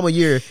 One time a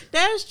year.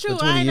 That's true.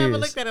 I ain't never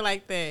years. looked at it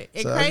like that.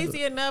 And So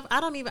crazy enough, I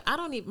don't even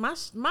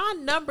my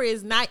number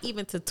is not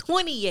even to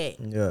 20 yet.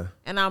 Yeah.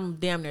 And I'm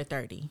damn near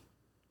 30.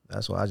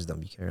 That's why I just don't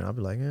be caring. I'll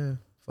be like, yeah,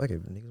 fuck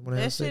it. Niggas want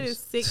to have That shit sex. is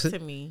sick to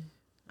me.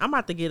 I'm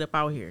about to get up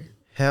out here.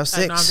 Have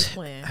Like, no, I'm sex. just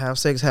playing. Have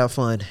sex, have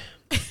fun.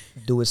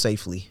 Do it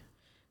safely.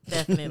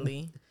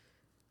 Definitely.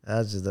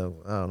 I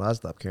don't know. I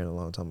stopped caring a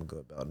long time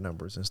ago about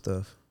numbers and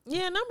stuff.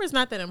 Yeah, numbers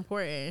not that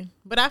important.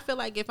 But I feel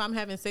like if I'm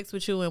having sex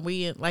with you and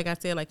we, like I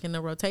said, like in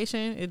the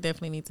rotation, it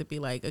definitely needs to be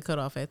like a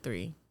cutoff at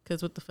 3.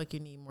 Because what the fuck you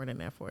need more than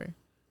that for?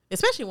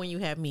 Especially when you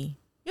have me.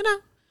 You know?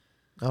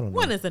 I don't know.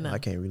 1 is enough. I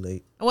can't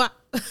relate. Well,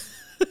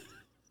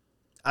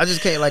 I just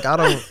can't. Like I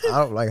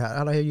don't like.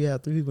 How the hell you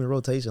have 3 people in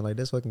rotation? Like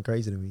that's fucking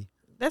crazy to me.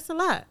 that's a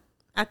lot,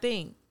 I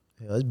think.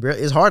 Hell,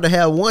 it's hard to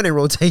have 1 in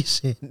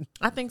rotation.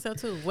 I think so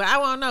too. Well, I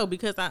won't know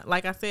because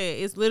like I said,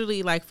 it's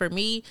literally like for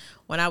me,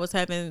 when I was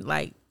having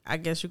like, I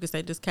guess you could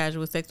say just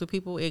casual sex with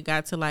people, it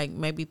got to like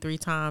maybe 3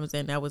 times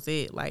and that was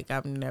it. Like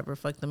I've never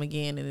fucked them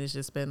again and it's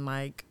just been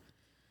like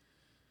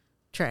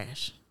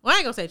trash. Well, I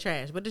ain't gonna say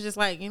trash, but it's just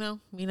like,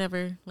 we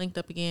never linked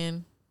up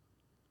again.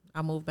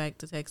 I moved back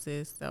to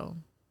Texas, so.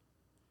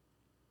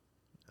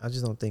 I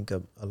just don't think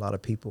a lot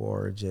of people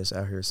are just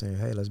out here saying,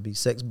 hey, let's be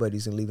sex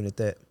buddies and leaving it at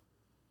that.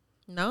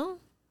 No.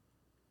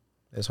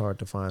 It's hard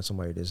to find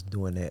somebody that's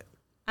doing that.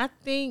 I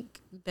think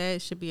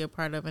that should be a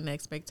part of an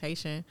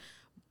expectation.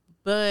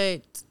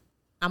 But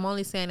I'm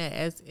only saying that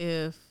as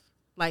if,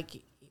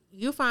 like,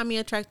 you find me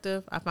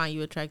attractive, I find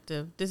you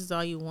attractive. This is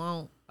all you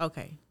want.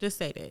 Okay, just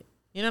say that.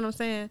 You know what I'm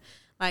saying?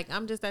 Like,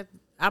 I'm just that.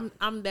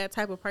 I'm that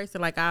type of person.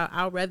 Like,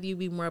 I'd rather you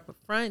be more up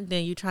front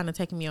than you trying to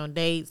take me on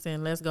dates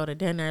and let's go to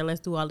dinner, let's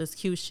do all this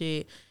cute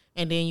shit,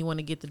 and then you want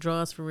to get the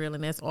draws for real,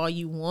 and that's all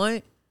you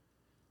want.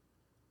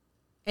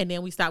 And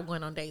then we stop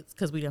going on dates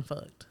because we done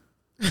fucked.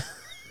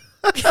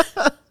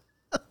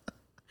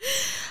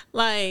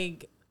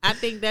 Like, I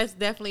think that's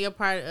definitely a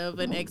part of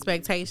an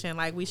expectation.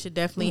 Like, we should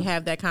definitely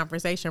have that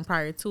conversation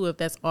prior to. If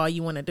that's all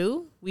you want to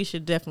do, we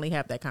should definitely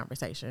have that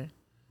conversation.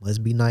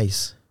 Must be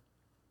nice.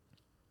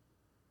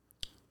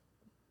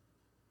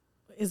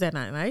 Is that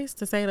not nice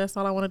to say that's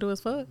all I want to do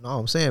is fuck? No,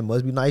 I'm saying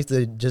must be nice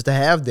to just to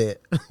have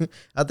that.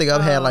 I think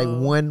I've had like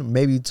one,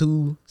 maybe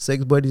two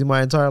sex buddies in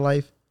my entire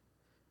life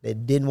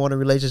that didn't want a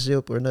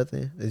relationship or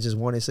nothing. They just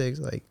wanted sex.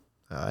 Like,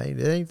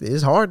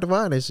 it's hard to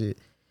find that shit.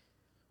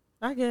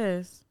 I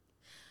guess.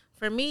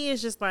 For me,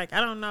 it's just like, I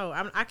don't know.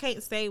 I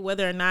can't say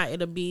whether or not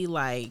it'll be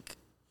like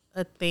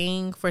a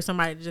thing for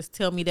somebody to just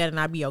tell me that and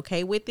I'd be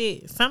okay with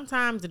it.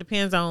 Sometimes it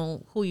depends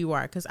on who you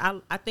are. Because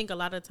I think a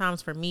lot of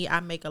times for me,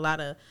 I make a lot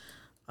of,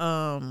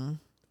 how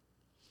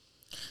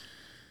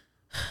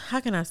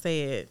can I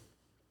say it?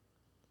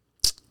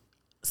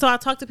 So I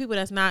talk to people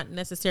that's not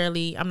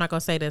necessarily, I'm not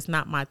going to say that's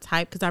not my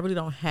type because I really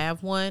don't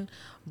have one,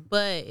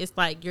 but it's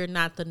like you're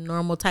not the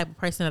normal type of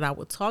person that I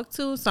would talk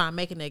to. So I'm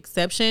making an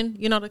exception,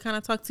 you know, to kind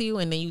of talk to you.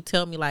 And then you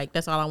tell me like,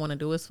 that's all I want to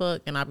do is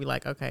fuck. And I'll be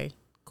like, okay,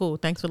 cool.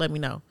 Thanks for letting me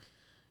know,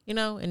 you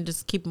know, and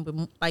just keep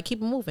them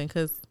moving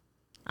because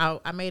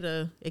I made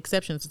a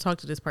exception to talk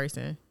to this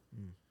person.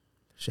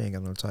 She ain't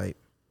got no type.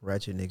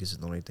 Ratchet niggas is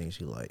the only thing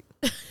she like.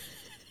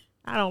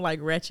 I don't like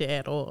ratchet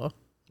at all.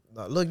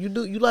 No, look, you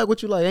like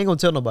what you like. I ain't gonna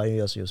tell nobody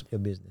else your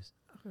business.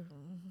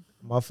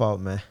 My fault,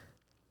 man.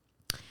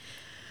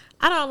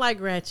 I don't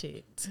like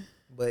ratchet.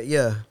 But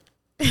yeah,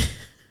 I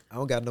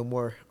don't got no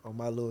more on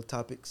my little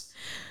topics.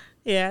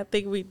 Yeah, I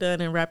think we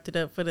done and wrapped it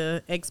up for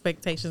the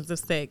expectations of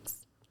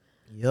sex.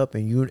 Yup,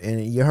 and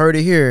you heard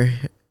it here.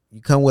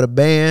 You come with a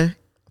band,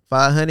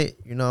 500.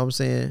 You know what I'm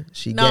saying?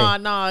 She gay.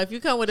 No. If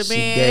you come with a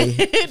band,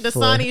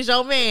 DaSwannie's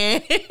your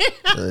man.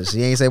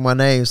 She ain't say my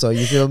name, so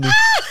you feel me?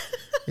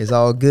 It's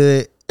all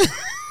good.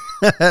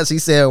 She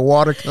said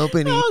water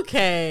company.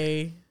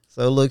 Okay.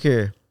 So look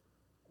here.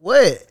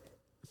 What?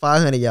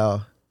 500,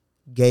 y'all.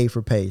 Gay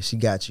for pay. She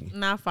got you.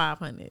 Not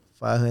 500.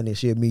 500.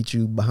 She'll meet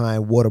you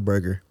behind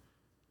Whataburger.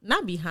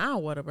 Not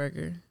behind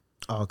Whataburger.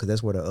 Oh, because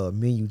that's where the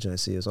menu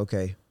just is.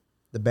 Okay.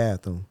 The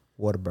bathroom.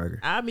 Whataburger.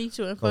 I'll meet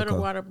you in front of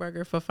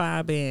Whataburger for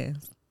 5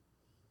 bands.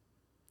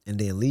 And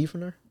then leave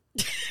from her?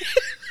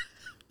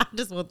 I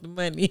just want the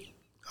money.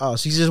 Oh,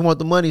 she just want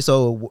the money,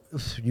 so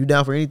you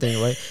down for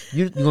anything, right?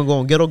 You gonna go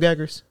on Ghetto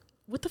Gaggers?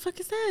 What the fuck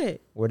is that?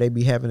 Where they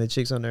be having the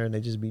chicks on there and they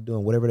just be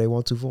doing whatever they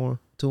want to for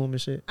them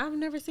and shit. I've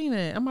never seen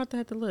it. I'm about to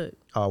have to look.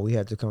 Oh, we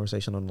had the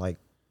conversation on like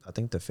I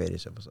think the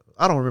fetish episode.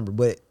 I don't remember,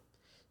 but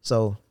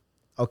so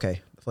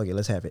okay, fuck it,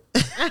 let's have it.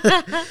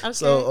 Okay.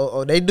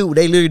 So they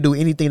literally do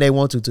anything they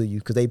want to you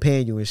because they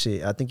paying you and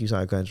shit. I think you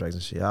sign contracts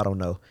and shit. I don't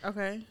know.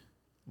 Okay.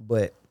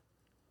 But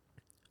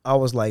I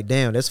was like,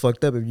 damn, that's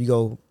fucked up if you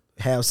go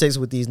have sex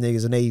with these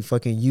niggas and they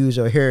fucking use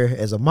your hair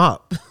as a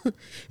mop.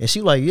 And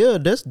she like, yeah,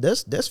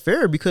 that's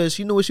fair because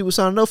she knew what she was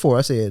signing up for.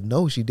 I said,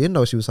 no, she didn't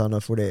know she was signing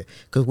up for that.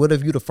 Because what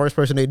if you the first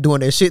person they doing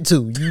that shit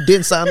to? You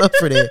didn't sign up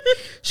for that.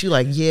 She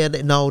like, yeah,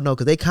 no,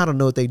 because they kind of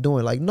know what they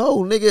doing. Like, no,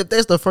 nigga, if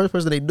that's the first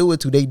person they do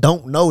it to, they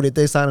don't know that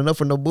they signing up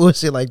for no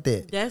bullshit like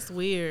that. That's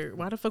weird.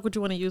 Why the fuck would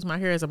you want to use my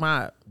hair as a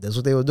mop? That's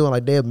what they were doing.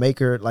 Like, they'd make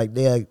her, like,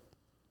 they'd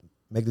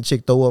make the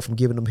chick throw up from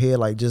giving them head,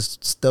 like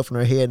just stuffing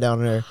her head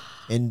down there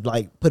and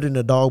like put it in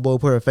a dog bowl,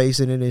 put her face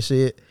in it and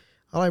shit.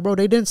 I'm like, bro,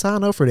 they didn't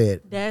sign up for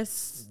that.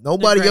 That's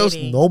nobody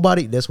degrading. else.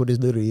 Nobody. That's what this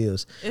literally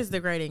is. It's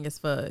degrading as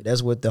fuck.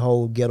 That's what the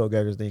whole ghetto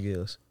gaggers thing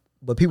is.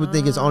 But people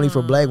think it's only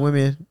for black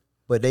women,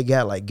 but they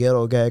got like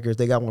ghetto gaggers.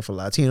 They got one for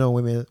Latino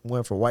women,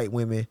 one for white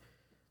women.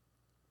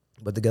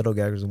 But the ghetto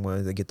gaggers are the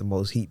ones that get the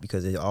most heat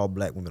because they're all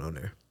black women on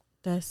there.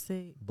 That's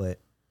sick. But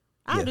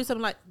I'll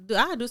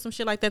do some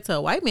shit like that to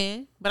a white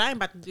man, but I ain't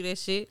about to do that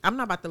shit. I'm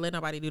not about to let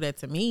nobody do that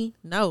to me.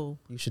 No.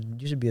 You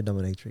should be a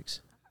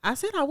dominatrix. I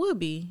said I would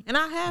be, and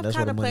I have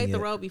kind of played the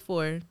role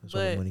before. That's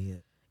where the money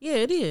at. Yeah,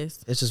 it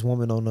is. It's this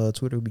woman on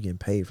Twitter who be getting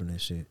paid from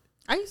that shit.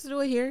 I used to do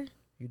it here.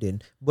 You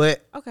didn't,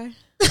 but okay.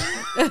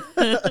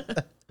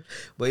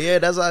 But yeah,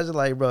 that's why I was just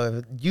like, bro,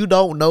 if you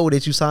don't know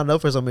that you signed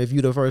up for something if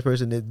you the first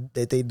person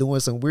that they doing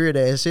some weird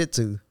ass shit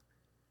to.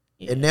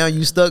 Yeah. And now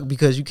you stuck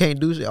because you can't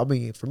do shit. I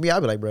mean, for me, I'd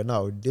be like, bro,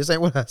 no, this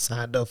ain't what I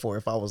signed up for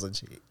if I was a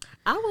chick.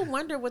 I would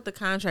wonder what the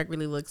contract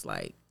really looks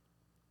like.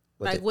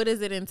 What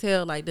does it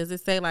entail? Like, does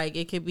it say, like,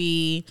 it could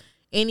be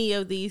any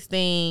of these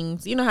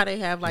things? You know how they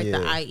have, like,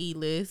 the IE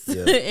list,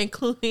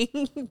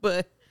 including,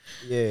 but.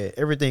 Yeah,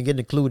 everything getting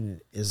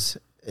included is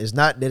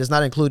not, that it's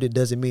not included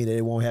doesn't mean that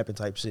it won't happen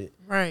type shit.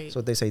 Right. So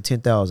if they say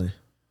 10,000.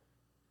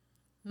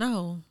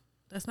 No,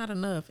 that's not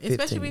enough. 15.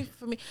 Especially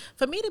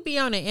for me to be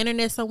on the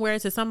internet somewhere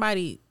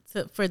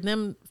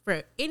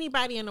for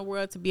anybody in the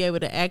world to be able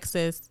to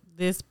access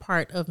this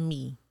part of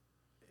me.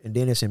 And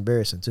then it's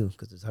embarrassing too,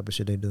 because the type of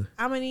shit they do.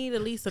 I'm gonna need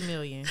at least $1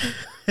 million.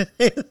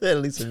 At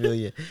least $1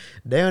 million.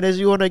 Damn, as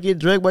you want to get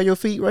dragged by your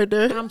feet right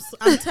there. I'm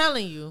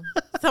telling you,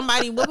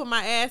 somebody whooping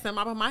my ass and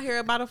mopping my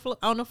hair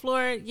on the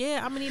floor. Yeah,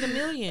 I'm gonna need $1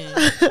 million.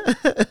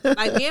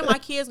 Like me and my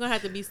kids gonna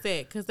have to be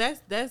set because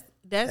that's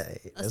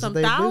some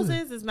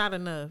thousands is not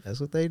enough. That's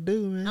what they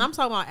do, man. And I'm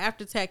talking about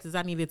after taxes.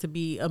 I need it to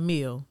be $1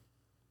 million.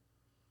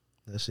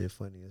 That shit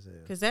funny as hell.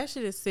 Cause that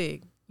shit is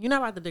sick. You're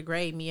not about to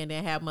degrade me and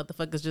then have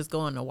motherfuckers just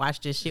going to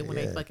watch this shit when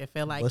they fucking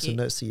feel like Busting it.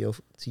 nuts to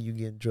you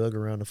getting drugged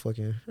around the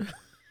fucking.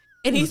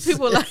 And these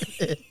people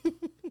like,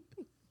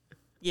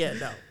 yeah,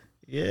 no.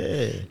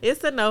 Yeah.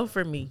 It's a no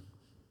for me.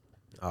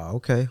 Oh,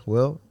 okay.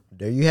 Well,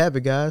 there you have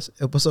it, guys.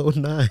 Episode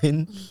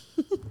 9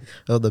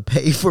 of the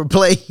Pay for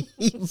Play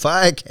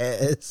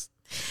podcast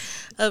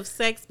of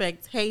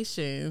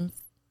Sexpectations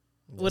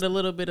with a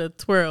little bit of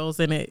twirls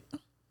in it.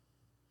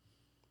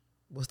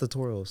 What's the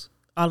twirls?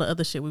 All the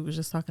other shit we was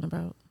just talking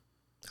about.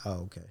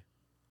 Oh, okay.